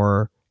definitely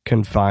more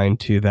confined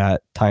to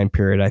that time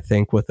period, I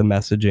think, with the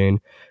messaging,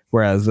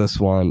 whereas this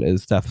one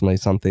is definitely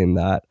something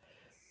that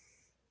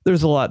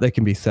there's a lot that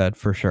can be said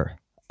for sure.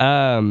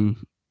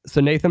 So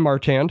Nathan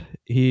Marchand,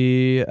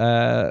 he,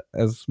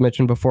 as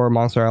mentioned before,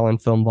 Monster Island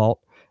Film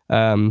Vault.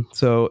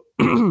 So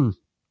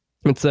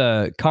it's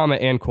a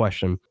comment and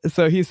question.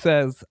 So he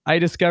says, I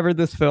discovered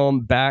this film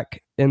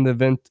back in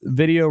the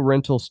video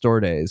rental store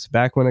days,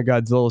 back when a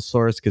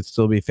Godzillasaurus could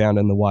still be found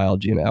in the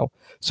wild,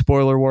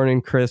 Spoiler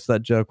warning, Chris,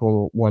 that joke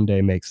will one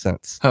day make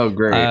sense. Oh,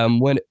 great.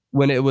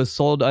 When it was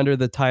sold under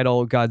the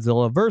title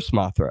Godzilla vs.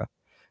 Mothra.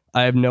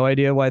 I have no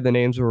idea why the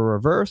names were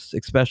reversed,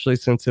 especially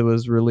since it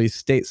was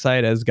released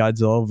stateside as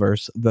Godzilla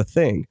vs. The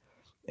Thing,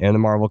 and the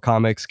Marvel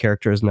Comics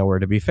character is nowhere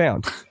to be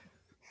found.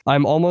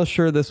 I'm almost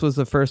sure this was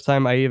the first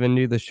time I even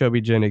knew the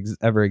Shobijin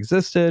ever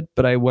existed,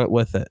 but I went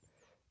with it.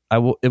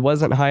 It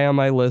wasn't high on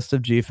my list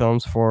of G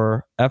films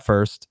for at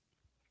first,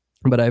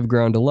 but I've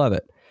grown to love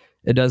it.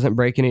 It doesn't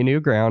break any new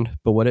ground,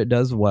 but what it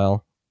does,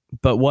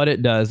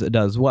 it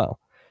does well.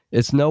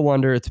 It's no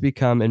wonder it's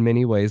become, in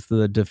many ways,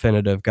 the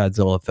definitive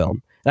Godzilla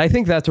film. And I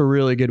think that's a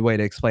really good way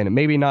to explain it.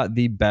 Maybe not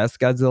the best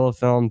Godzilla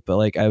film, but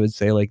like I would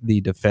say, like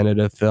the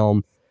definitive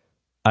film.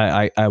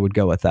 I would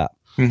go with that.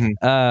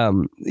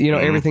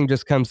 Everything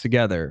just comes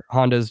together.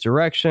 Honda's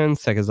direction,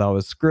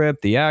 Sekizawa's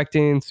script, the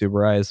acting,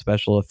 Tsuburaya's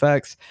special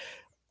effects.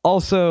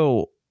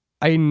 Also,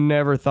 I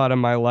never thought in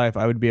my life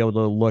I would be able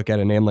to look at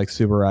a name like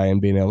Tsuburaya and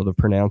being able to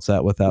pronounce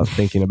that without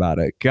thinking about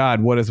it.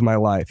 God, what is my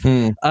life?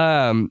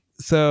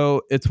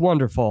 So it's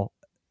wonderful.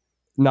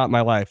 Not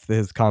my life,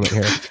 his comment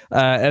here.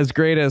 As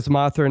great as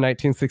Mothra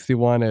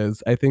 1961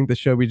 is, I think the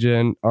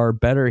Shobijin are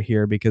better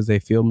here because they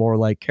feel more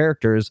like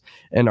characters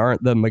and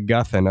aren't the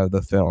MacGuffin of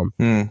the film.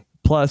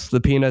 Plus, the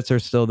peanuts are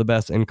still the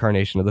best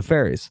incarnation of the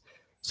fairies.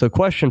 So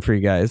question for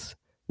you guys.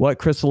 What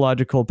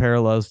Christological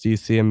parallels do you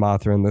see in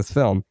Mothra in this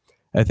film?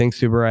 I think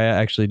Tsuburaya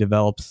actually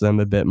develops them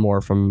a bit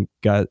more from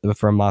Mothra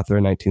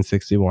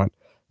 1961.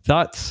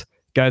 Thoughts?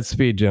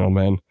 Godspeed,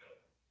 gentlemen.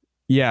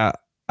 Yeah,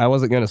 I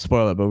wasn't going to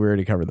spoil it, but we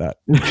already covered that.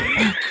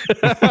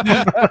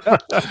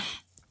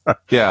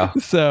 Yeah.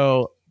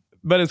 So,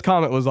 but his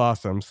comment was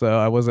awesome, so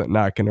I wasn't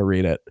not going to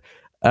read it.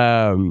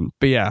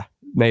 But yeah,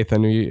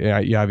 Nathan,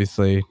 you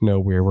obviously know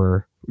we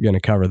were going to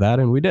cover that,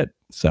 and we did.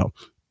 So,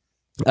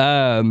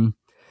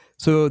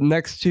 so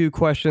next two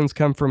questions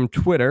come from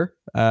Twitter.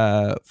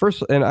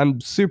 First, and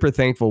I'm super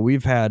thankful.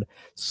 We've had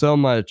so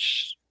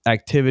much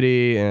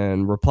activity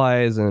and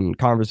replies and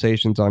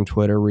conversations on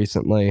Twitter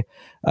recently.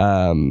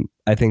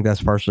 I think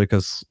that's partially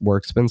because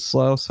work's been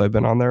slow, so I've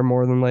been on there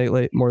more than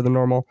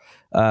normal.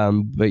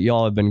 But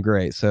y'all have been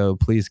great, so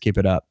please keep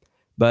it up.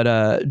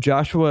 But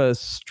Joshua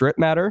Strip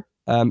Matter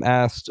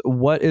asked,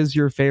 "What is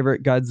your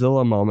favorite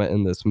Godzilla moment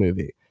in this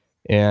movie?"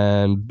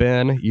 And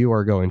Ben, you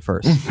are going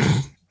first.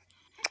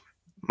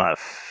 My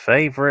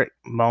favorite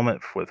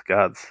moment with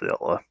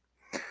Godzilla.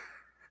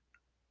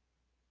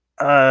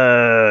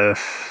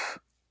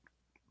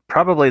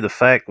 Probably the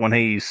fact when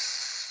he's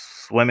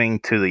swimming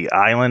to the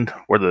island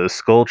where the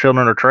school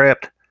children are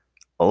trapped.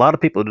 A lot of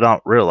people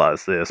don't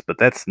realize this, but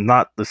that's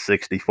not the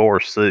 64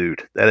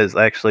 suit. That is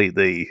actually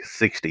the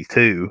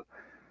 62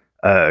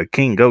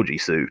 King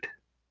Goji suit.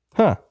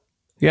 Huh.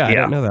 Yeah, I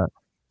didn't know that.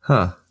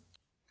 Huh.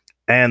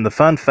 And the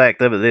fun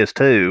fact of it is,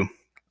 too,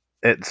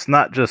 it's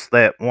not just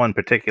that one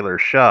particular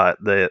shot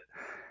that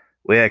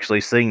we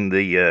actually seen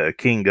the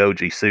King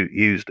Goji suit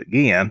used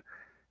again,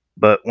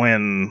 but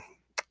when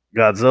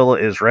Godzilla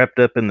is wrapped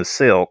up in the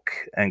silk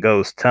and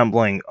goes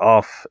tumbling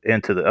off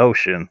into the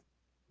ocean,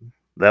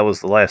 that was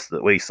the last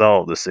that we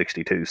saw of the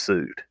 62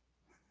 suit.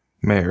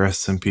 May it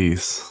rest in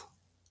peace.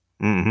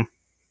 Mm-hmm.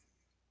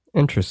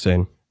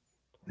 Interesting.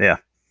 Yeah.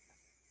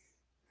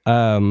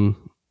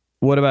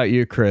 What about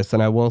you, Chris?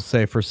 And I will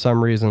say, for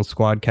some reason,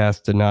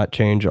 Squadcast did not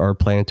change our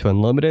plan to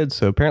unlimited,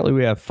 so apparently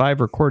we have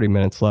 5 recording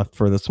minutes left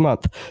for this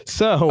month.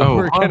 So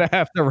we're gonna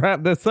have to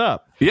wrap this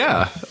up.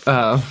 Yeah,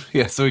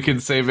 so we can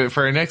save it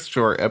for our next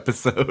short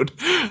episode.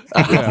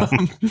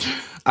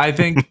 I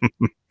think,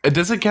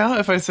 does it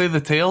count if I say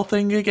the tail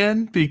thing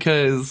again?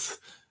 Because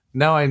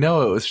now I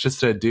know it was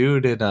just a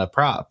dude in a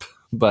prop,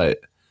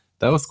 but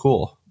that was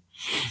cool.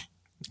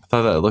 I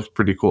thought that looked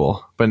pretty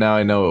cool, but now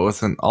I know it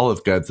wasn't all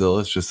of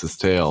Godzilla, it's just his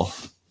tail.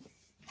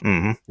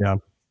 Mm-hmm. Yeah.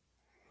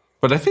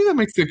 But I think that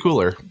makes it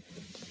cooler.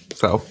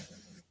 So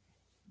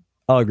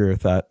I'll agree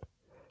with that.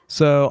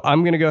 So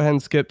I'm going to go ahead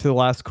and skip to the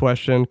last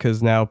question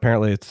because now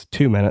apparently it's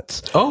 2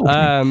 minutes.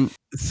 Oh.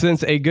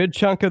 Since a good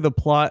chunk of the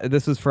plot,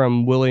 this is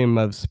from William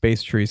of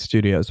Space Tree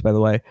Studios, by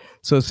the way.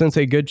 So since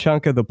a good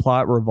chunk of the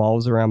plot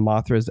revolves around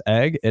Mothra's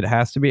egg, it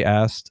has to be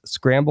asked,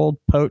 scrambled,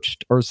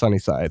 poached, or sunny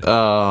side?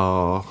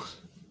 Oh.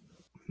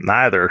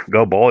 Neither.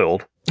 Go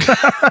boiled.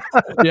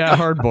 Yeah,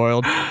 hard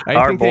boiled.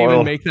 I think they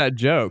even make that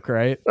joke,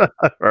 right? All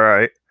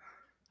right.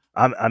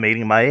 I'm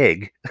eating my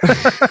egg.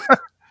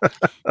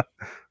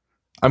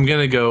 I'm going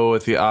to go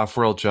with the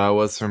off-world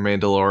Jawas from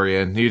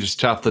Mandalorian. You just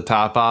chop the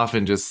top off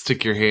and just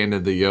stick your hand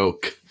in the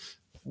yolk.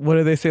 What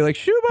do they say? Like,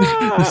 Shuba!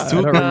 I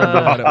don't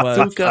remember what it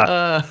was.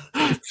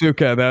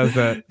 Suka, that was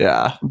it.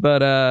 Yeah.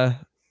 But,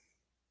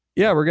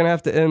 yeah, we're going to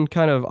have to end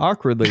kind of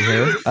awkwardly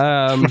here.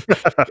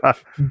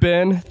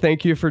 Ben,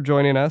 thank you for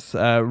joining us.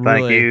 Really,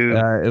 thank you.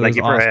 It was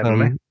you for having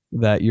me.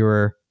 that you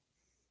were...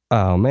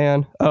 Oh,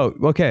 man. Oh,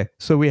 okay.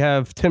 So we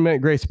have 10-minute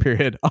grace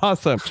period.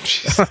 Awesome.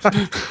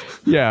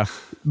 Yeah.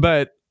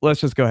 But let's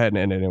just go ahead and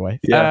end anyway.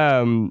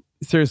 Yeah.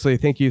 Seriously,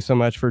 thank you so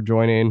much for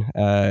joining.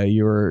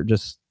 You were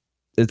just...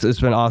 It's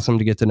been awesome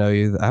to get to know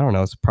you. I don't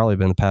know. It's probably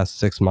been the past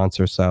 6 months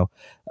or so.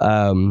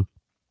 I'm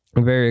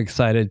very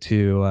excited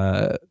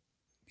to...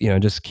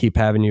 just keep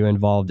having you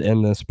involved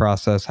in this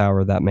process,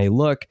 however that may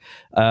look.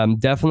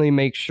 Definitely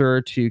make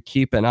sure to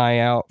keep an eye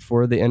out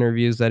for the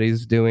interviews that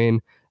he's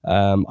doing.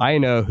 I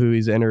know who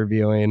he's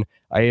interviewing.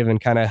 I even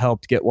kind of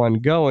helped get one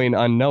going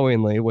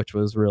unknowingly, which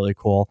was really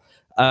cool.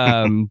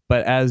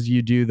 But as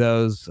you do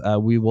those,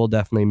 we will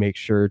definitely make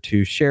sure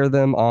to share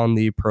them on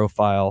the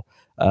profile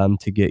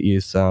to get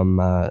you some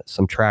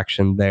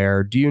traction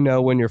there. Do you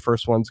know when your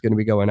first one's going to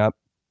be going up?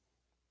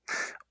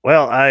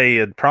 Well, I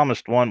had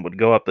promised one would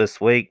go up this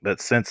week,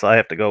 but since I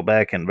have to go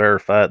back and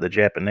verify the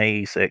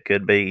Japanese, it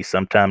could be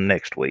sometime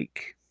next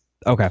week.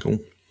 Okay. Cool.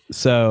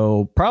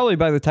 So probably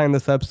by the time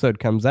this episode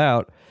comes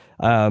out,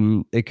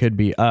 it could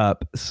be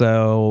up.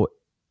 So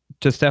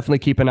just definitely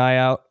keep an eye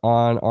out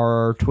on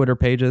our Twitter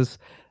pages.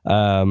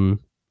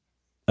 Apart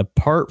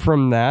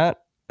from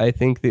that, I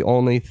think the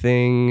only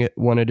thing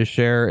wanted to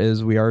share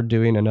is we are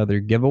doing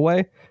another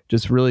giveaway.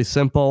 Just really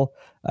simple.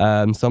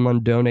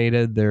 Someone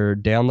donated their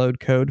download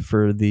code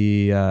for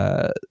the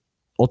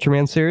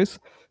Ultraman series.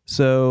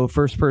 So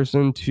first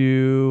person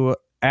to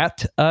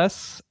at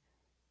us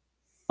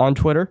on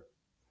Twitter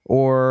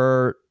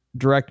or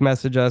direct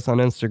message us on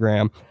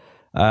Instagram.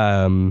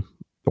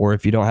 Or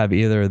if you don't have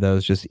either of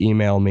those, just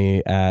email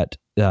me at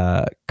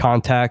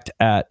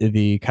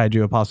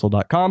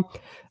contact@thekaijuapostle.com.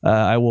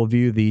 I will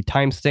view the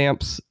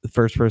timestamps. The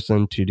first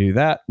person to do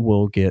that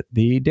will get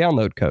the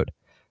download code.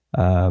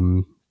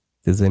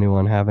 Does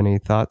anyone have any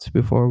thoughts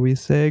before we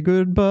say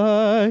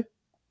goodbye?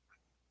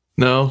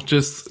 No,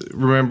 just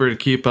remember to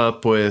keep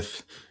up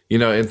with,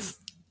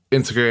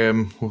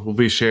 Instagram. We'll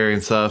be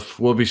sharing stuff.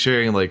 We'll be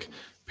sharing like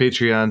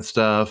Patreon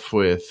stuff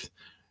with.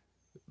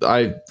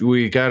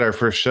 We got our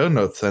first show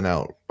notes sent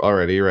out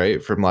already,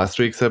 right, from last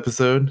week's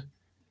episode.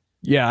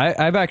 Yeah,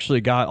 I've actually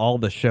got all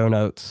the show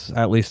notes,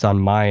 at least on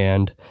my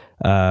end.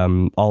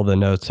 All the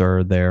notes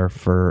are there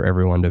for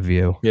everyone to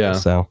view. Yeah.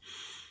 So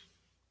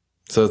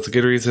it's a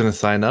good reason to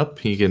sign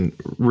up. You can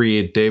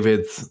read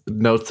David's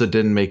notes that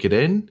didn't make it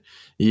in.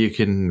 You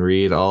can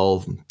read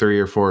all 3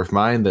 or 4 of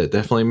mine that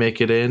definitely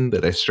make it in,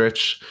 that I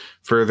stretch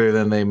further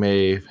than they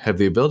may have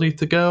the ability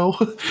to go.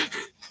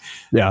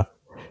 Yeah.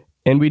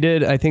 And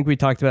I think we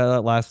talked about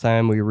that last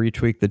time. We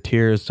retweaked the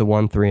tiers to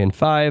 1, 3, and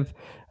 5.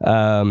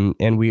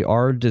 And we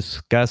are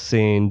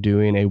discussing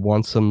doing a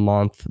once a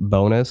month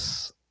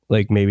bonus,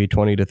 like maybe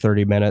 20 to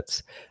 30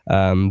 minutes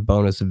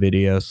bonus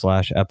video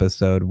 /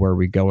 episode where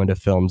we go into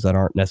films that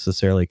aren't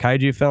necessarily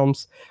kaiju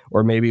films,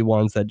 or maybe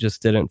ones that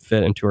just didn't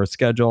fit into our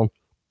schedule,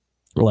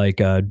 like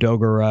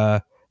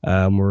Dogora.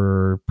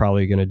 We're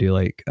probably going to do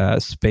like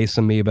Space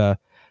Amoeba.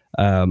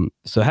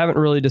 So haven't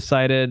really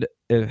decided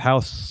how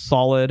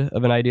solid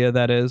of an idea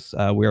that is.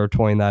 We are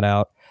toying that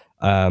out.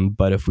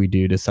 But if we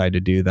do decide to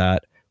do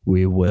that,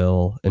 we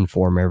will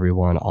inform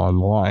everyone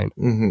online.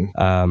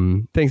 Mm-hmm.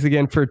 Thanks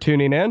again for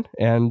tuning in,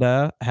 and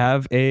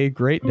have a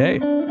great day.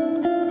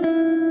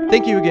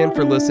 Thank you again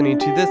for listening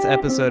to this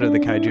episode of the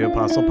Kaiju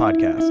Apostle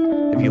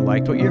Podcast. If you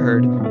liked what you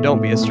heard,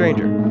 don't be a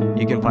stranger.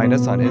 You can find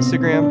us on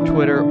Instagram,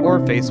 Twitter, or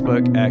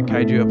Facebook at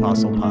Kaiju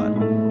Apostle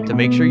Pod. To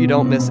make sure you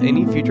don't miss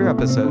any future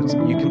episodes,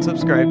 you can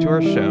subscribe to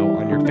our show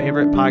on your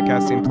favorite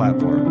podcasting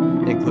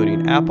platform,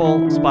 including Apple,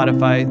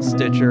 Spotify,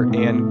 Stitcher,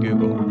 and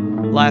Google.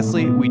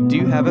 Lastly, we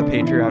do have a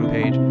Patreon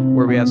page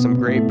where we have some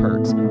great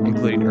perks,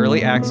 including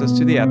early access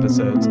to the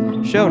episodes,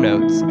 show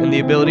notes, and the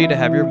ability to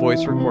have your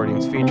voice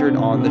recordings featured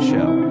on the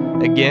show.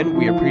 Again,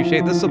 we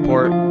appreciate the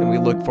support, and we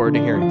look forward to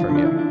hearing from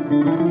you.